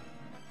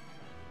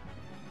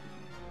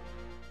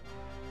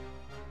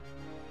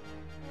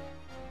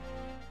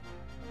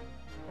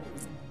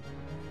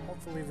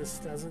 Hopefully this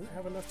doesn't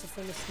have enough to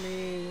finish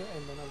me,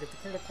 and then I'll get the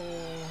critical.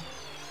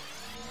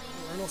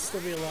 And I'll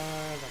still be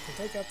alive. I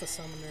can take out the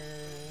summoner.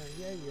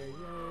 Yay, yay, yay.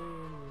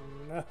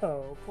 No,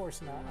 of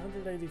course not.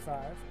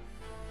 185.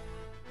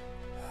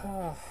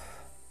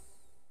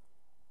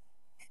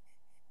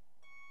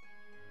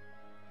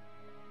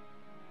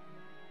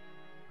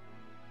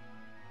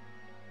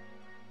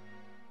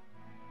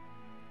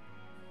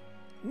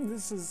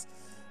 This is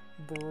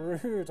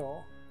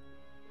brutal.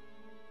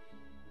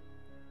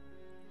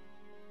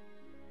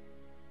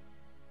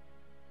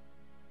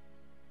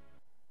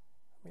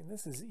 I mean,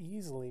 this is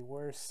easily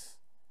worse.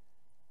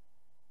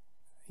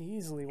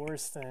 Easily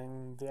worse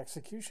than the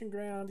execution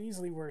ground,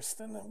 easily worse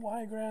than the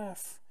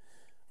Y-graph.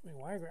 I mean,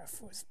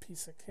 Y-graph was a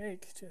piece of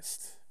cake,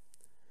 just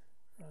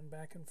run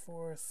back and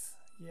forth,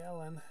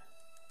 yelling.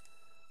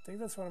 I think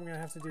that's what I'm going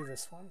to have to do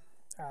this one.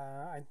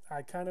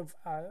 I kind of,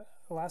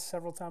 the last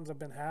several times I've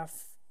been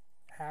half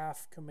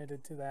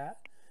committed to that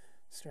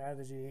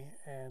strategy,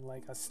 and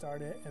like I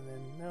start it and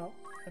then no,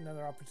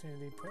 another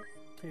opportunity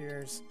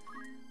appears.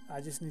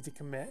 I just need to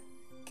commit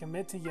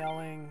to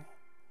yelling,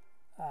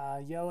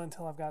 yell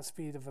until I've got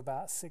speed of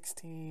about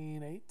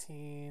 16,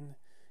 18,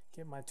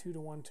 get my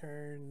 2-to-1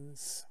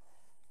 turns,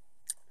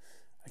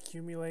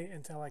 accumulate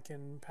until I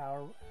can not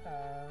power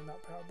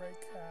break,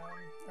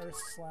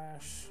 earth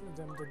slash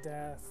them to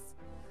death.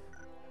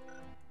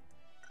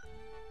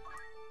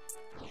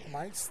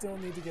 Might still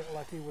need to get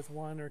lucky with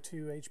 1 or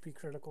 2 HP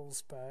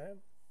criticals, but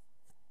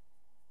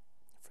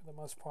for the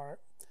most part,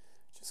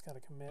 just gotta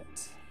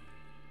commit.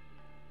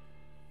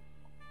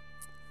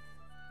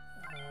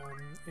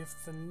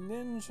 If the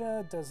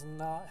ninja does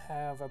not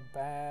have a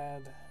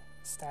bad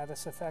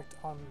status effect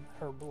on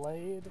her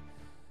blade,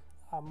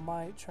 I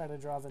might try to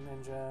draw the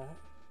ninja.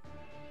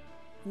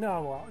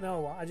 No,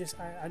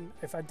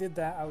 if I did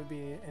that, I would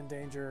be in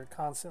danger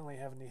constantly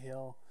having to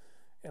heal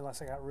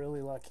Unless I got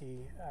really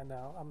lucky.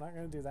 No, I'm not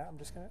going to do that.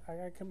 I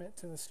got to commit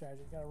to the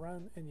strategy. Got to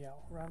run and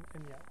yell, run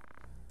and yell.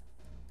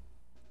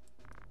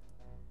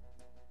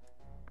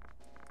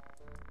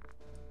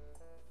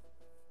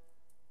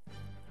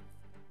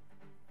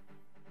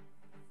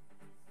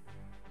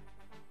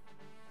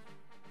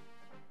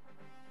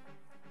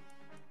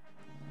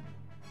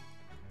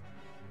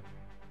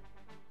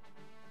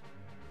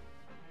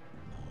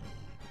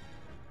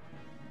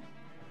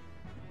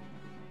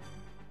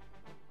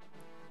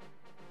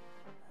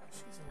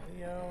 She's a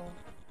Leo.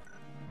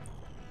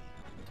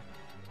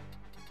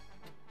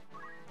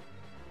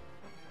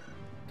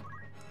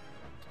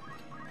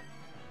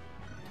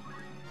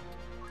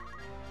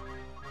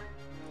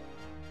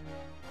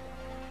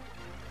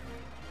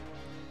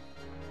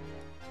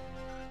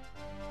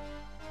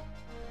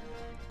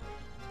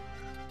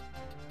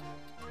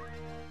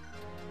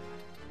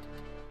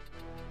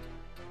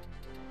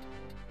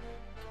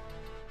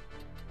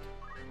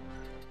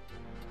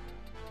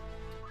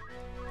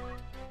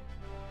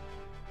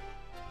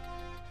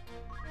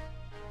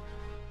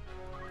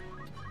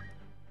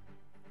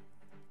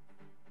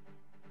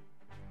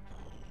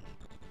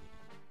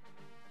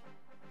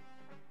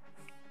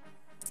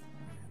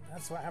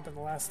 That's what happened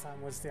the last time,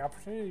 was the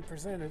opportunity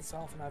presented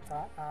itself and I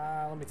thought,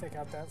 let me take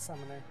out that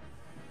summoner.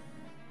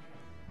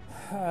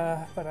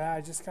 But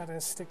I just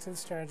gotta stick to the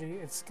strategy.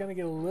 It's gonna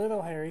get a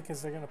little hairy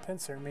because they're gonna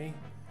pincer me.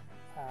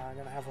 I'm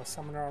gonna have a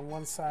summoner on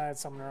one side,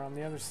 summoner on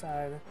the other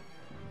side.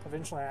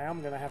 Eventually I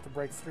am gonna have to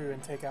break through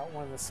and take out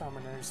one of the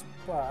summoners,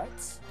 but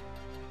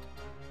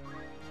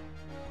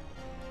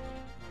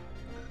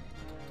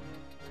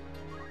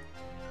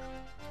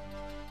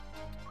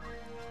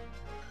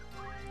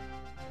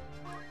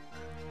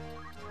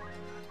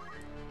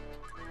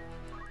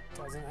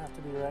doesn't have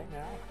to be right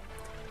now.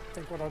 I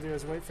think what I'll do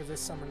is wait for this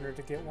summoner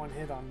to get one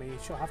hit on me.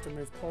 She'll have to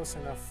move close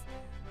enough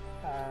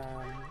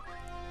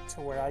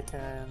to where I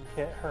can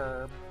hit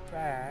her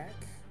back.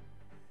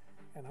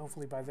 And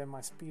hopefully by then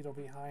my speed will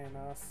be high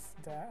enough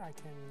that I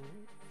can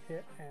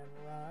hit and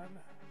run.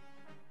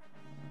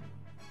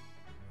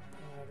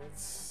 But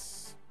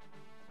it's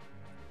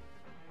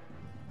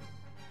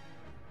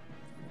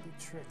gonna be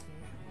tricky.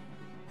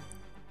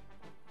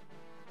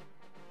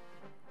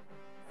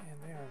 And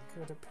they are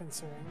good at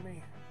pincering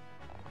me.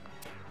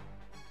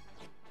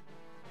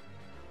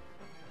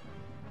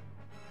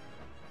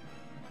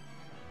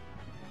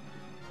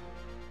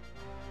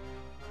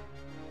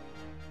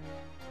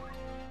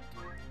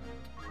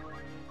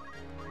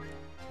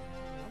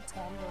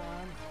 Time to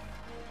run.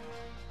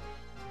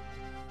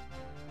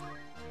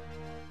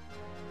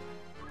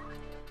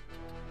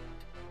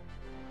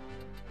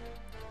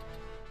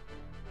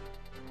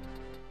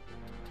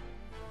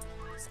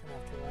 Just gonna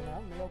have to run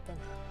out in the open.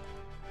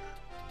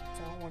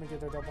 Don't want to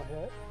get a double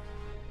hit.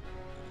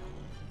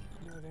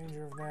 No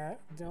danger of that.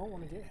 Don't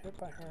want to get hit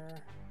by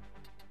her.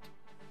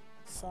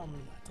 Some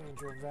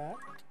danger of that.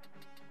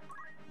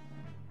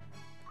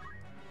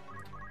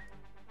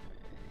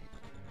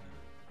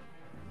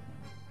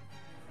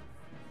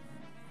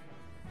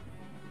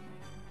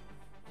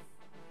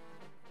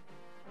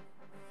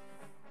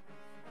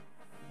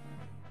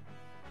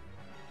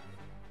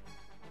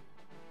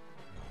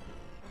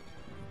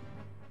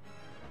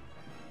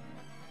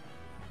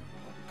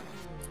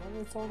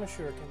 Throwing a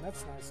shuriken,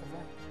 that's nice of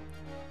her.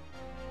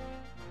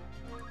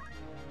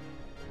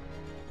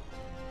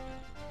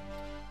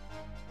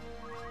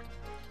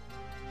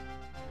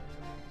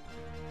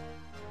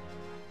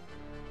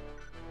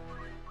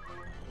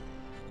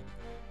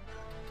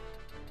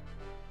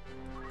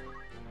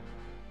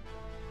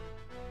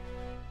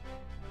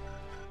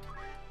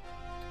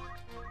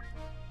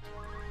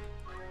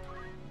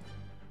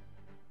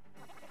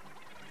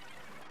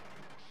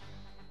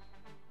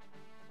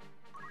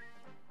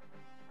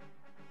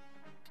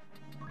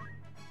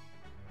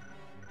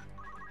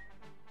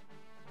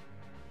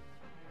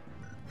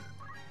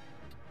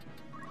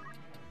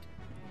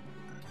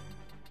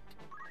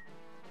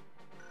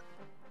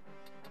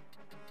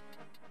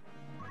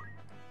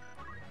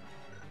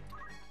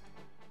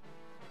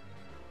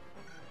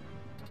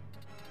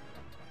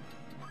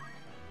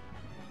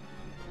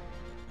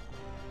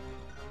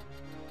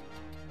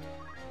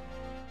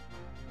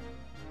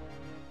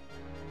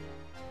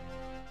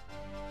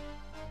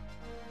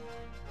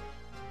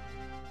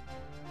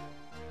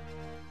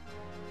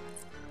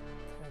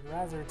 I'd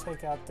rather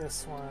take out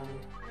this one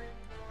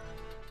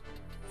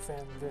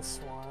than this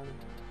one.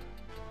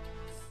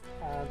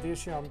 The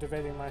issue I'm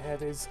debating in my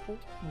head is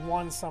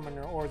one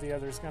summoner or the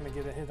other is going to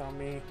get a hit on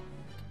me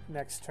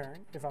next turn.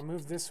 If I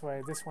move this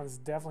way, this one's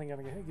definitely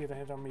going to get a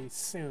hit on me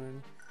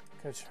soon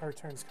because her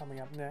turn's coming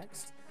up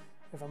next.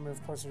 If I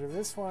move closer to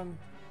this one,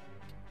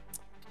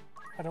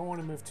 I don't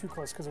want to move too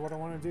close because what I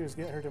want to do is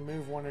get her to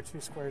move 1 or 2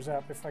 squares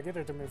up. If I get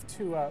her to move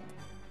 2 up,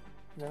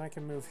 then I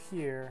can move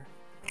here,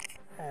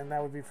 and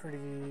that would be pretty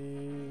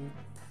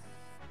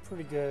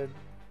good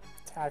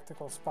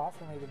tactical spot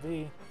for me to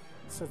be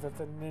so that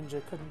the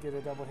ninja couldn't get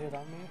a double hit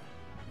on me.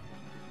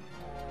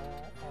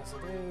 As it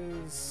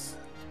is,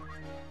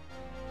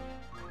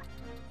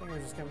 I think we're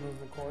just gonna move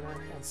the corner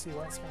and see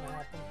what's gonna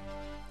happen.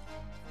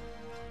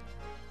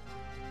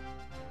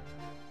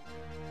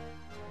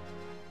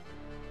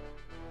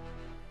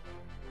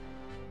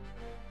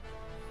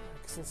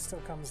 Because it still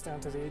comes down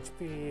to the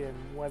HP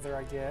and whether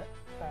I get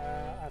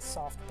a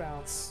soft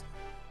bounce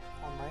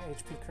on my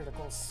HP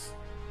criticals.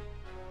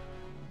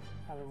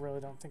 I really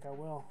don't think I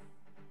will.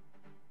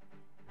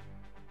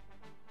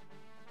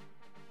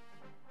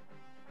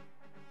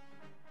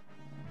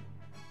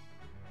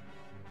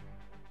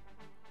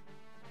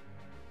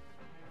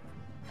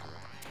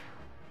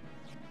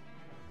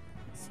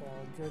 So,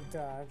 good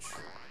dodge.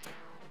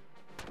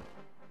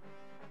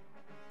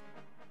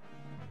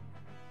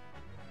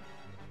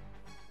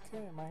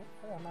 Okay, I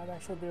might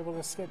actually be able to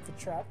escape the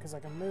trap because I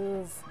can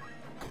move.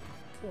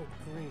 Good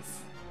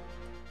grief.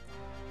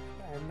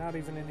 And not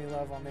even any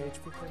love on the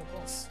HP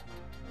criticals.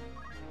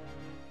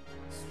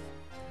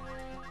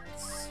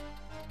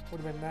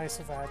 Would have been nice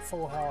if I had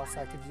full health.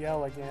 I could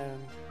yell again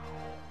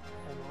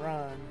and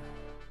run.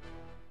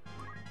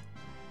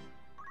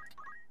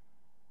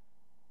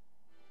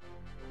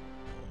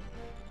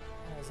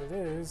 As it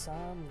is,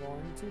 I'm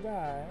going to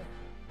die.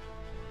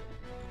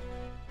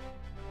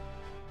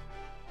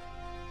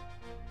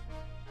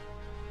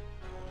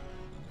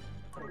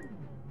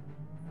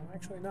 I'm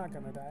actually not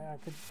gonna die.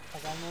 I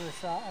got another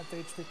shot at the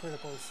HP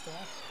criticals still.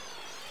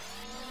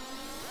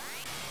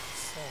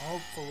 So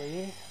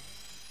hopefully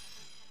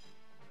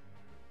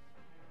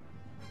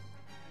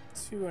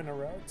 2 in a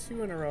row.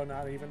 2 in a row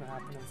not even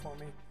happening for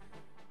me.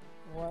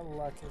 What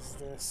luck is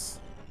this?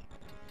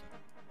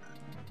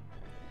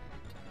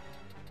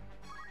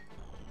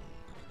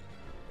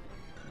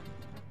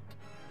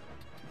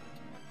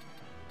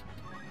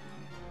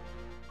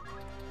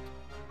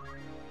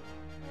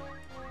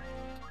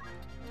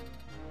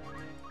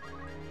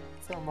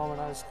 For a moment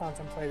I was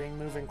contemplating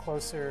moving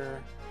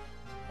closer,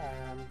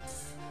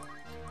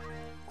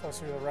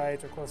 closer to the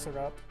right or closer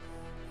up,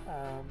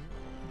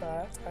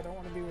 but I don't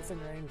want to be within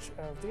range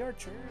of the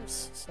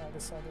archers, so I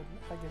decided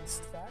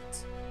against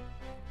that.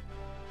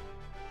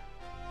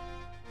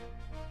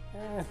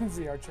 And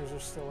the archers are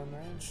still in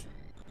range.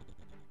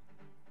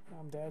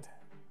 I'm dead.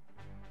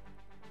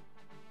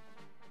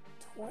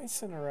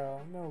 Twice in a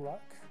row, no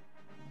luck.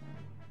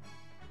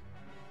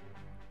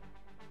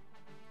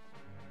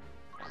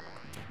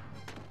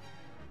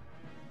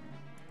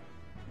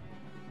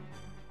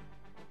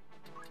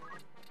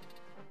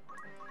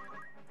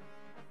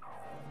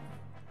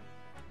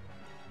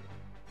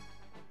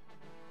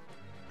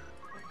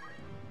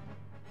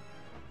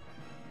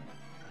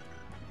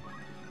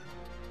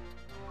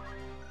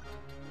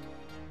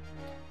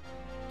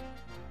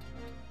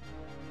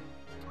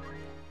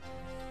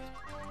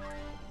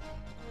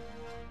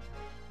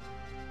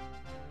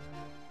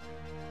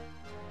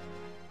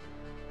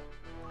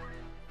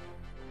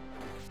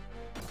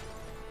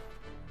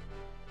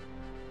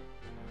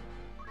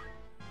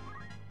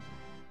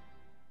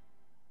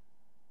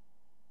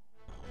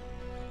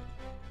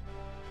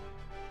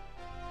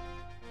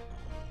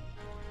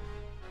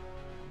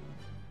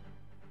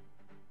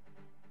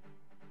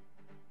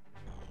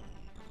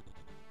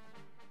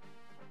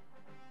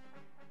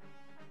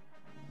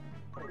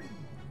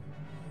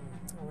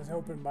 I was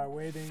hoping by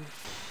waiting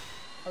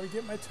I would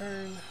get my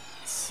turn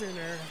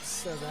sooner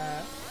so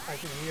that I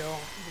could heal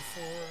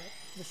before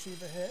the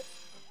Shiva hit,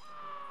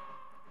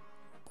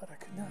 but I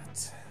could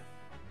not.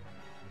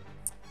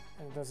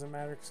 And it doesn't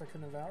matter because I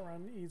couldn't have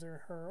outrun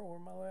either her or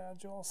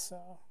Meliadoul, so.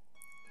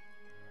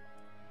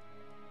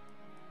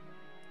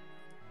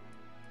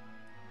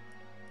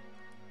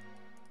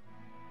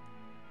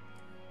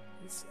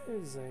 This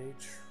is a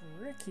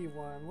tricky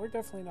one. We're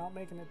definitely not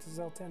making it to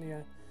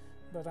Zeltenia,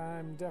 but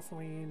I'm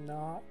definitely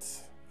not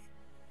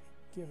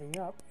giving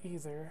up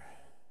either.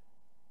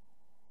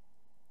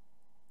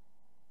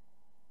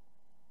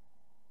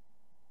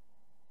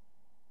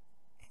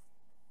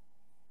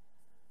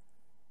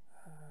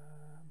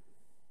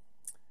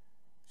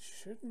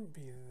 Shouldn't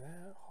be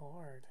that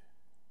hard.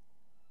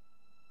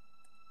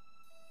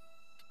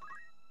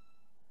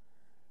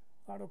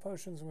 Auto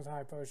potions with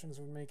high potions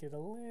would make it a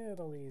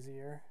little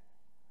easier.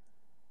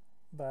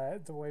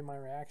 But the way my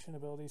reaction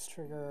abilities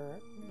trigger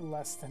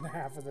less than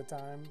half of the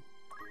time,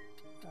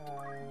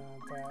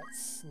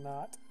 that's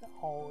not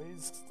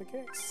always the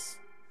case.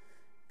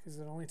 Because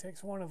it only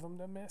takes one of them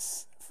to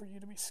miss for you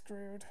to be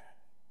screwed.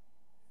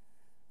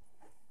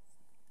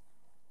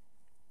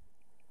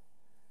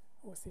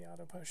 With the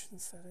auto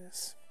potions, that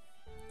is.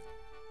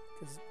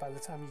 Because by the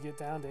time you get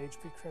down to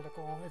HP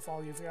critical, if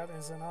all you've got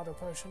is an auto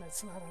potion,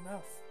 it's not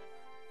enough.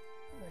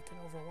 They can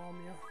overwhelm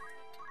you.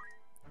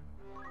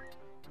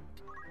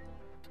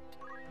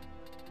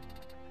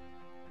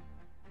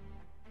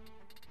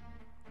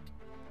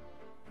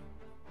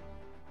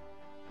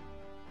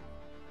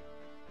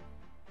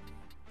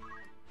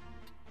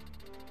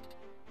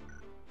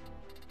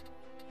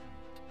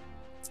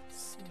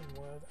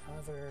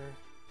 Other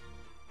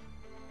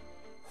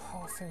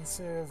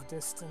offensive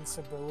distance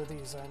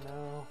abilities I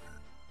know.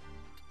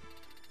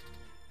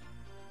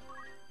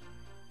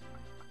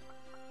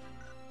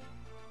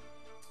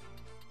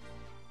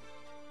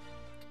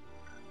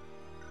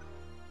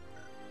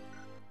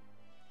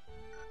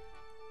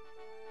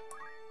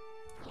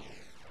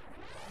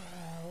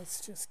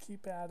 Let's just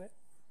keep at it.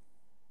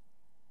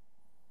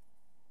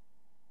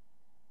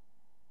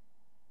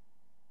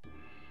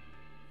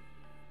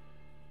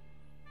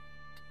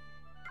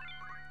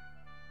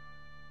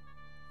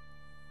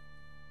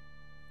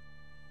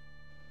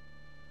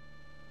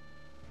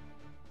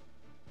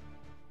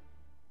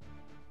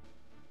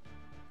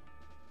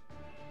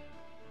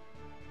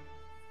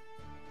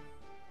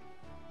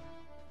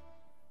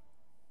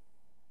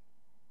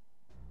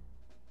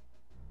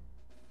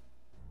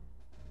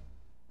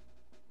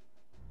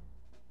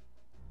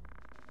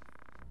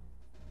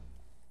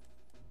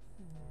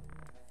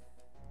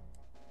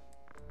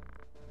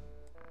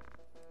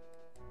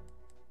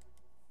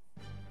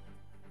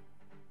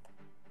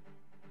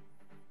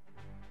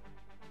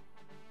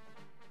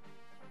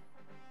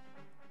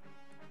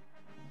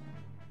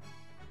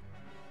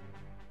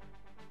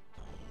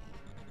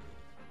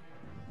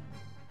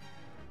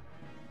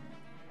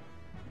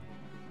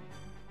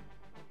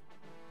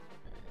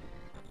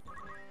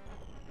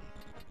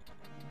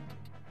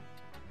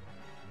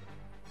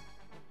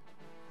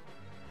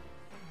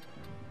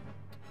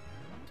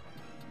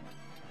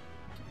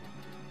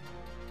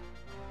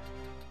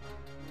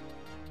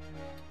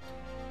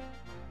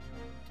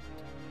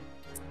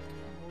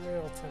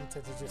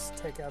 Tempted to just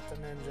take out the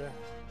ninja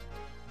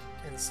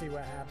and see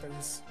what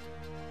happens.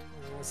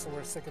 I mean, what's the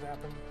worst that could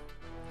happen?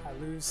 I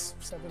lose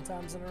 7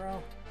 times in a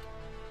row.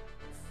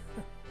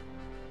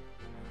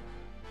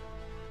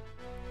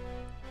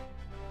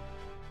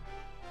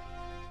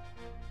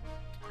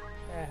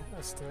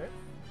 Let's do it.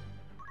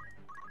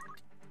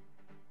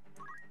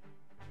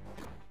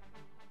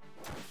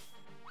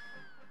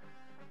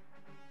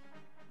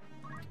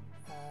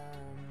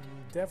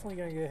 Definitely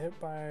gonna get hit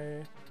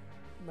by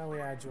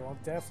Meliadoul.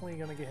 Definitely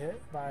gonna get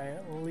hit by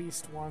at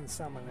least one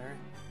summoner.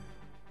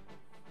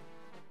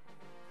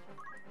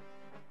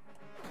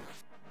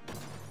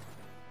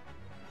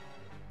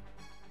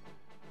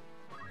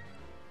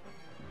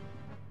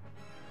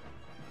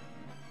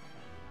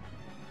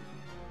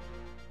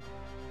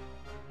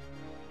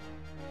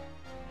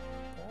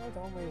 But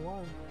only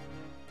one.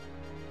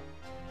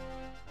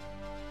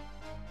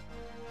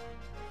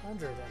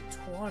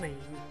 120? You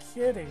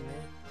kidding me?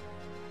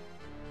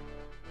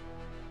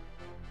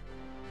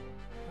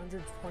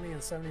 120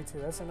 and 72.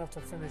 That's enough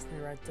to finish me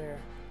right there.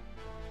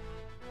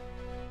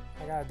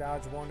 I gotta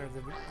dodge one or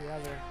the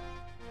other.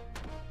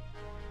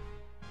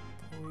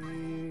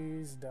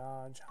 Please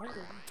dodge.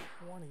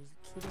 120. You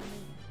kidding me?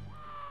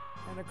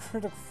 And a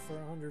critical for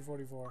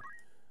 144.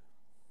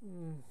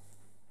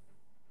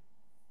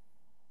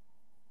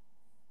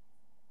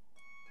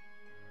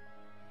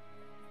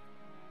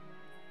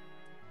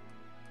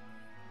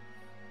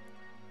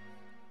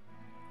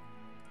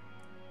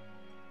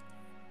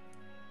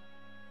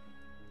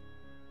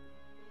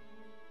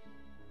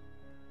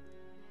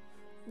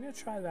 I'm gonna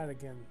try that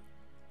again.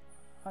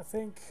 I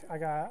think I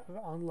got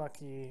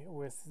unlucky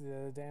with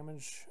the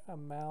damage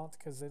amount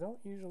because they don't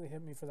usually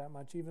hit me for that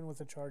much, even with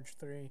a charge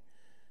 3.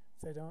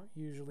 They don't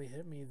usually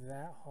hit me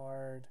that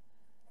hard.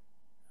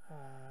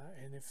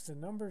 And if the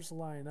numbers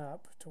line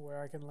up to where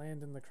I can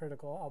land in the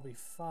critical, I'll be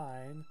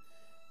fine.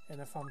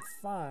 And if I'm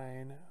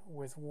fine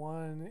with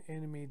one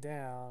enemy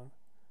down,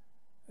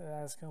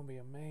 that's gonna be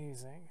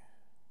amazing.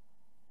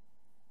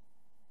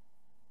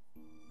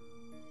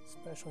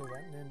 Especially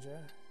that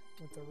ninja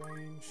with the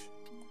range.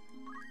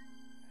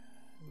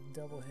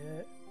 Double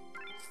hit.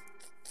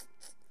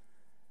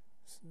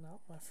 It's not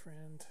my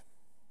friend.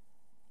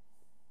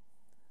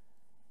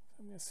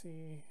 I'm gonna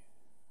see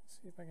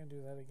if I can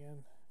do that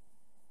again.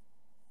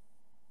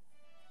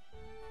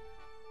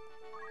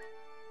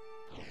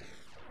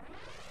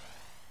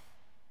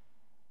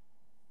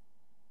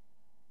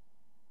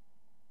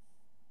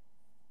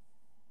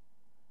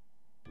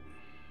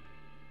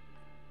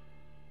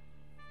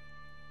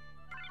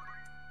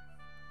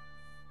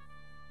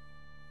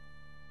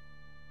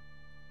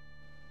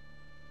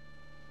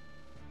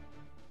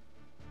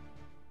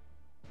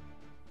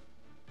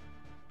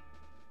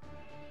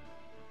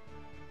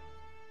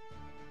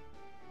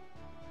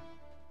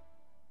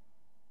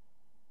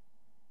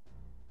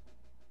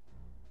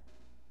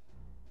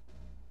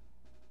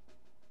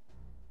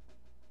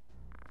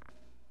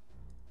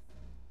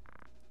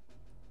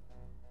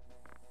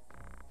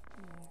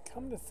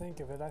 Come to think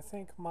of it, I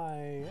think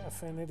my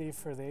affinity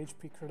for the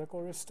HP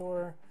critical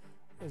restore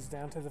is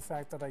down to the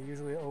fact that I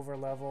usually over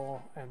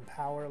level and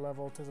power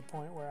level to the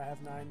point where I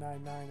have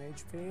 999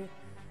 HP,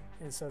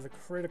 and so the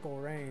critical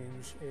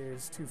range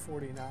is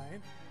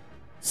 249.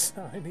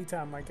 So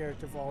anytime my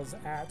character falls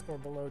at or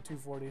below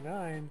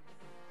 249,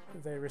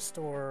 they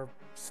restore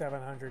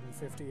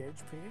 750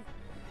 HP,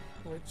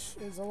 which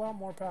is a lot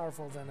more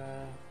powerful than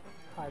a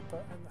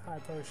high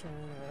potion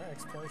or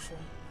X potion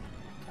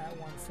at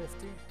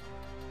 150.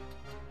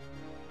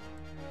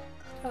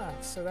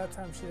 So that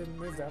time she didn't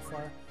move that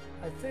far.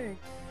 I think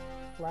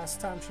last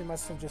time she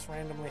must have just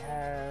randomly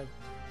had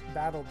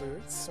battle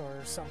boots or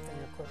something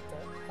equipped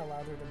that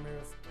allowed her to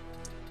move.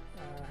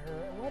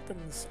 Her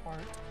weapons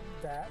aren't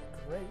that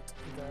great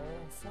though.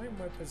 Flame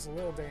Whip is a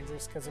little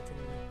dangerous because it can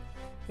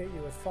hit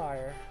you with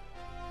fire.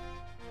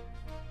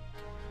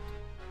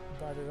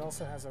 but it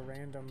also has a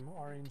random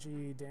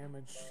RNG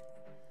damage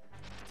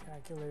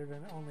calculator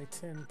and only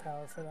 10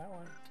 power for that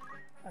one.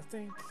 I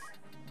think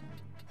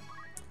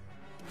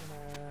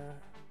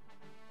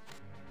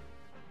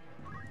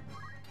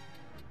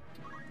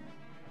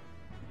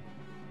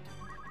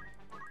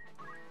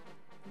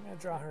I'm gonna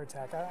draw her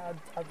attack.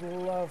 I'd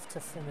love to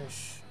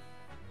finish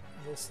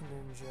this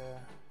ninja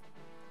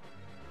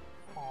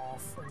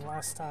off. And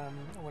last time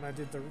when I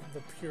did the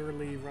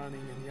purely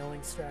running and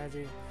yelling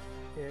strategy,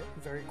 it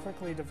very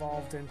quickly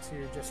devolved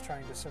into just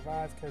trying to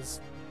survive, because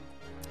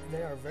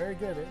they are very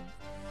good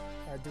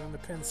at doing the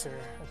pincer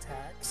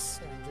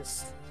attacks and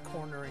just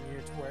cornering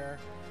you to where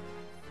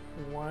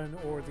one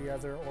or the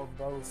other or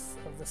both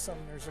of the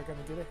summoners are going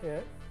to get a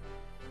hit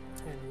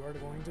and you are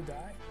going to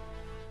die.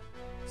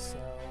 So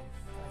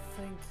I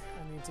think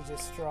I need to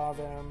just draw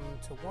them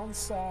to one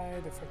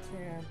side if I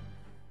can.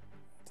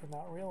 I did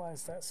not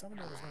realize that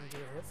summoner was going to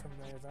get a hit from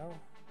there though.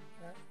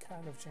 That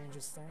kind of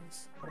changes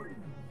things.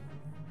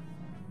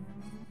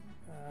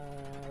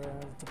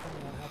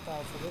 Depending on how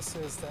powerful this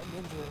is, that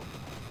ninja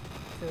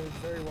could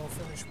very well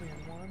finish me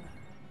in one.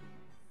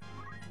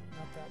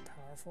 Not that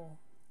powerful,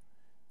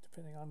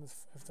 depending on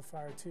if the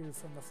fire 2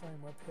 from the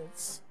flame whip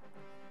hits.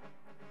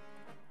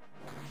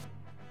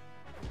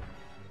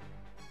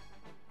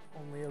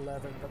 Only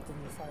 11, but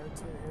then the fire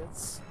 2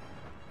 hits.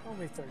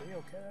 Only 30,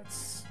 okay,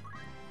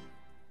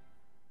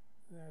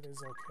 that is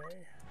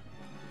okay.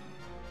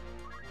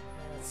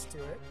 Let's do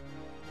it.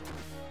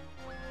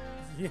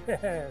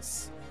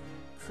 Yes!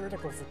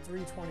 Critical for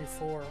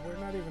 324. We're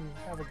not even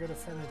have a good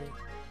affinity.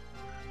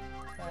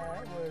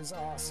 That was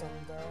awesome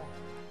though.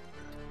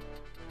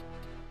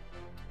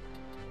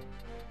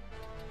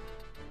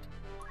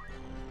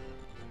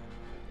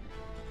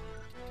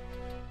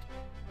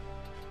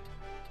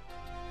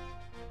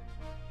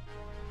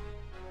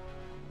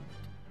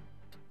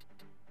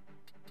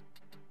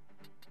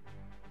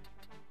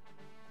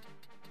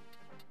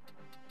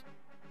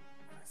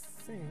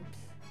 I think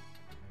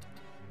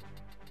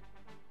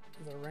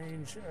the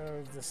range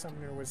of the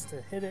summoner was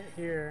to hit it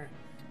here,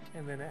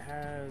 and then it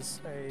has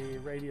a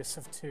radius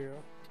of 2.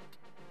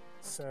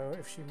 So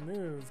if she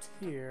moved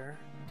here,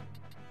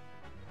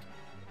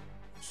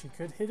 she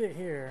could hit it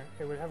here.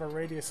 It would have a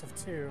radius of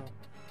 2,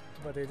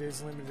 but it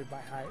is limited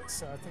by height.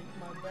 So I think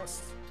my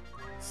best,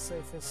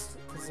 safest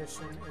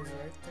position is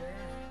right there.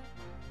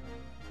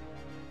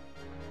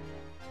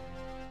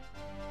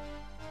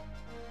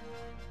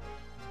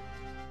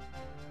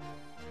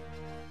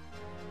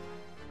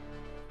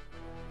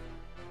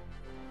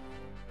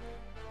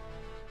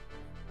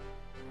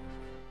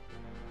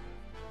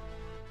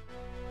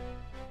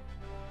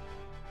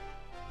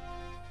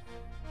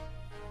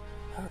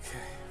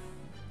 Okay,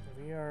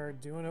 we are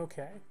doing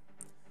okay.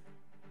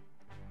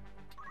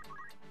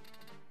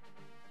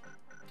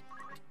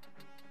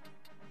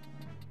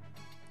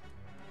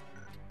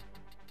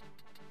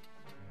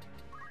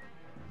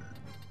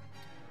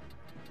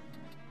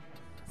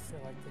 I feel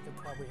like they could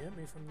probably hit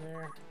me from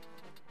there,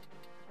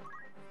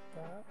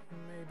 but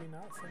maybe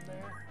not from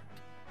there.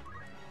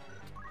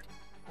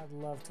 I'd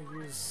love to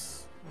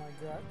use my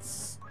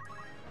guts,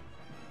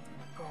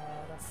 but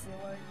I feel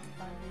like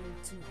I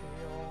need to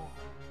heal.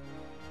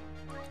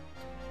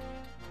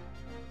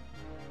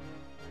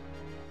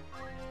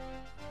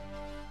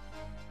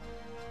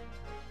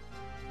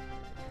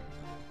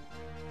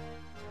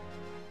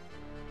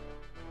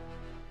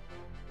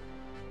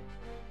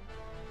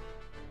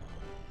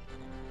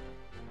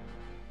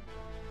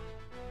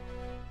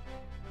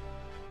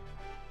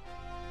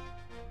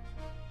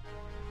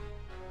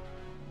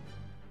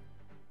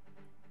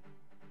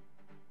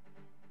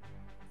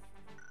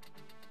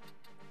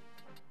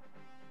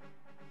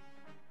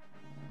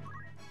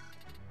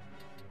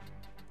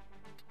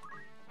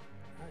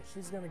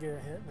 She's going to get a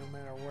hit no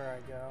matter where I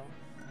go,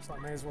 so I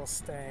may as well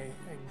stay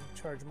and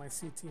charge my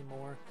CT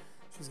more.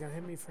 She's going to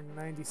hit me for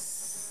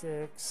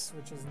 96,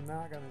 which is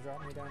not going to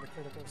drop me down to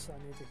critical, so I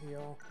need to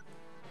heal,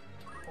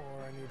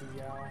 or I need to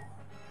yell.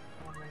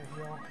 I'm going to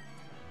heal.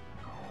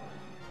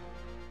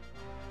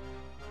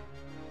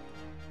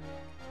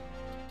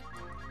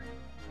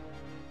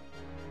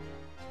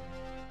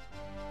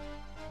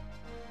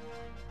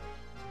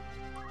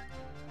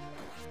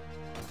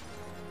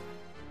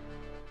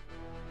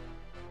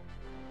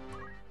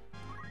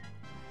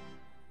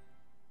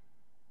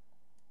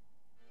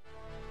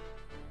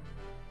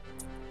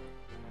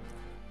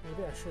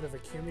 Maybe I should have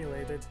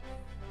accumulated,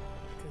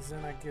 because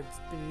then I could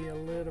be a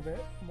little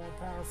bit more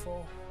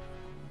powerful.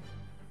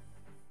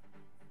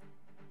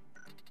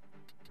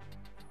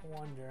 I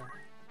wonder.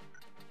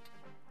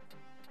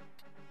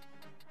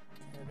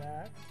 Okay,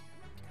 that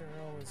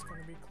girl is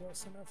going to be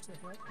close enough to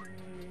hit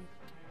me.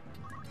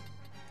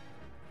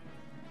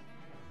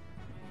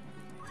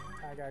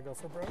 I gotta go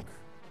for broke.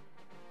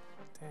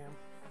 Damn.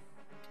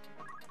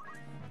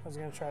 I was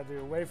going to try to do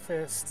a wave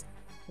fist,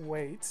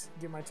 wait,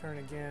 get my turn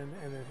again,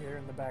 and then here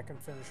in the back and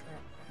finish her.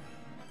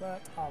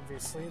 But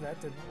obviously that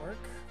didn't work.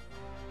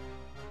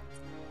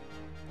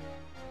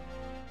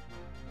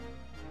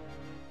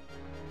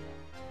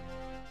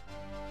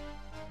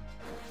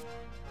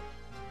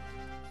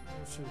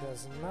 She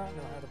does not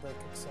know how to break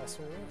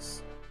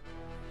accessories.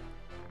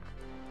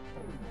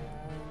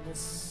 And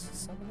this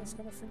summon is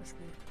going to finish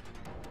me.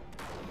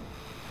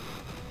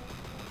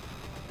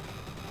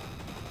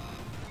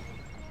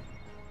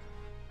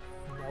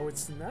 No,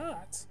 it's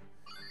not.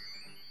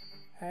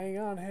 Hang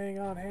on, hang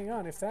on, hang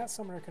on. If that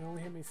summoner can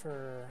only hit me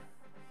for...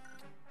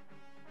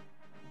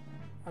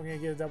 I'm going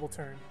to get a double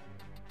turn.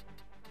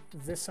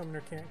 This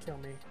summoner can't kill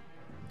me.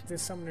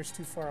 This summoner's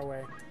too far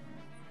away.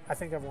 I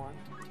think I've won.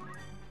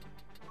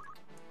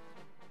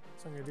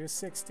 So I'm going to do a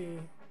 60.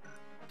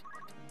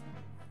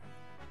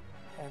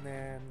 And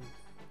then...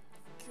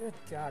 Good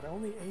God,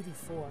 only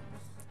 84.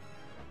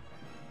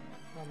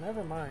 Well,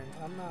 never mind.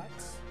 I'm not...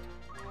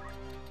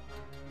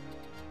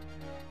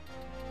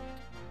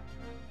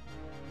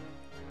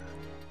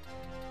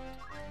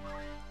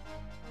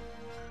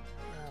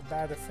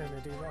 Bad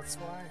affinity, that's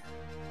why.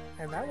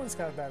 And that one's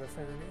got a bad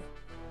affinity.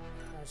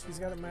 She's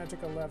got a magic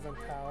 11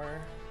 power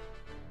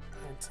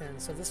and 10.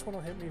 So this one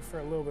will hit me for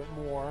a little bit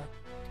more,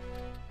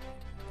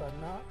 but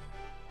not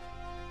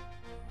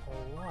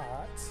a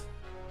lot.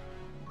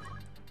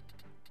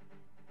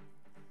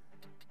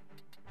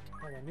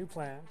 Okay, new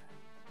plan.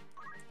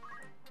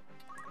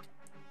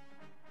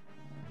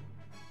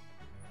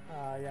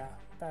 Yeah,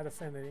 bad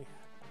affinity.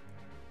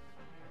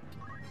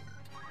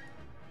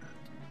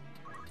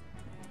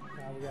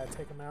 Now we gotta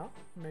take them out.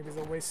 Maybe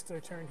they'll waste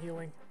their turn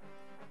healing.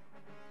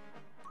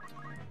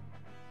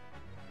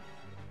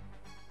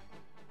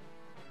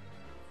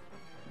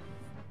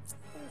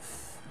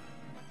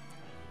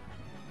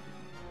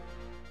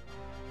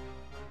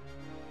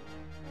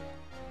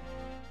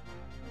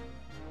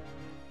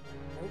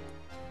 Nope.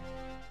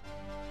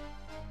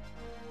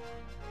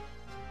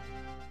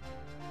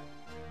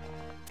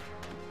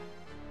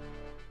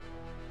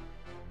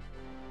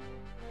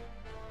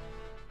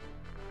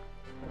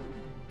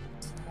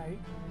 Titan.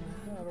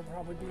 That'll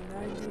probably be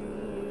 90,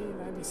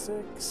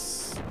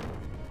 96.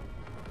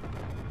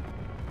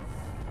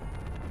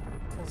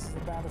 Because of the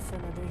bad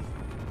affinity.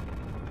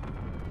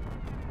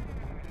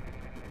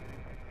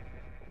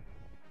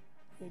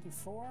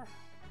 84.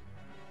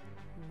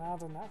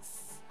 Not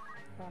enough.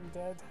 I'm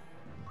dead.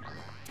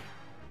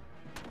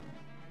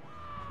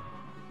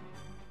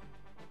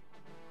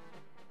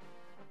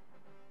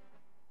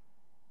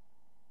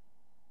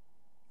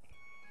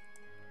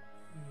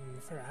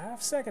 For a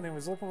half second, it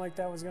was looking like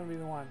that was going to be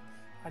the one.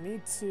 I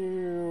need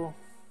to,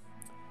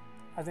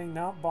 I think,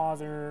 not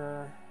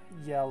bother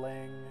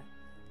yelling,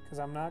 because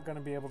I'm not going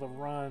to be able to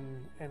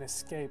run and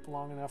escape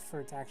long enough for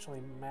it to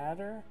actually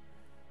matter.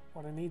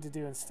 What I need to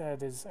do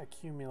instead is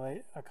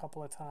accumulate a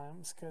couple of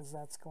times, because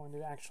that's going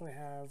to actually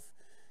have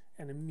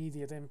an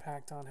immediate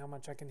impact on how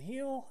much I can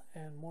heal,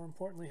 and more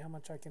importantly, how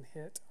much I can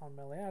hit on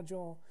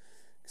Meliadoul,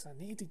 because I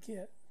need to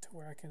get to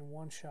where I can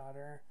one-shot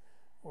her,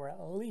 or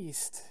at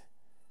least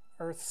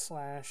Earth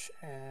Slash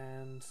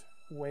and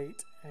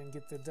wait and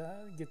get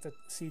the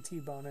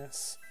CT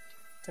bonus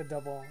to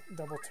double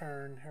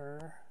turn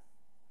her.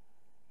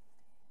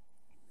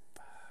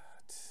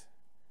 But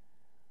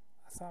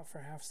I thought for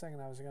half a second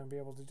I was going to be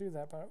able to do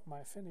that, but my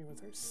affinity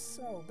with her is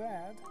so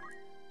bad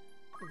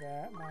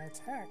that my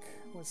attack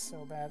was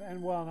so bad,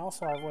 and well, and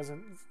also I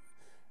wasn't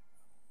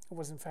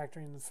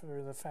factoring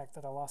for the fact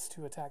that I lost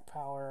 2 attack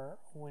power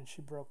when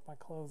she broke my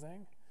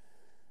clothing.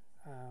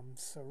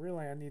 So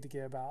really I need to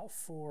get about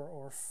 4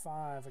 or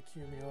 5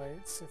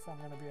 accumulates if I'm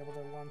going to be able to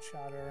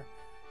one-shot her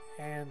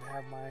and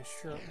have my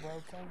shirt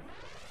broken.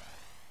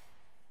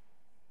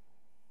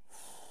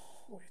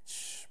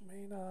 Which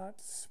may not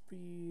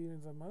be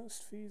the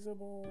most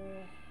feasible.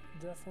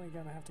 Definitely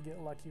going to have to get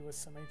lucky with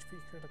some HP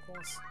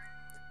criticals.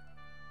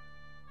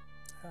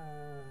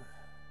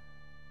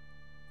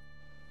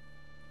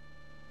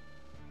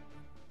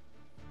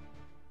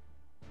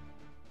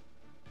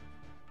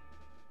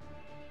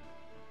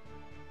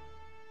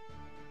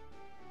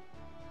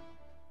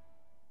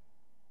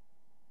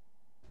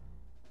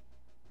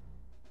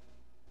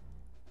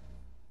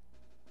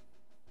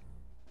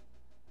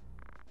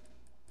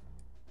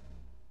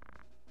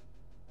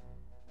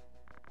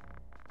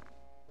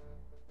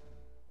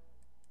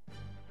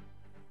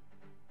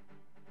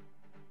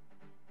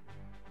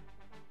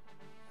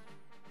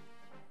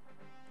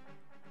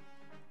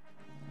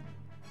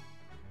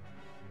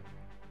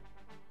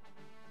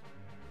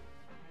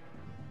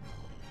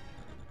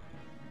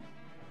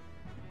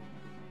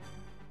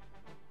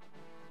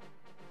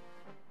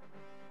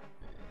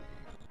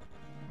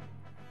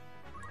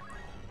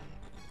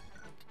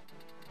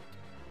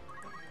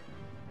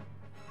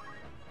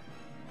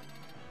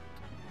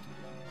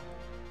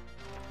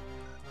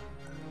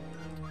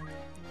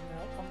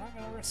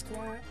 Risk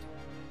that.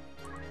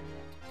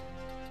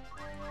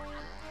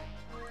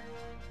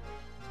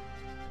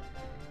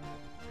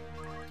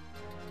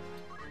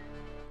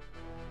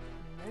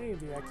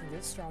 Maybe I can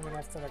get strong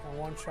enough that I can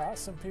one-shot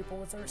some people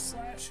with Earth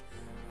Slash.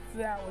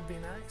 That would be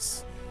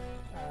nice.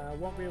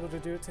 Won't be able to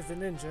do it to the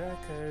ninja,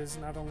 because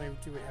not only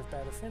do we have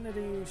bad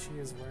affinity, she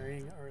is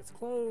wearing Earth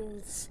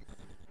clothes,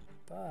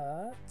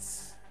 but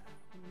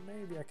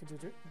maybe I could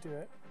do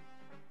it.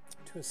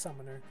 to a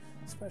summoner,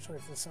 especially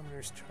if the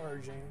summoner's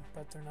charging,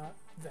 but they're not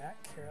that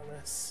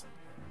careless.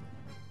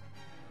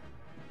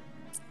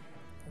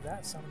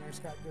 That summoner's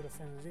got good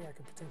affinity. I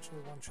could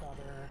potentially one-shot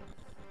her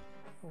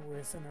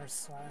with an Earth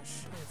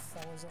Slash if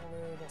I was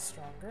a little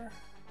stronger.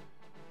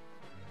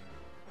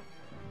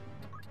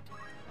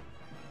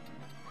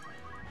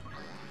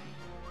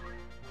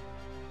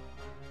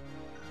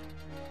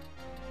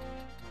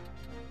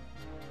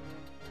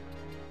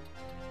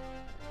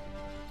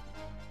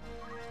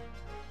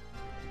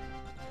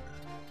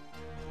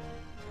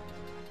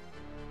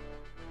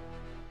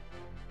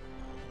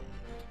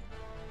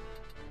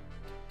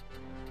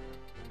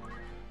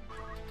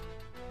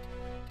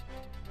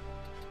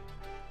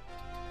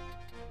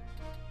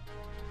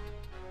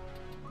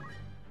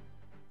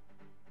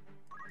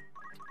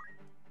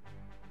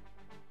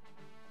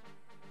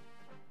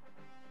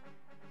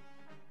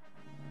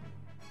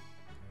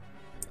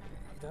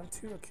 Done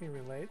 2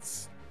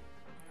 accumulates.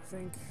 I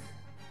think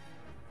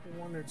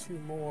 1 or 2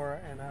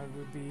 more and I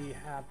would be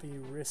happy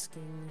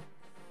risking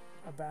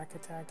a back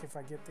attack if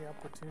I get the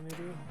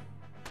opportunity.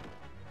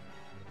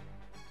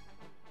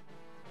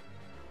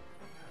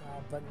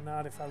 But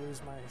not if I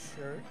lose my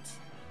shirt.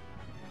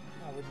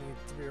 I would need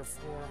 3 or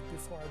 4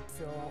 before I'd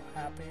feel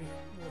happy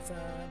with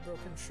a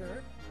broken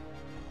shirt.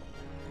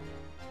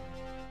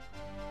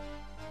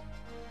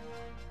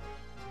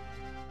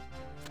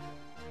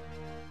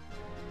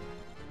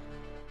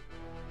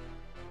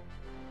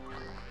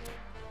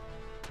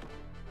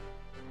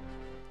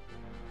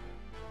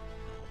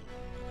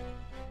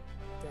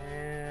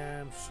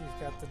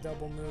 Got the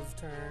double move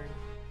turn.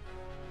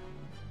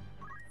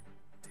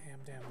 Damn.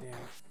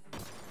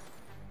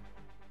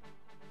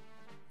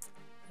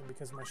 And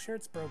because my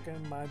shirt's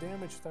broken, my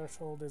damage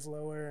threshold is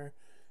lower,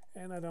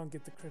 and I don't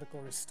get the critical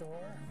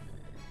restore.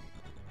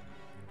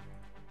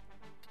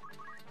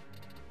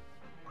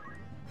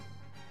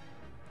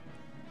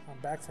 I'm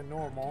back to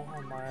normal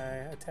on my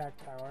attack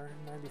power.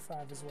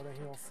 95 is what I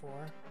heal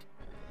for.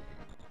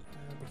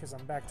 Because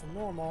I'm back to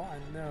normal, I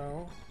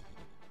know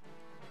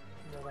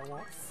that I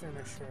won't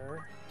finish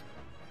her.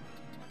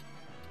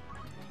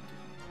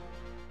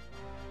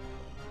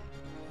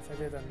 If I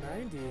did a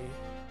 90,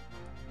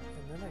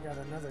 and then I got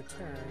another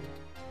turn,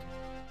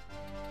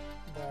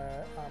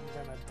 but I'm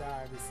gonna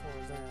die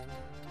before then.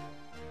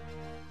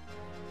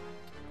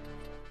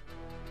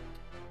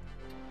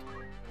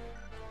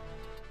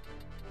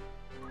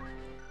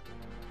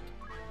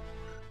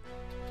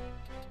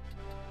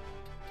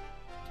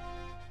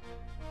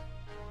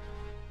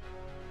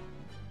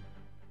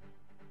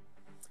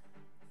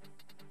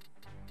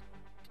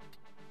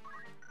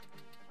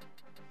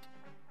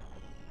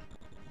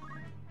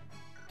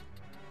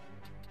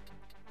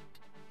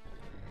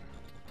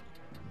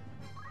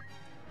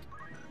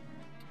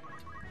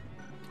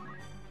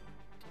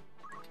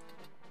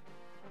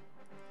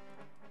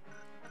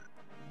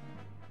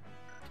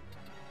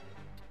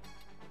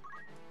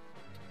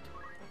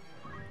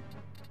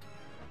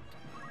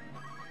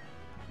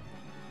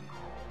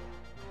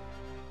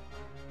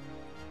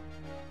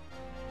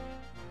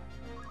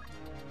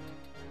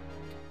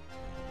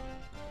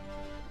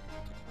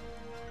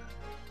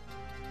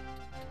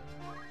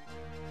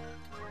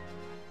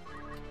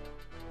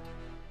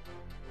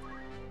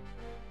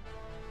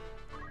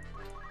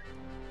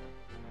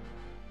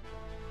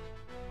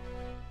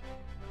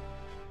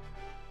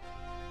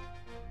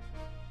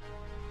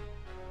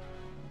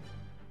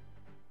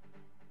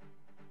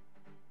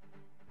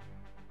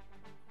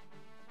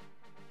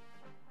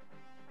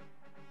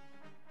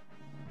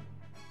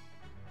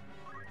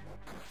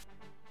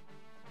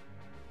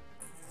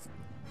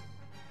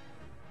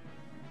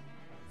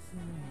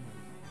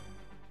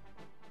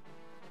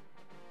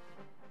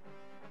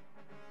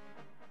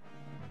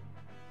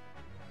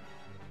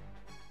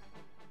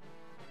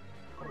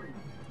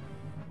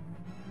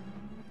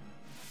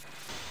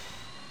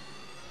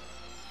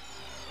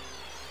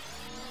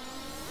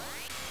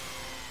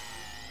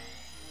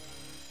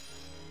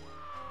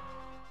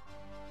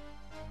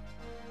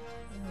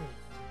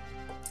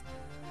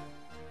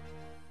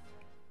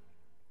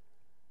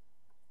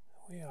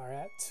 We are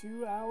at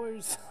 2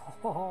 hours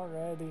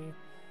already,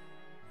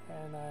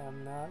 and I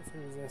am not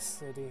through this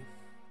city.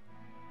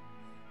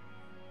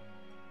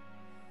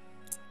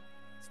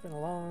 It's been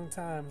a long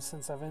time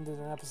since I've ended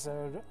an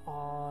episode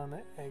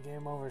on a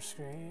game over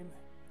screen.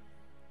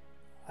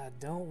 I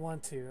don't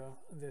want to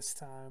this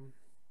time.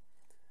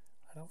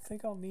 I don't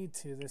think I'll need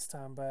to this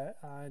time, but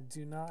I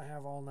do not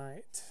have all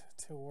night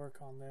to work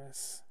on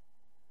this.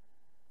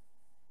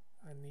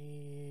 I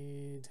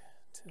need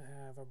to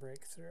have a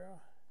breakthrough.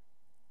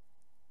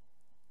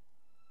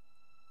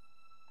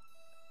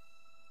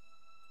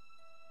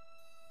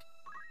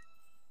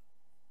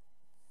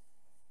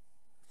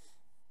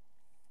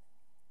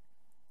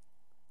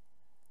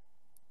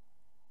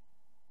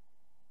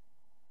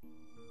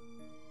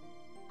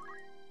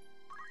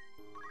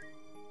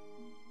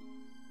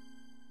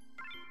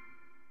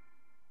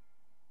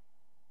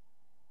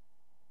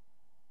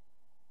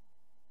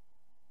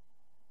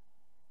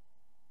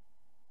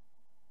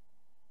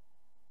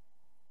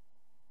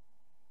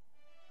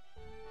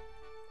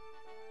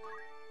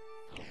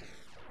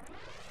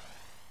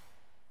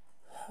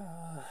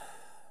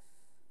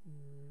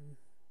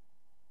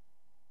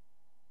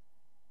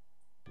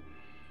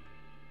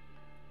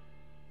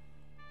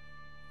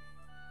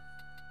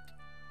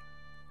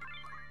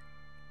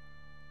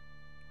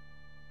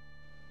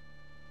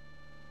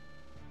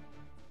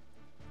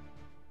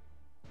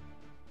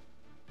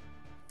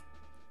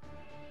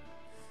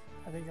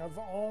 I think of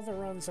all the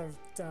runs I've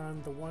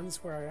done, the ones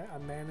where I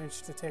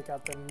managed to take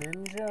out the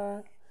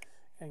ninja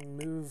and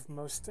move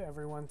most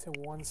everyone to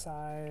one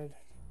side,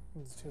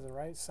 to the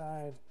right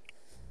side,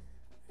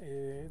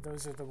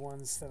 those are the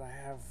ones that I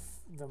have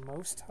the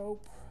most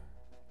hope.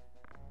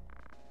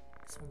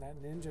 So when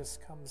that ninja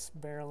comes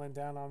barreling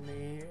down on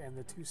me and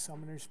the two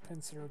summoners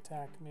pincer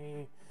attack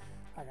me,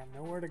 I got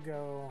nowhere to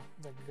go.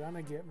 They're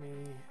gonna get me.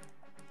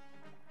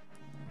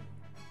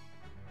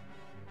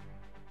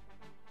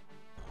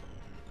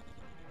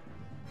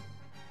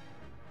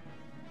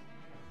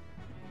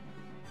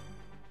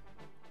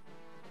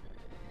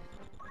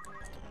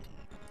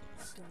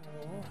 So,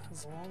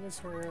 as long as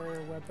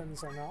her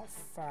weapons are not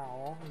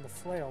foul, and the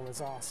flail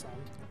is awesome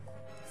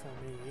for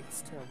me,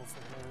 it's terrible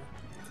for her.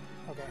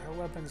 Okay, her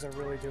weapons are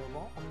really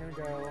doable. I'm gonna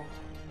go,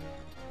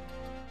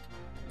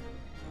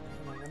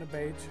 and I'm gonna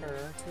bait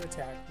her to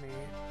attack me.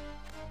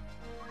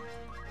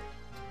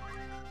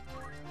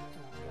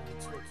 And I'm going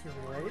to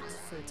accumulate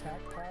for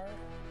attack power.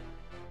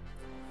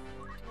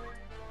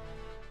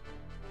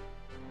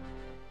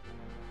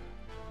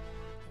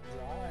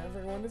 Draw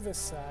everyone to this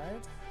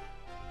side.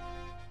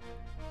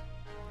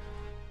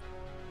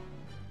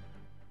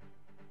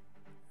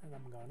 And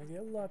I'm gonna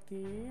get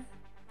lucky.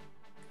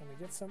 Gonna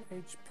get some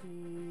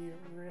HP,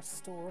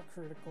 restore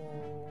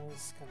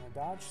criticals, gonna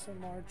dodge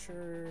some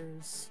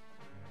archers.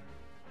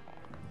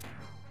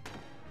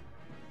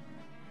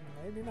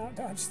 Maybe not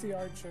dodge the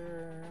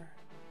archer.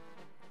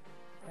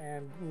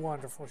 And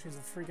wonderful, she's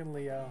a freaking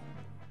Leo.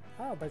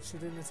 Oh, but she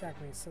didn't attack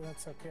me, so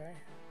that's okay.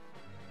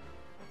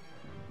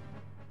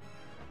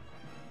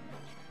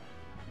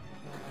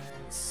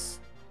 Nice.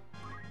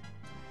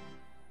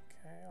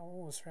 Okay, I'll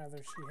almost rather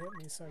she hit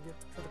me so I get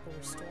the critical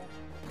restore.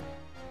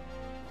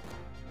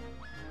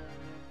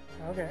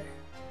 Okay.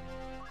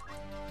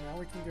 Now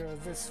we can go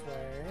this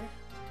way.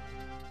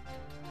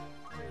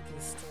 We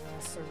can still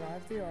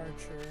survive the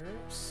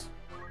archers.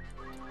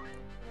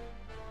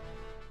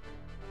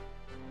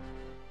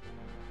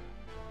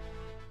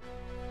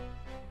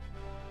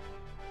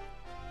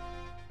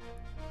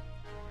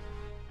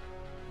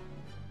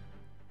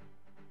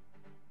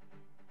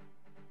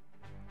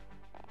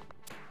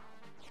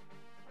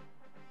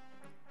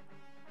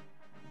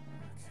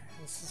 Okay,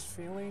 this is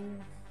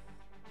feeling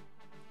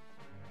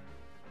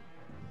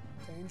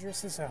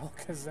dangerous as hell,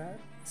 because that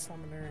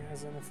summoner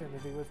has an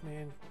affinity with me,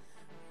 and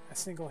a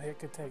single hit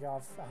could take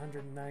off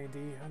 190,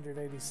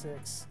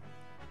 186.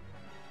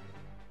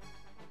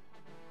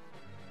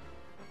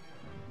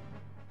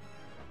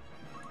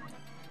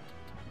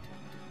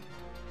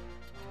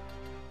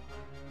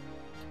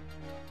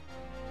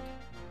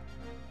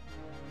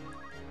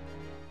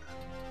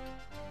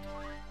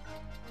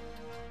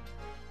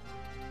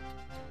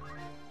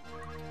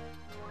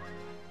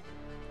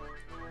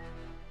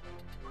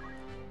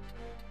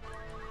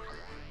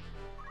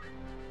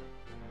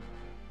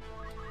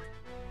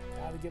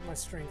 To get my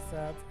strength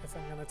up if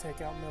I'm going to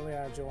take out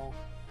Meliadoul.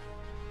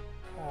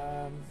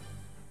 And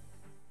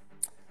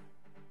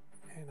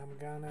I'm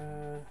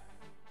gonna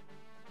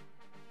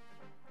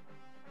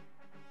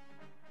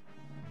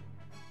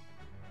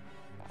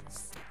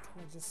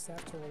just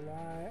have to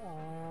rely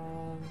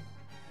on,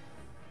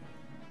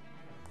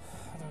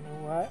 I don't know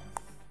what.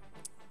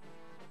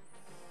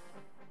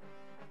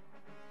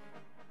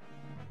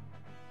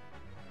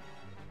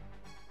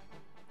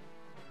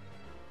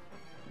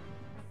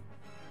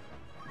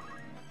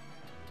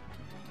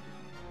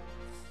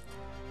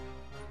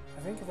 I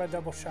think if I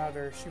double shot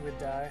her, she would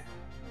die.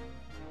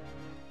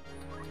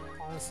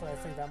 Honestly, I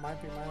think that might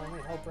be my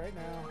only hope right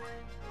now.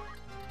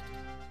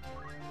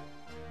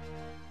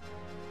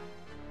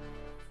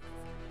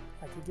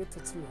 I could get to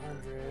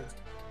 200,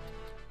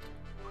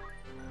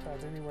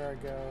 but anywhere I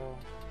go,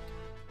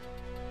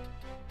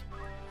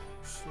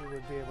 she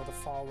would be able to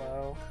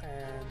follow,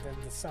 and then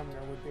the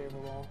summoner would be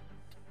able to,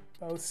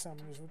 both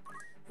summoners would,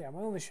 yeah, my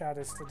only shot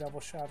is to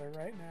double shot her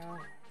right now.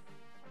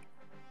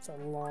 It's a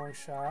long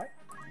shot.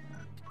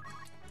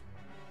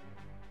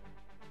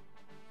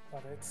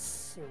 But it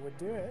would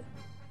do it.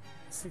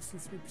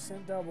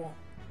 63% double.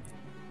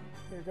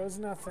 Here goes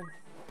nothing.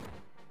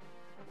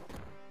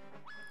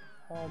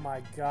 Oh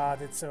my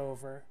god, it's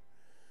over.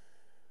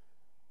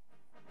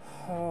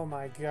 Oh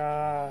my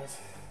god.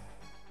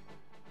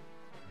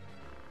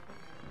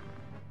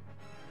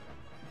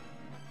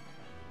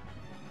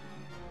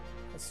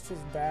 Let's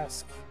just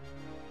bask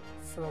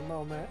for a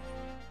moment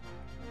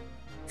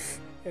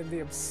in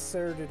the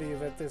absurdity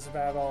that this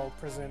battle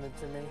presented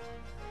to me.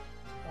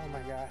 Oh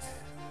my god.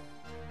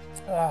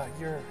 Ah,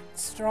 you're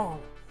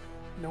strong.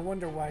 No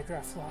wonder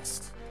Wygraf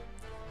lost.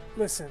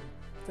 Listen,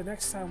 the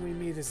next time we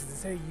meet is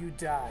the day you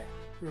die.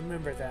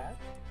 Remember that.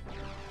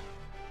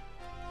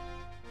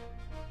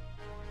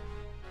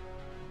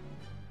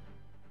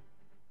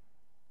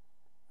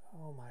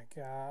 Oh my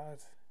god.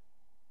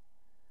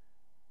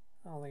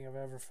 I don't think I've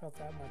ever felt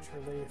that much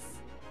relief.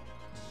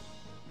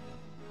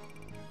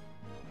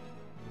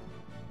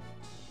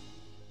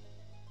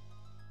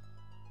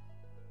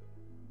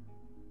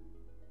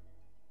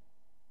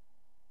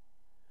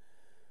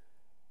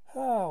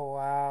 Oh,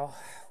 wow.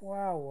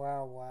 Wow,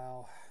 wow,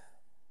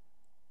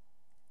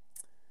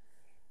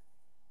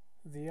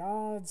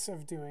 odds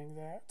of doing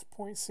that?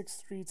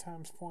 0.63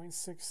 times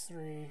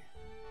 0.63.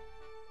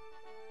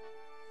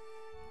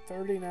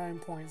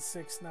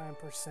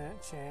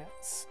 39.69%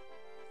 chance.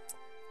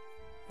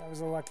 That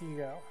was a lucky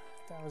go.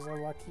 That was a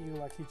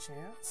lucky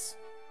chance.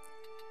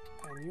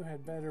 And you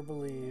had better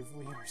believe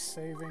we are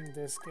saving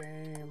this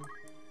game.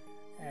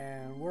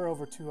 And we're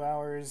over 2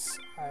 hours.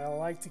 I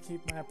like to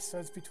keep my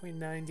episodes between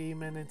 90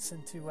 minutes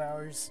and 2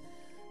 hours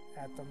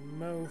at the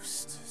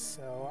most.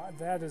 So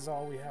that is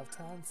all we have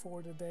time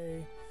for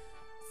today.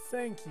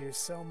 Thank you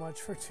so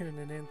much for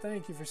tuning in.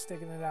 Thank you for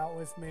sticking it out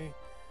with me.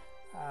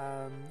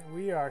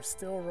 We are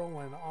still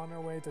rolling on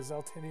our way to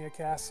Zeltinia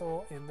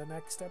Castle in the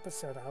next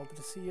episode. I hope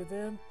to see you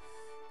then.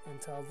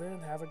 Until then,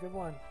 have a good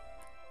one.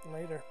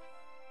 Later.